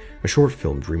 A short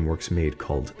film Dreamworks made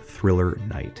called Thriller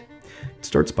Night. It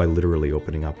starts by literally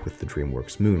opening up with the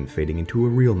Dreamworks moon fading into a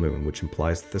real moon, which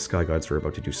implies that the sky gods are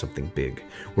about to do something big.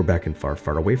 We're back in far,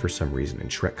 far away for some reason, and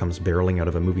Shrek comes barreling out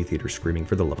of a movie theater screaming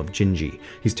for the love of Gingy.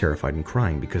 He's terrified and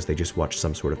crying because they just watched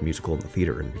some sort of musical in the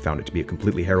theater and found it to be a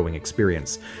completely harrowing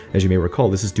experience. As you may recall,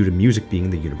 this is due to music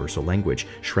being the universal language.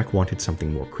 Shrek wanted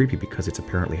something more creepy because it's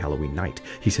apparently Halloween night.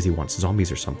 He says he wants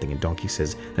zombies or something, and Donkey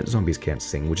says that zombies can't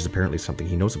sing, which is apparently something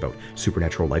he knows about.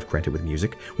 Supernatural life granted with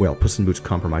music? Well, Puss in Boots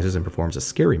compromises and performs a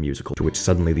scary musical, to which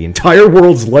suddenly the entire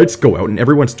world's lights go out and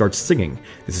everyone starts singing.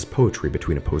 This is poetry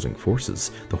between opposing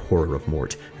forces, the horror of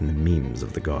Mort and the memes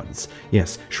of the gods.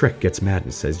 Yes, Shrek gets mad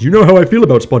and says, "You know how I feel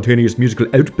about spontaneous musical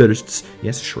outbursts."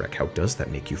 Yes, Shrek, how does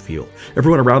that make you feel?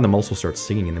 Everyone around them also starts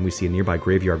singing, and then we see a nearby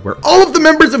graveyard where all of the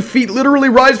members of F.E.E.T literally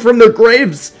rise from their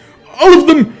graves! All of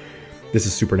them! This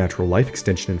is supernatural life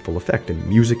extension in full effect, and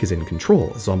music is in control.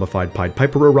 A zombified Pied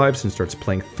Piper arrives and starts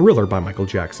playing Thriller by Michael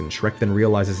Jackson. Shrek then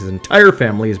realizes his entire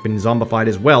family has been zombified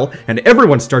as well, and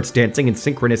everyone starts dancing in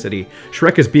synchronicity.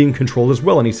 Shrek is being controlled as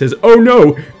well, and he says, "Oh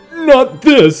no, not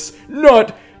this,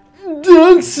 not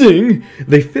dancing!"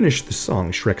 They finish the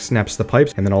song. Shrek snaps the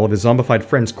pipes, and then all of his zombified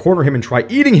friends corner him and try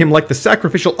eating him like the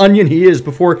sacrificial onion he is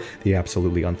before the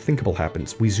absolutely unthinkable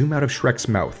happens. We zoom out of Shrek's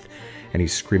mouth, and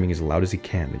he's screaming as loud as he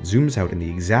can. It zooms out in the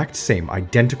exact same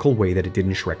identical way that it did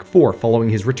in Shrek 4 following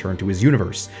his return to his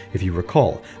universe. If you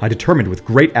recall, I determined with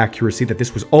great accuracy that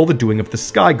this was all the doing of the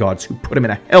sky gods who put him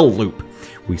in a hell loop.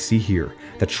 We see here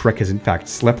that Shrek has in fact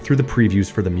slept through the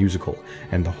previews for the musical,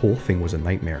 and the whole thing was a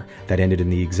nightmare that ended in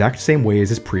the exact same way as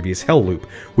his previous hell loop,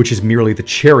 which is merely the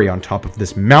cherry on top of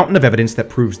this mountain of evidence that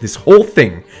proves this whole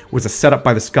thing was a setup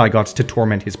by the Sky Gods to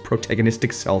torment his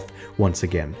protagonistic self once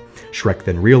again. Shrek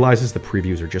then realizes the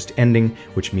previews are just ending,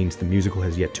 which means the musical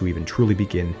has yet to even truly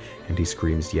begin, and he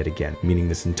screams yet again, meaning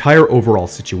this entire overall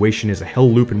situation is a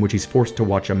hell loop in which he's forced to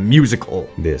watch a musical.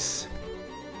 This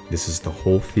is the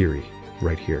whole theory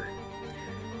right here.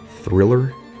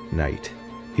 Thriller Night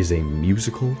is a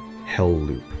musical hell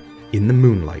loop in the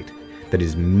moonlight that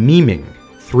is memeing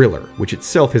Thriller, which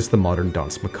itself is the modern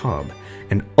Danse Macabre,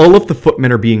 and all of the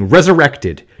footmen are being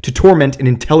resurrected to torment an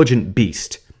intelligent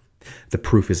beast. The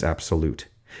proof is absolute.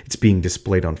 It's being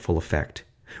displayed on full effect.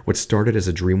 What started as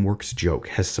a Dreamworks joke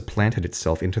has supplanted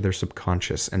itself into their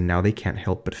subconscious, and now they can't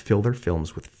help but fill their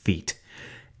films with F.E.E.T.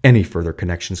 Any further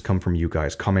connections come from you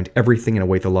guys. Comment everything in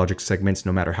Await the Logic segments,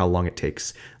 no matter how long it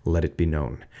takes. Let it be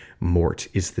known. Mort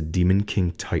is the Demon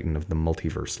King Titan of the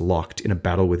multiverse, locked in a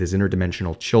battle with his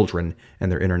interdimensional children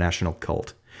and their international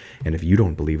cult. And if you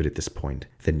don't believe it at this point,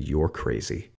 then you're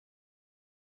crazy.